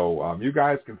 So you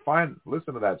guys can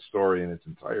listen to that story in its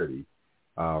entirety.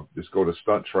 Just go to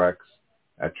Stunt Treks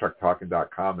at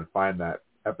trektalking.com and find that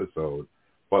episode.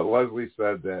 But Leslie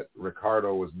said that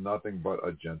Ricardo was nothing but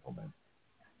a gentleman.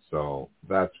 So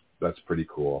that's pretty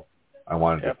cool. I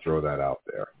wanted to throw that out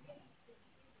there.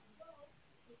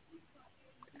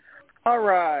 All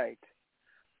right.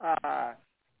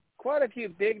 Quite a few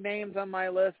big names on my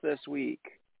list this week.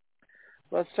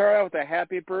 Let's start out with a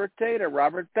happy birthday to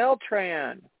Robert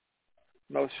Beltran,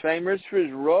 most famous for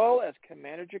his role as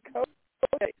Commander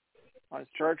Chakotay on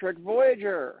Star Trek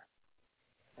Voyager,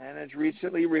 and has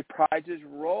recently reprised his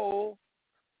role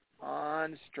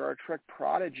on Star Trek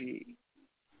Prodigy.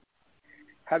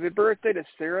 Happy birthday to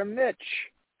Sarah Mitch,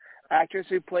 actress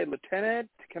who played Lieutenant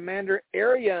Commander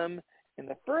Ariam in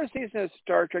the first season of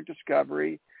Star Trek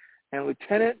Discovery, and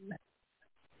Lieutenant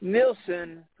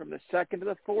Nielsen from the second to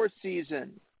the fourth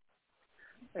season.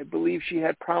 I believe she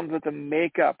had problems with the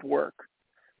makeup work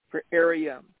for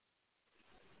Ariam,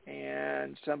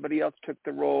 and somebody else took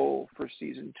the role for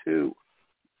season 2.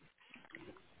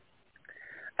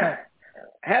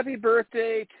 Happy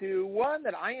birthday to one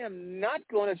that I am not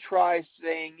going to try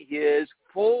saying his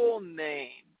full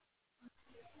name.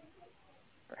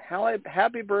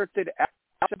 Happy birthday to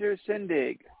Alexander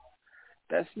Sindig,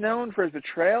 best known for his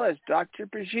portrayal as Dr.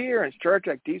 Bashir in Star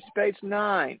Trek Deep Space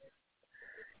Nine.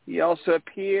 He also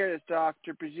appeared as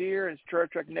Dr. Bashir in Star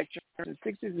Trek Next Generation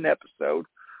 6th episode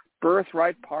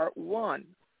Birthright Part 1.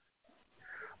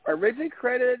 Originally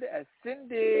credited as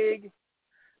Sindig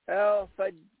El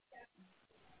Fadil,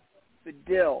 I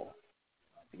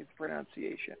think it's the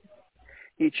pronunciation.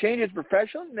 He changed his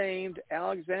professional name to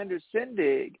Alexander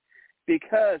Sindig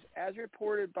because, as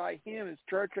reported by him in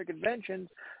Star Trek Conventions,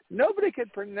 nobody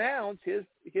could pronounce his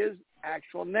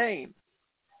actual name.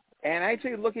 And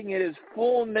actually looking at his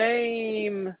full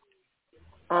name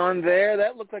on there,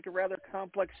 that looked like a rather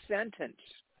complex sentence,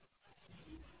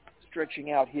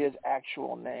 stretching out his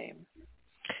actual name.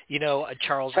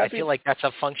 Charles, I feel like that's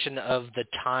a function of the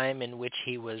time in which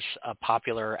he was a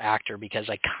popular actor, because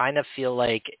I kind of feel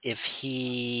like if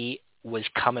he was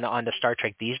coming on to Star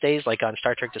Trek these days, like on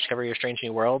Star Trek Discovery or Strange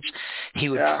New Worlds, he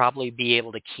would probably be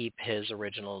able to keep his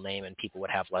original name and people would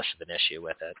have less of an issue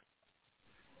with it.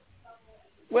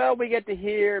 Well, we get to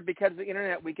hear, because of the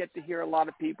internet, we get to hear a lot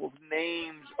of people's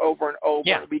names over and over.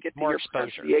 Yeah, we get to more hear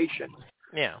exposure. pronunciation.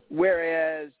 Yeah.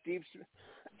 Whereas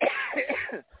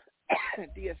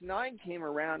DS9 came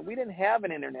around, we didn't have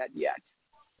an internet yet,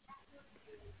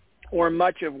 or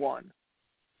much of one.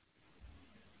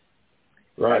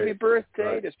 Right. Happy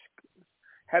birthday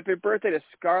to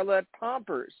Scarlett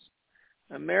Pompers,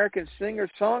 American singer,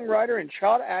 songwriter, and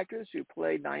child actress who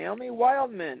played Naomi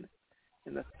Wildman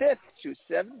in the 5th through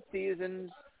 7th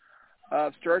seasons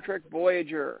of Star Trek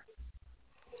Voyager,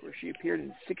 where she appeared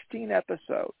in 16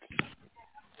 episodes.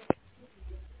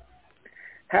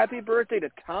 Happy birthday to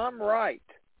Tom Wright.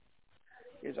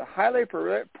 He is a highly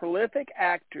prolific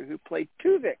actor who played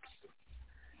Tuvix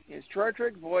in Star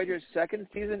Trek Voyager's 2nd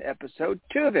season episode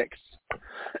Tuvix,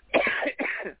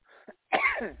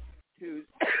 who's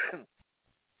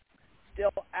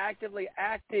still actively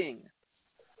acting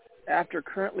after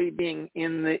currently being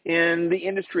in the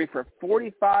industry for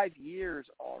 45 years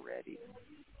already.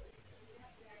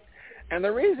 And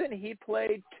the reason he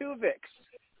played Tuvix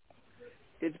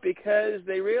is because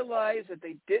they realized that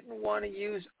they didn't want to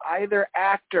use either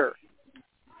actor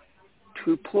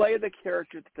to play the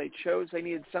character that they chose. They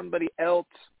needed somebody else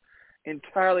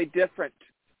entirely different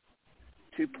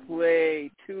to play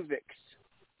Tuvix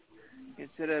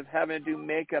instead of having to do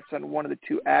makeups on one of the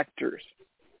two actors.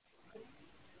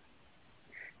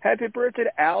 Happy birthday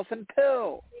to Alison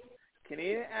Pill,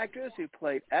 Canadian actress who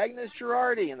played Agnes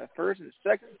Girardi in the 1st and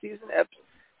 2nd season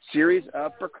series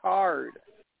of Picard.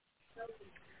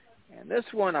 And this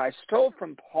one I stole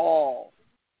from Paul.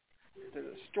 There's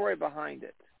a story behind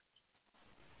it.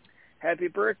 Happy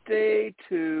birthday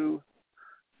to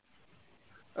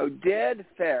Oded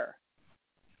Fair,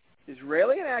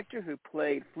 Israeli actor who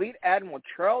played Fleet Admiral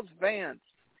Charles Vance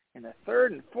in the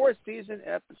 3rd and 4th season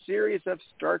of the series of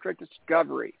Star Trek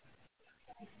Discovery.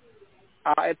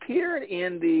 Appeared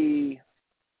in the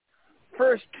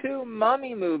first 2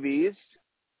 Mummy movies,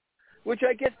 which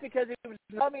I guess because it was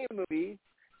a Mummy movie,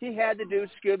 he had to do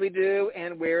Scooby-Doo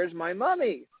and Where's My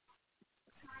Mummy?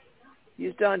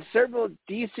 He's done several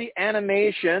DC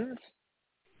animations.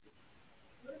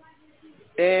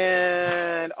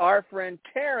 And our friend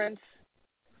Terrence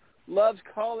loves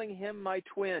calling him my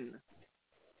twin.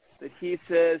 That he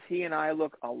says he and I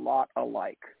look a lot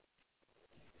alike.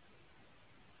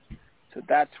 So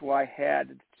that's why I had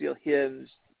to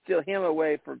steal him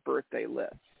away for birthday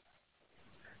lists.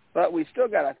 But we still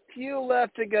got a few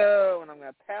left to go, and I'm going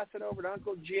to pass it over to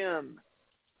Uncle Jim.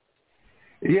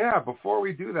 Yeah, before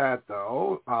we do that,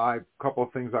 though, a couple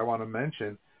of things I want to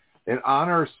mention. In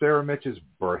honor of Sarah Mitch's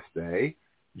birthday,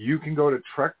 you can go to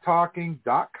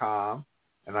trektalking.com,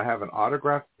 and I have an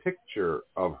autographed picture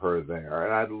of her there,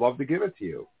 and I'd love to give it to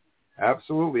you.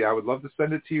 Absolutely. I would love to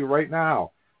send it to you right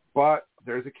now, but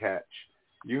there's a catch.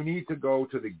 You need to go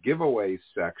to the giveaway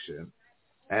section,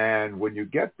 and when you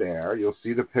get there, you'll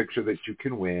see the picture that you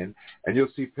can win, and you'll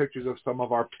see pictures of some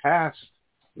of our past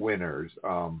winners.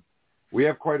 We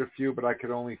have quite a few, but I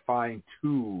could only find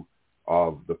 2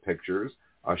 of the pictures.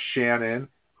 Shannon,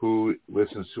 who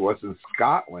listens to us in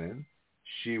Scotland,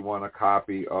 she won a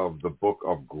copy of the Book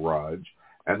of Grudge.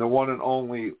 And the one and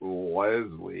only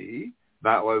Leslie,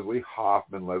 not Leslie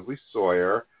Hoffman, Leslie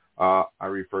Sawyer, I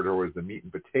refer to her as the meat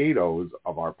and potatoes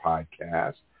of our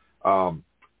podcast.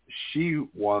 She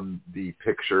won the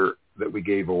picture that we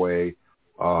gave away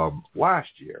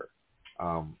last year.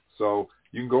 So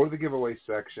you can go to the giveaway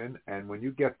section, and when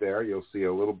you get there, you'll see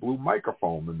a little blue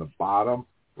microphone in the bottom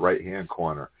right-hand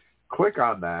corner. Click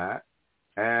on that,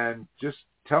 and just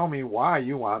tell me why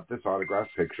you want this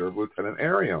autographed picture of Lieutenant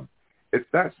Arium. It's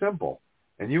that simple,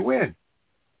 and you win.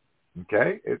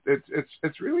 Okay?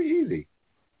 It's really easy.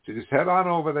 So just head on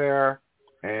over there,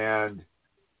 and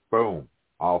boom,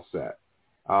 all set.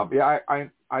 I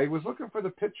was looking for the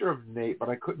picture of Nate, but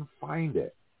I couldn't find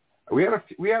it. We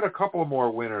had a couple of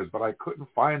more winners, but I couldn't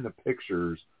find the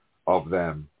pictures of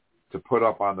them to put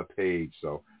up on the page.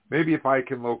 So maybe if I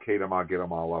can locate them, I'll get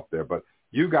them all up there. But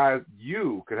you guys,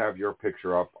 you could have your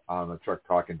picture up on the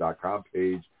TrekTalking.com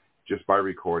page just by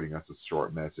recording us a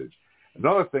short message.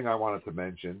 Another thing I wanted to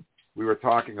mention, we were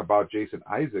talking about Jason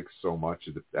Isaacs so much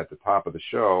at the top of the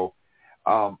show.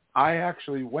 I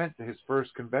actually went to his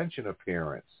first convention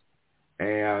appearance,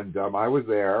 and I was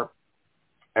there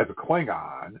as a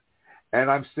Klingon, and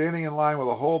I'm standing in line with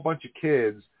a whole bunch of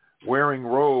kids wearing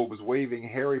robes, waving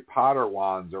Harry Potter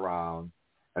wands around,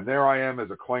 and there I am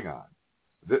as a Klingon.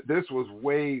 This was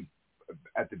way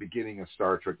at the beginning of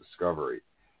Star Trek Discovery,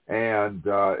 and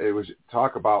it was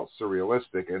talk about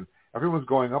surrealistic, and everyone's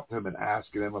going up to him and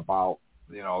asking him about,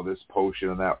 this potion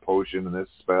and that potion and this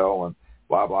spell and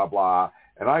blah, blah, blah,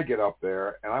 and I get up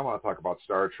there, and I want to talk about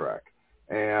Star Trek,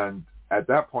 and at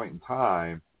that point in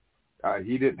time,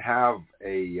 he didn't have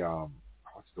a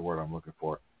what's the word I'm looking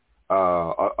for?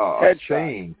 A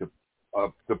saying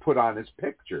to put on his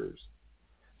pictures.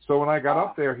 So when I got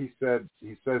up there, he says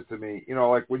to me,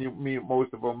 like when you meet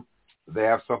most of them, they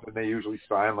have something they usually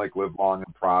sign, like "Live Long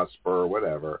and Prosper" or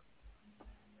whatever.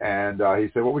 And he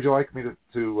said, "What would you like me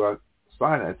to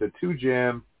sign?" I said, "To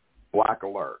Jim, Black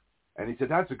Alert." And he said,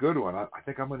 "That's a good one. I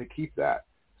think I'm going to keep that."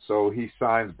 So he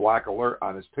signs Black Alert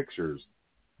on his pictures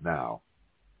now,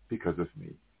 because of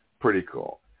me. Pretty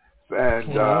cool.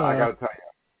 And I got to tell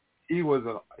you, he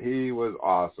was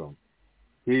awesome.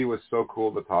 He was so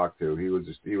cool to talk to. He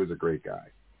was a great guy.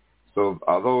 So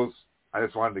I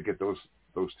just wanted to get those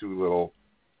 2 little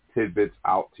tidbits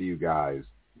out to you guys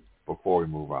before we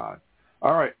move on.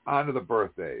 All right, on to the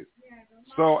birthdays.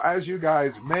 So as you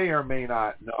guys may or may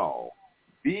not know,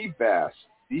 the best,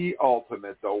 the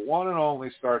ultimate, the one and only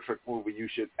Star Trek movie you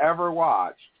should ever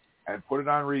watch, and put it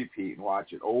on repeat and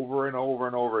watch it over and over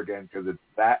and over again because it's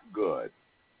that good,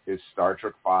 is Star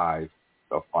Trek V,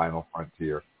 The Final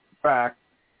Frontier. In fact,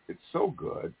 it's so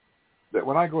good that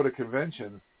when I go to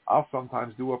conventions, I'll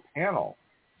sometimes do a panel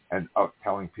and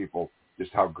telling people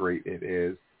just how great it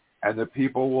is, and the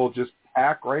people will just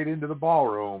pack right into the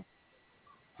ballroom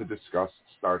to discuss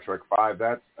Star Trek V.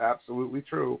 That's absolutely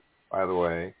true, by the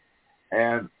way.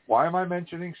 And why am I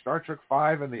mentioning Star Trek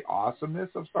V and the awesomeness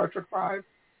of Star Trek V?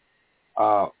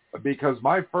 Because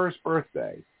my first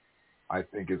birthday, I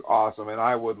think, is awesome, and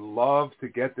I would love to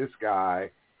get this guy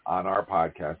on our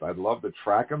podcast. I'd love to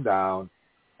track him down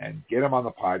and get him on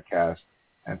the podcast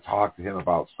and talk to him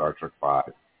about Star Trek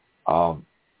V.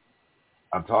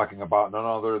 I'm talking about none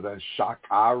other than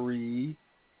Shakari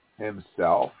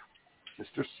himself,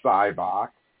 Mr. Cybok,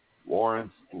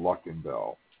 Lawrence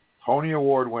Luckinbill, Tony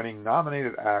Award-winning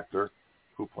nominated actor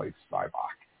who played Cybok,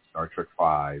 Star Trek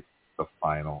V, The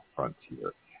Final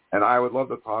Frontier. And I would love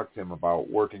to talk to him about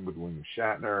working with William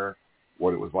Shatner,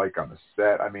 what it was like on the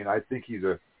set. I mean, I think he's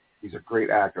a great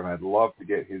actor, and I'd love to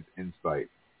get his insight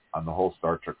on the whole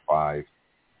Star Trek V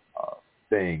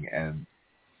thing, and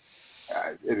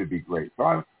it'd be great.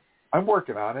 So I'm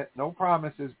working on it. No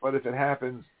promises, but if it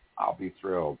happens, I'll be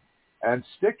thrilled. And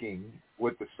sticking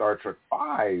with the Star Trek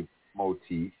V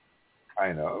motif,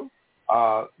 kind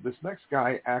of, this next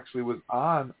guy actually was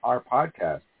on our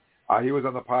podcast. He was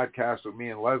on the podcast with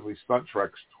me and Leslie, Stunt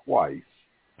Treks, twice.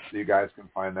 So you guys can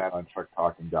find that on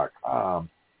TrekTalking.com.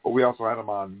 But we also had him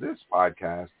on this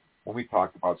podcast when we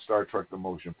talked about Star Trek the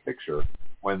Motion Picture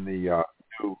when the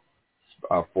new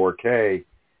 4K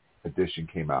edition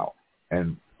came out.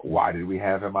 And why did we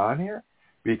have him on here?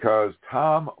 Because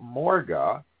Tom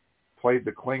Morga played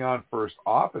the Klingon first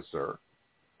officer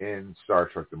in Star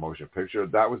Trek the Motion Picture.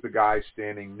 That was the guy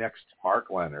standing next to Mark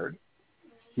Leonard.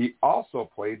 He also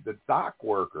played the dock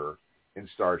worker in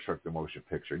Star Trek the Motion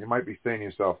Picture. And you might be saying to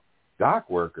yourself, dock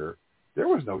worker? There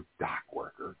was no dock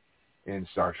worker in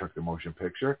Star Trek the Motion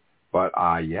Picture. But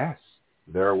yes,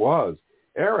 there was.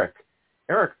 Eric,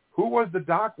 who was the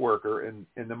dock worker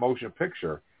in the motion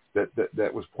picture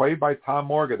that was played by Tom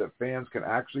Morga that fans can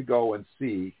actually go and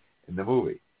see in the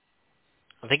movie?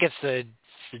 I think it's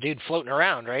the dude floating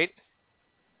around, right?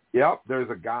 Yep, there's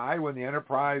a guy when the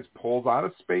Enterprise pulls out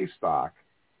of space dock,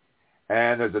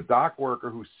 and there's a dock worker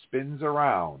who spins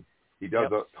around. He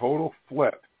does a total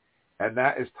flip, and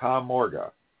that is Tom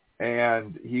Morga.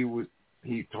 And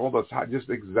he told us just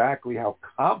exactly how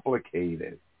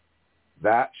complicated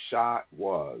that shot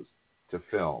was to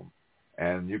film.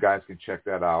 And you guys can check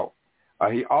that out.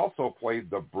 He also played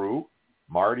the Brute,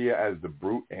 Martia as the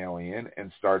Brute alien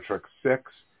in Star Trek VI,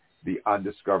 The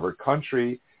Undiscovered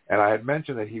Country. And I had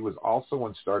mentioned that he was also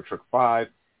in Star Trek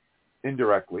V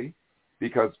indirectly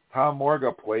because Tom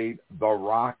Morga played the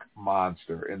rock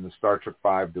monster in the Star Trek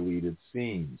V deleted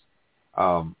scenes.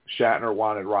 Shatner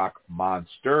wanted rock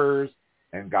monsters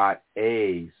and got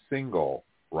a single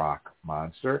rock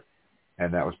monster,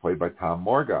 and that was played by Tom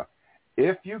Morga.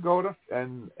 If you go to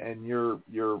and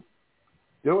you're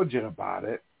diligent about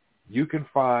it, you can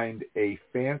find a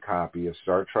fan copy of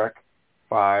Star Trek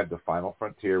V, The Final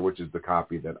Frontier, which is the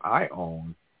copy that I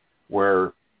own,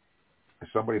 where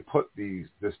somebody put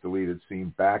this deleted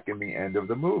scene back in the end of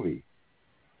the movie.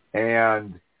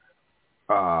 And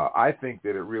I think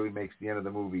that it really makes the end of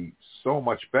the movie so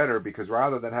much better because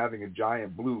rather than having a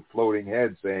giant blue floating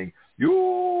head saying,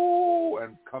 "You,"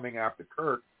 and coming after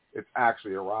Kirk, it's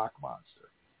actually a rock monster.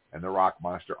 And the rock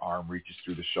monster arm reaches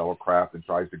through the shuttlecraft and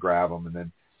tries to grab him, and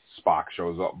then Spock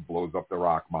shows up and blows up the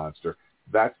rock monster.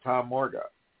 That's Tom Morga.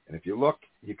 And if you look,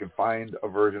 you can find a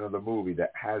version of the movie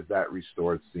that has that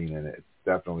restored scene in it. It's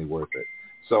definitely worth it.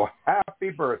 So happy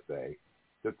birthday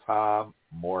to Tom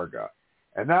Morga.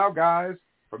 And now, guys,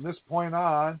 from this point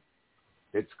on,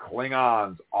 it's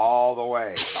Klingons all the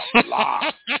way.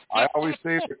 I always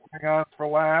save the Klingons for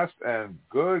last, and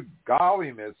good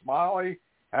golly, Miss Molly,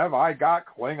 have I got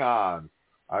Klingons.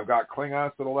 I've got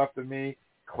Klingons to the left of me,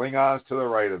 Klingons to the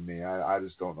right of me. I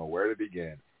just don't know where to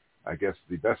begin. I guess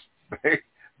the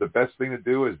best thing to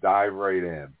do is dive right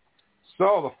in.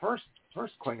 So the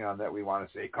first Klingon that we want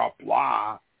to say,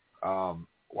 Kapla.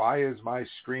 Why is my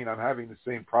screen, I'm having the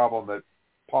same problem that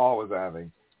Paul was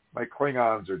having. My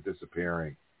Klingons are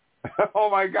disappearing. Oh,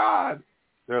 my God.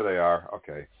 There they are.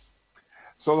 Okay.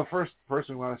 So the first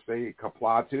person we want to say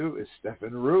Kapla to is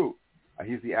Stephen Root.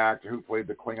 He's the actor who played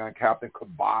the Klingon Captain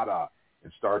Kabata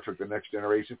in Star Trek The Next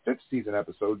Generation 5th season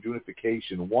episode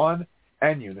Unification 1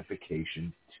 and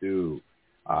Unification 2.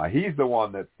 He's the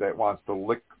one that wants to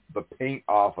lick the paint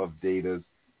off of Data's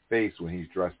face when he's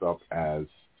dressed up as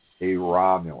a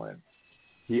Romulan.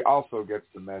 He also gets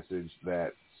the message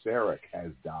that Sarek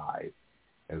has died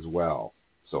as well.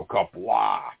 So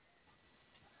Kapla.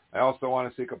 I also want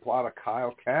to say Kapla to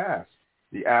Kyle Cass,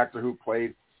 the actor who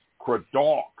played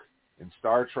Kradok in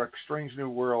Star Trek Strange New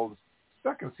Worlds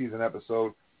 2nd season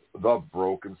episode The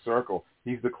Broken Circle.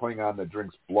 He's the Klingon that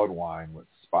drinks blood wine with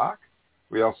Spock.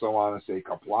 We also want to say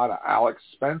Kapla to Alex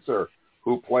Spencer,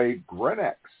 who played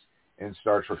Grenex in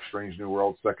Star Trek Strange New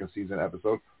Worlds 2nd season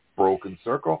episode Broken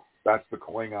Circle. That's the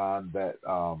Klingon that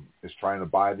is trying to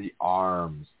buy the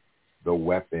arms, the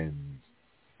weapons.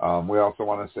 We also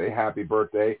want to say happy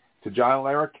birthday to John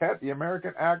Larroquette, the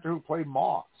American actor who played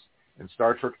Moss in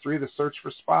Star Trek III, The Search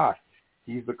for Spock.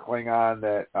 He's the Klingon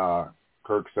that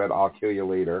Kirk said, "I'll kill you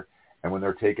later." And when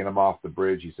they're taking him off the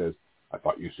bridge, he says, "I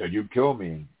thought you said you'd kill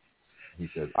me." He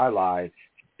says, "I lied."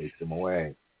 Takes him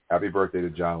away. Happy birthday to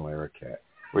John Larroquette.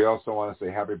 We also want to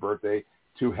say happy birthday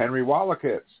to Henry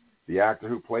Wallachitz, the actor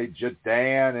who played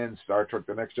Jadan in Star Trek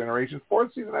The Next Generation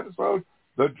 4th season episode,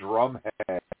 The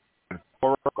Drumhead, and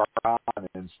Flora Gargan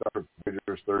in Star Trek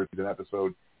Voyager's 3rd season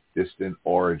episode, Distant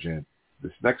Origin.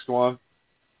 This next one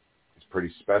is pretty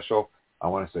special. I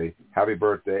want to say happy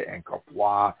birthday and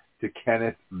kapla to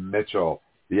Kenneth Mitchell,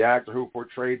 the actor who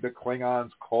portrayed the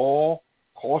Klingons Kol,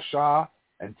 Kolsha,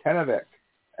 and Tenevik,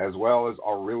 as well as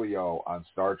Aurelio on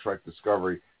Star Trek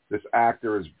Discovery. This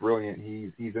actor is brilliant.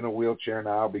 He's in a wheelchair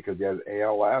now because he has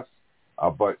ALS,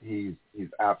 but he's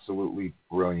absolutely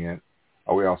brilliant.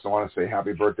 We also want to say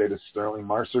happy birthday to Sterling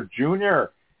Marcer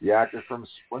Jr., the actor from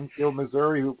Springfield,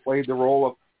 Missouri, who played the role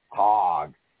of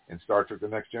Hogg in Star Trek The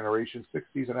Next Generation 6th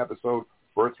season episode,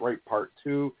 Birthright Part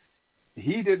 2.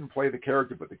 He didn't play the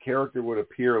character, but the character would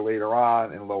appear later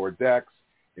on in Lower Decks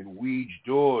in Weege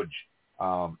Dodge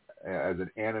as an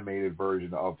animated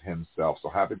version of himself. So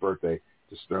happy birthday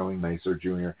to Sterling Marcer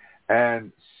Jr.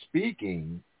 And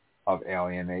speaking of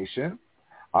alienation,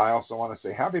 I also want to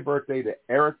say happy birthday to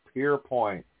Eric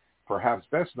Pierpoint, perhaps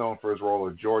best known for his role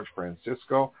of George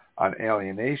Francisco on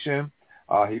Alienation.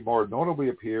 He more notably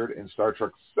appeared in Star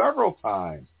Trek several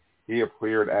times. He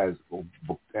appeared as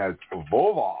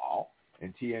Voval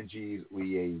in TNG's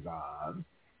Liaison.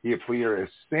 He appeared as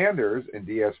Sanders in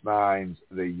DS9's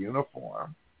The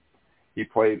Uniform. He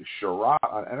played Sherrod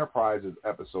on Enterprise's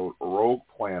episode Rogue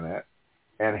Planet,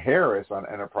 and Harris on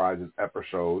Enterprise's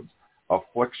episodes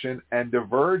Affliction and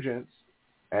Divergence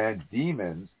and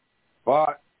Demons.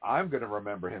 But I'm going to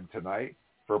remember him tonight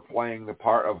for playing the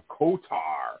part of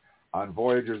Kotar on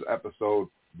Voyager's episode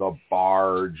The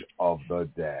Barge of the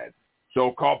Dead.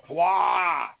 So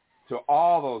kapla to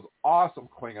all those awesome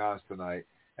Klingons tonight.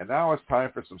 And now it's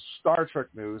time for some Star Trek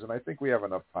news, and I think we have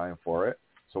enough time for it.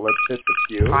 So let's hit the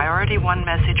cue. Priority 1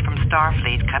 message from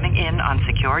Starfleet coming in on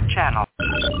secured channel.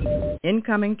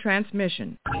 Incoming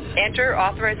transmission. Enter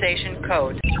authorization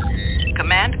code.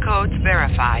 Command codes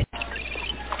verified.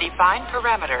 Define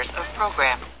parameters of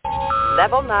program.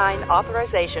 Level 9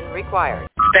 authorization required.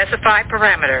 Specify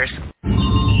parameters.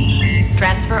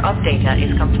 Transfer of data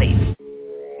is complete.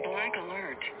 Blank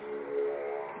alert.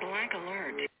 Blank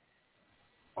alert.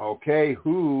 Okay,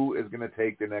 who is going to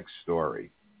take the next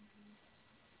story?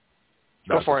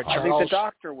 Go for it, Charles. I think the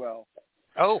doctor will.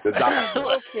 Oh. The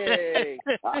doctor. Okay.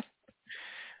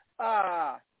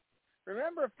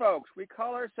 Remember, folks, we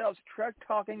call ourselves Trek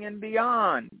Talking and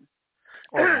Beyond.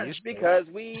 because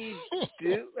we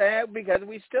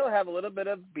still have a little bit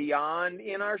of Beyond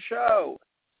in our show.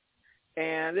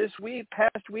 And this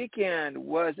past weekend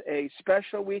was a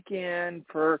special weekend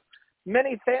for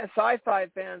many sci-fi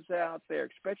fans out there,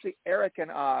 especially Eric and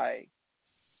I,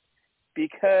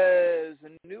 because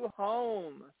a new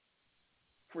home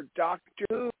for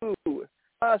Doctor Who,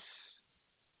 us,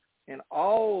 and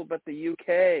all but the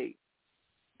UK.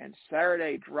 And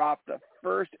Saturday dropped the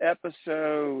first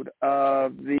episode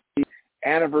of the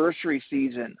anniversary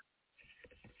season.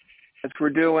 As we're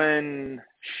doing,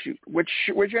 which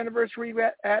anniversary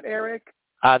at, Eric?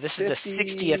 This is the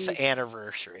 60th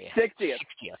anniversary. 60th,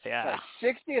 yeah.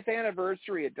 60th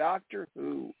anniversary of Doctor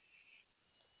Who.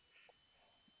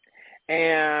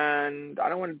 And I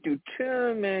don't want to do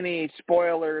too many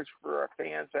spoilers for our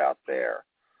fans out there.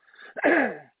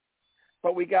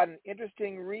 But we got an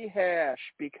interesting rehash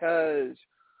because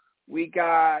we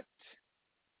got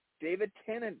David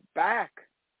Tennant back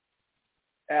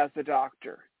as the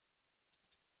Doctor.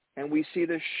 And we see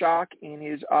the shock in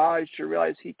his eyes to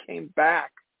realize he came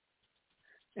back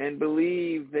and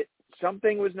believe that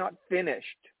something was not finished.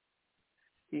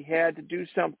 He had to do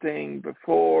something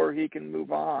before he can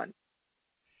move on.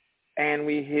 And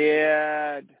we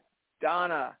had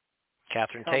Donna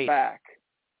Catherine come Tate. back.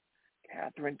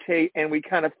 Catherine Tate. And we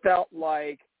kind of felt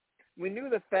like we knew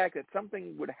the fact that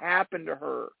something would happen to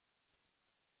her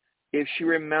if she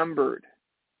remembered,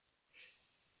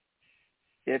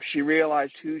 if she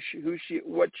realized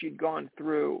what she'd gone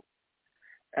through.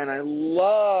 And I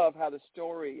love how the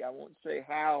story, I won't say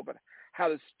how, but how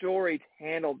the story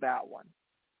handled that one.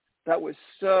 That was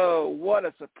what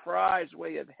a surprise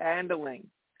way of handling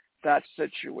that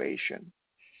situation.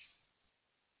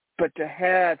 But to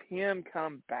have him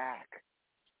come back,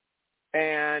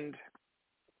 and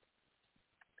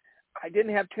I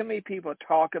didn't have too many people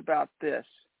talk about this,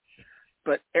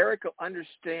 but Eric will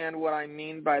understand what I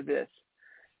mean by this.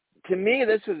 To me,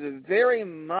 this was very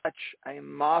much a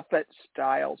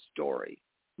Moffat-style story.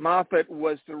 Moffat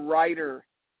was the writer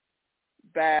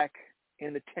back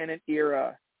in the Tennant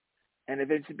era and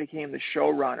eventually became the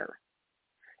showrunner.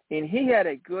 And he had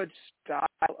a good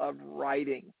style of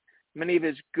writing, many of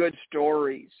his good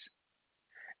stories.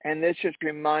 And this just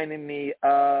reminded me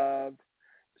of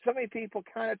so many people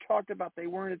kind of talked about they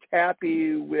weren't as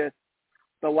happy with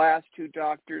the last two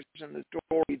Doctors and the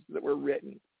stories that were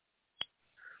written.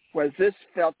 Whereas this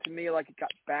felt to me like it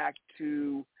got back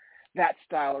to that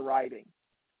style of writing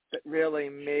that really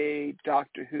made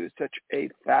Doctor Who such a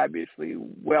fabulously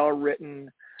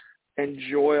well-written,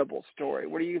 enjoyable story.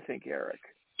 What do you think, Eric?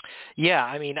 Yeah,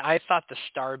 I mean, I thought the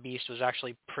Star Beast was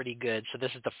actually pretty good. So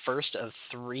this is the first of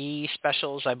 3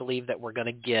 specials, I believe, that we're going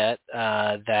to get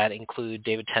that include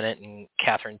David Tennant and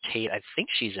Catherine Tate. I think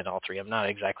she's in all 3. I'm not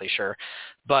exactly sure.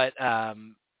 But,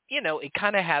 it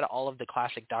kind of had all of the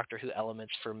classic Doctor Who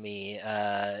elements for me.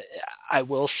 I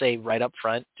will say right up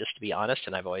front, just to be honest,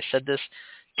 and I've always said this,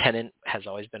 Tennant has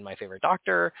always been my favorite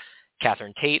Doctor.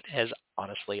 Catherine Tate has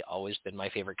honestly always been my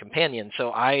favorite companion.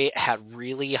 So I had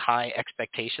really high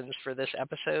expectations for this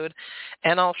episode.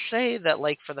 And I'll say that,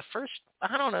 for the first,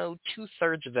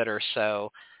 2/3 of it or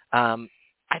so, I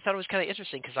thought it was kind of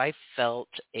interesting because I felt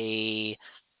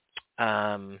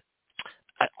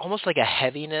almost like a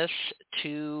heaviness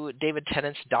to David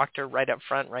Tennant's Doctor right up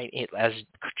front, right? As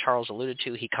Charles alluded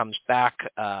to, he comes back.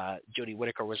 Jodie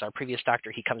Whittaker was our previous Doctor.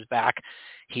 He comes back.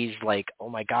 He's like, oh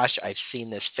my gosh, I've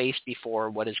seen this face before.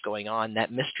 What is going on?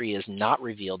 That mystery is not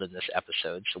revealed in this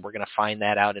episode. So we're going to find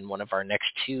that out in one of our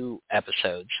next 2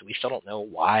 episodes. We still don't know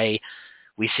why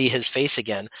we see his face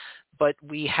again. But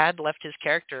we had left his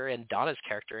character and Donna's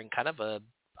character in kind of a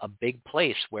big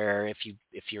place where if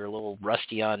you're a little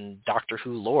rusty on Doctor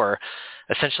Who lore,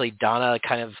 essentially Donna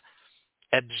kind of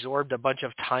absorbed a bunch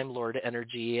of Time Lord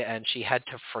energy and she had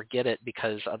to forget it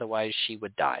because otherwise she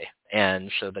would die.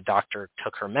 And so the Doctor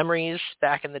took her memories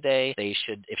back in the day.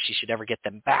 If she should ever get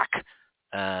them back,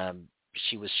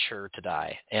 she was sure to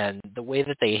die. And the way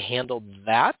that they handled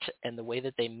that and the way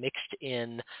that they mixed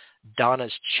in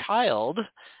Donna's child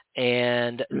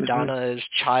and Donna's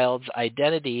child's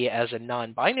identity as a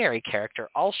non-binary character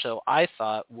also, I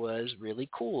thought, was really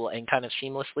cool and kind of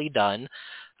seamlessly done.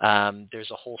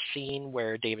 There's a whole scene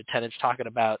where David Tennant's talking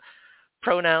about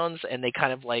pronouns, and they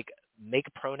kind of make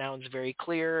pronouns very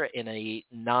clear in a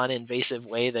non-invasive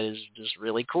way that is just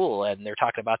really cool. And they're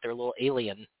talking about their little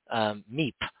alien,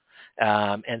 Meep.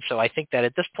 And so I think that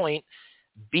at this point,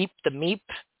 Beep the Meep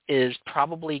is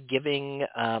probably giving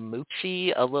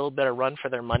Moopsie a little bit of run for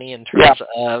their money in terms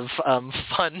of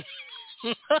fun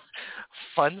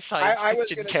science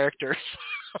fiction characters.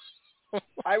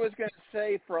 I was going to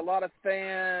say, for a lot of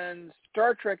fans,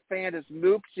 Star Trek fan is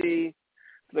Moopsie,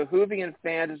 the Whovian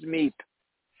fan is Meep.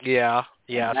 Yeah.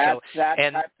 That's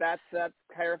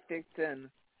perfect.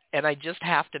 And I just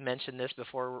have to mention this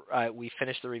before we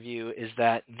finish the review, is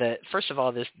that first of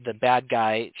all, the bad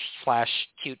guy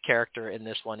 / cute character in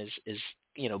this one is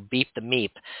Beep the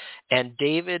Meep. And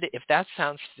David, if that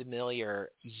sounds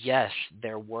familiar, yes,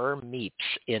 there were Meeps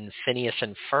in Phineas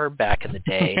and Ferb back in the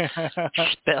day,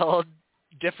 spelled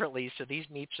differently. So these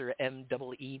Meeps are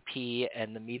M-E-E-P,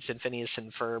 and the Meeps in Phineas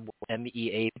and Ferb were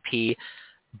M-E-A-P,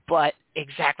 but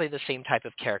exactly the same type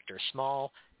of character,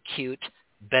 small, cute,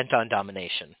 bent on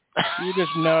domination. You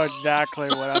just know exactly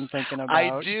what I'm thinking about.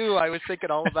 I do. I was thinking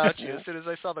all about you. As soon as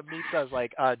I saw the memes, I was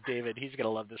like, David, he's going to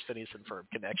love this Phineas and Ferb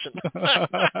connection.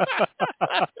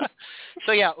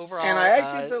 So, yeah, overall... And I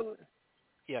actually go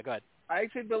ahead. I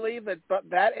actually believe that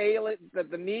alien, that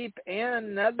the Meep and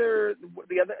another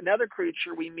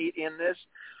creature we meet in this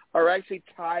are actually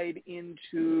tied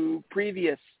into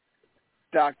previous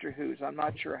Doctor Who's. I'm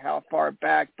not sure how far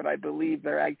back, but I believe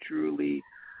they're actually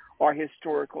are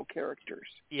historical characters.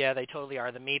 Yeah, they totally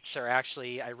are. The Meeps are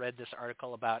actually, I read this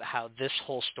article about how this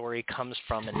whole story comes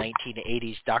from a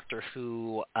 1980s Doctor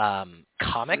Who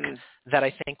comic that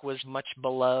I think was much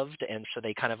beloved, and so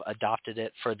they kind of adopted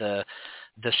it for the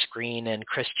screen, and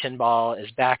Chris Chinball is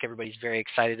back. Everybody's very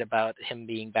excited about him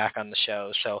being back on the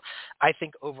show. So I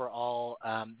think overall,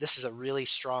 this is a really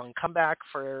strong comeback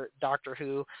for Doctor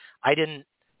Who. I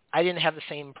didn't have the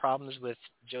same problems with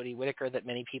Jodie Whittaker that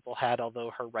many people had,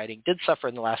 although her writing did suffer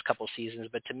in the last couple of seasons.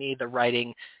 But to me, the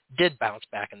writing did bounce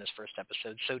back in this first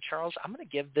episode. So, Charles, I'm going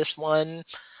to give this one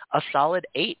a solid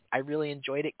 8. I really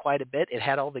enjoyed it quite a bit. It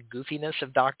had all the goofiness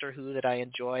of Doctor Who that I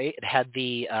enjoy. It had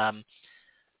the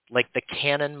the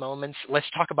canon moments. Let's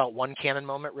talk about one canon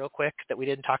moment real quick that we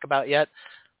didn't talk about yet.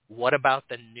 What about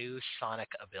the new sonic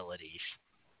abilities?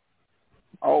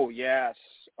 Oh, yes.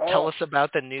 Tell us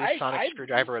about the new sonic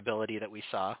screwdriver ability that we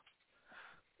saw.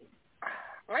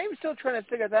 I'm still trying to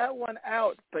figure that one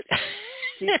out, but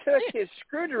he took his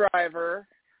screwdriver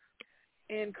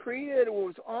and created what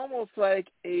was almost like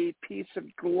a piece of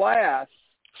glass.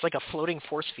 It's like a floating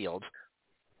force field.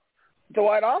 Though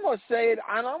I'd almost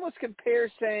compare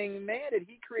saying, man, did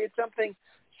he create something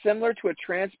similar to a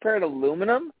transparent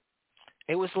aluminum?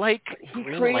 It was like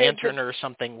Green Lantern or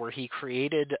something, where he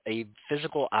created a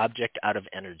physical object out of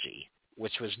energy,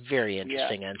 which was very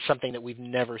interesting and something that we've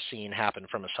never seen happen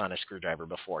from a sonic screwdriver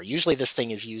before. Usually this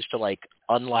thing is used to like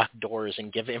unlock doors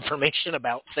and give information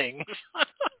about things.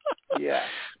 Yeah.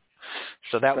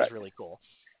 So that was really cool.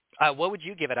 What would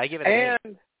you give it? I give it an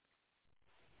 8.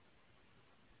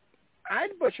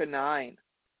 I'd push a 9.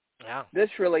 Yeah. This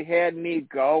really had me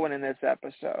going in this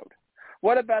episode.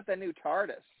 What about the new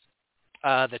TARDIS?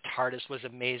 The TARDIS was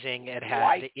amazing. It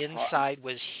had the inside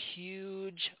was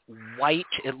huge, white.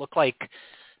 It looked like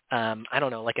I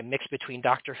don't know, like a mix between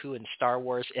Doctor Who and Star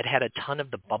Wars. It had a ton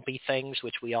of the bumpy things,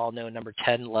 which we all know number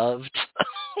 10 loved.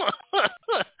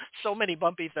 So many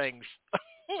bumpy things.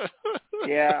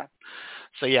 Yeah.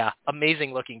 So yeah,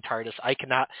 amazing looking TARDIS. I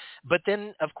cannot. But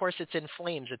then, of course, it's in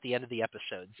flames at the end of the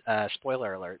episodes.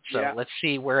 Spoiler alert. So let's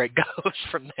see where it goes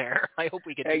from there. I hope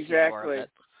we get to see more of it.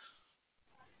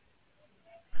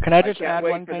 Can I just add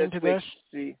one thing to this?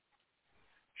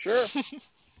 Sure.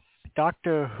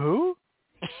 Doctor Who?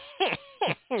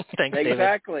 Thanks, David.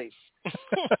 Exactly.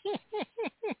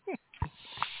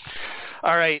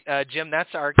 All right, Jim,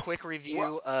 that's our quick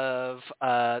review of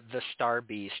the Star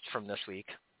Beast from this week.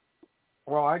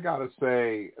 Well, I got to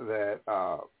say that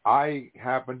I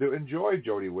happen to enjoy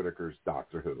Jodie Whittaker's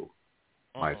Doctor Who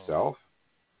myself.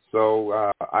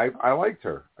 So I liked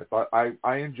her. I thought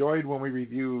I enjoyed when we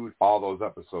reviewed all those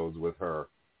episodes with her,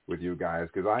 with you guys,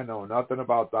 because I know nothing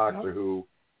about Doctor Who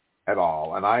at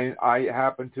all. And I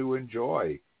happen to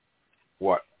enjoy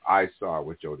what I saw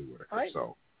with Jodie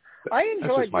Whittaker. I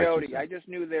enjoyed Jodie. I just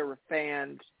knew there were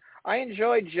fans. I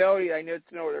enjoyed Jodie. I knew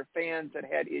there were fans that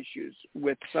had issues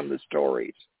with some of the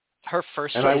stories. Her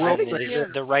first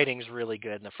season, the writing's really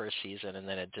good in the first season, and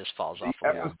then it just falls off a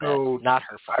little bit. Not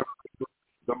her fault.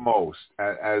 The most,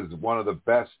 as one of the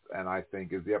best, and I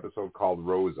think, is the episode called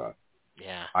Rosa.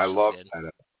 Yeah. I loved that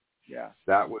episode. Yeah.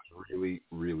 That was really,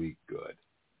 really good.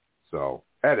 So,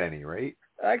 at any rate.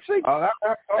 Actually,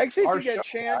 if you get a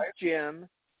chance, guys. Jim.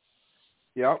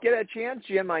 Yep. Get a chance,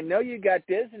 Jim. I know you got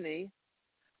Disney.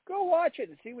 Go watch it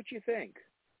and see what you think.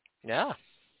 Yeah.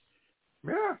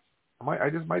 Yeah. I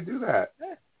just might do that.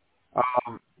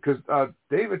 Because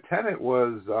David Tennant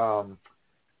was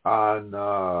on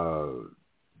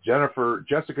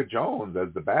Jessica Jones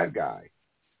as the bad guy.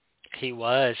 He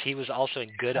was. He was also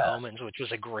in Good Omens, which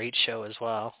was a great show as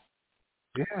well.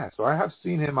 Yeah, so I have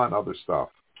seen him on other stuff.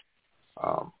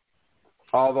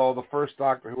 Although the first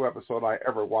Doctor Who episode I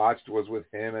ever watched was with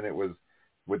him, and it was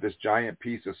with this giant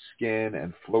piece of skin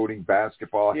and floating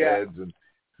basketball heads, and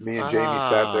me and Jamie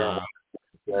sat there and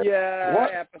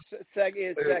watched.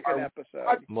 Second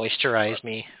episode. Moisturize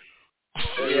me.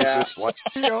 Yeah. That's what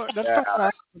I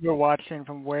remember watching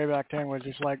from way back then, was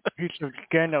just like a piece of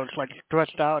skin that was like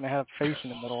stretched out and it had a face in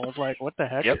the middle. I was like, what the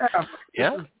heck? Yep.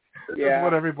 This is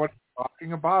what everybody's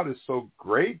talking about is so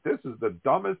great. This is the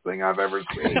dumbest thing I've ever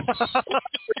seen.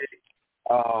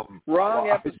 Wrong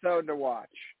episode to watch.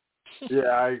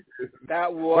 Yeah.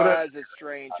 That was a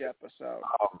strange episode.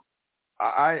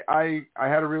 I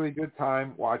had a really good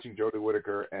time watching Jodie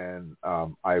Whittaker, and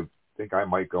I think I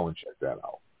might go and check that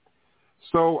out.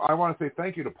 So I want to say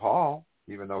thank you to Paul,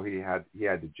 even though he had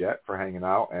to jet, for hanging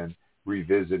out and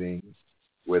revisiting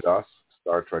with us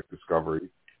Star Trek Discovery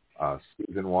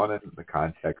Season 1, and the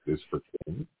context is for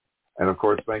King. And, of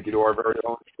course, thank you to our very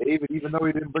own David. Even though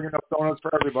he didn't bring enough donuts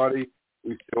for everybody,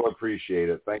 we still appreciate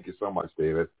it. Thank you so much,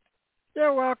 David.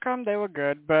 You're welcome. They were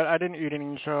good, but I didn't eat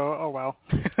any, so oh well.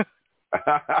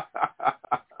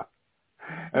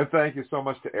 And thank you so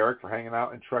much to Eric for hanging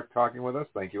out and Trek talking with us.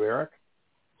 Thank you, Eric.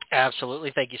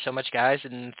 Absolutely. Thank you so much, guys.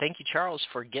 And thank you, Charles,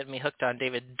 for getting me hooked on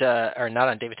or not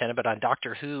on David Tennant, but on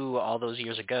Doctor Who all those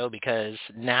years ago, because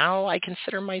now I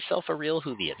consider myself a real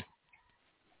Whovian.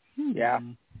 Yeah.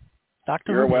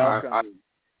 Doctor You're Who. welcome.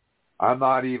 I'm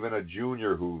not even a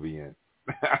junior Whovian.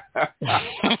 I'm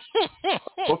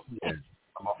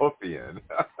a Hoofian.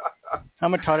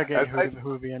 I'm a Target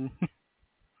Whovian.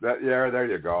 There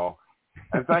you go.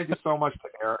 And thank you so much to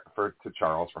Eric to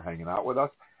Charles for hanging out with us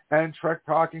and Trek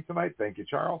talking tonight. Thank you,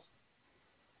 Charles.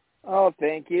 Oh,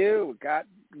 thank you. It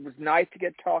was nice to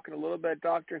get talking a little bit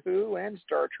Doctor Who and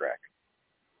Star Trek.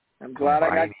 I'm glad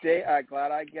I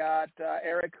got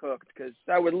Eric hooked, because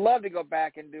I would love to go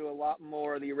back and do a lot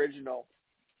more of the original,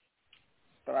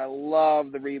 but I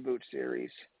love the reboot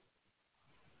series.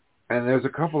 And I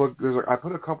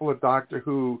put a couple of Doctor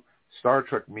Who Star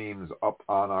Trek memes up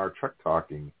on our Trek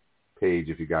Talking page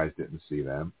if you guys didn't see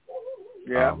them.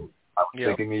 Yeah. I was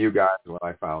thinking of you guys when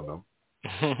I found them.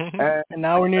 And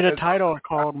now we need a title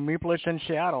called Meepless in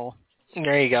Seattle.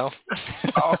 There you go.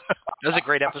 That was a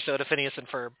great episode of Phineas and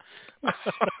Ferb.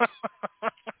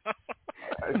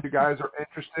 If you guys are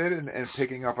interested in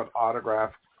picking up an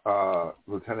autographed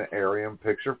Lieutenant Arium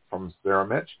picture from Sarah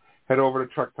Mitch, head over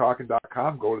to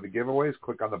TrekTalking.com, go to the giveaways,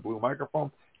 click on the blue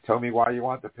microphone, tell me why you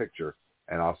want the picture,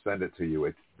 and I'll send it to you.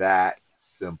 It's that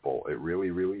simple. It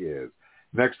really, really is.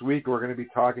 Next week, we're going to be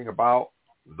talking about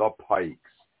the Pikes.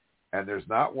 And there's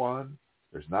not one,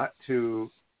 there's not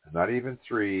two, there's not even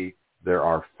three. There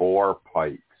are 4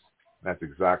 Pikes. And that's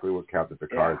exactly what Captain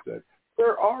Picard said.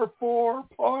 There are 4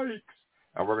 Pikes.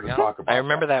 And we're going to talk about I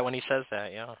remember that when he says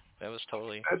that, yeah. That was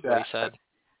totally what he said.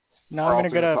 Now I'm going to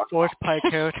get a 4 Pike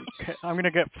hair. I'm going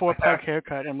to get 4 Pike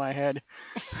haircut in my head.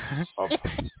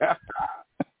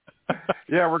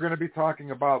 Yeah, we're going to be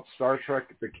talking about Star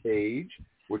Trek The Cage,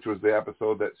 which was the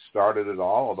episode that started it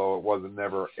all, although it wasn't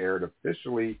never aired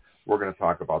officially. We're going to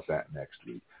talk about that next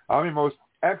week. I'm your most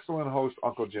excellent host,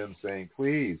 Uncle Jim, saying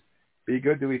please be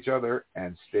good to each other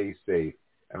and stay safe.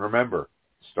 And remember,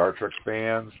 Star Trek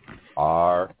fans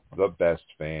are the best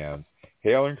fans.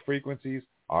 Hailing frequencies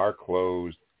are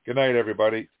closed. Good night,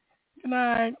 everybody. Good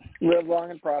night. Live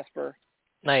long and prosper.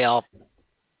 Night, y'all.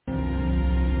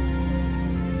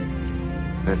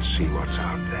 Let's see what's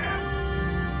out there.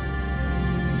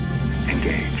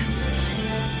 Engage.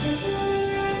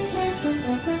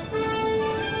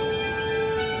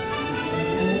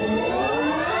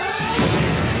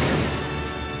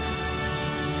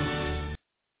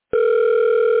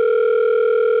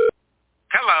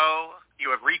 Hello. You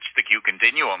have reached the Q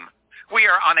Continuum. We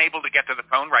are unable to get to the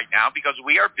phone right now because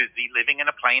we are busy living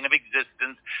in a plane of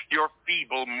existence your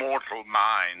feeble mortal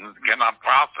minds cannot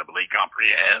possibly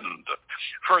comprehend.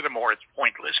 Furthermore, it's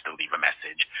pointless to leave a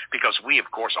message because we, of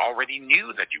course, already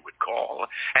knew that you would call,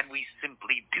 and we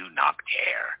simply do not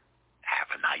care.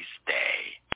 Have a nice day.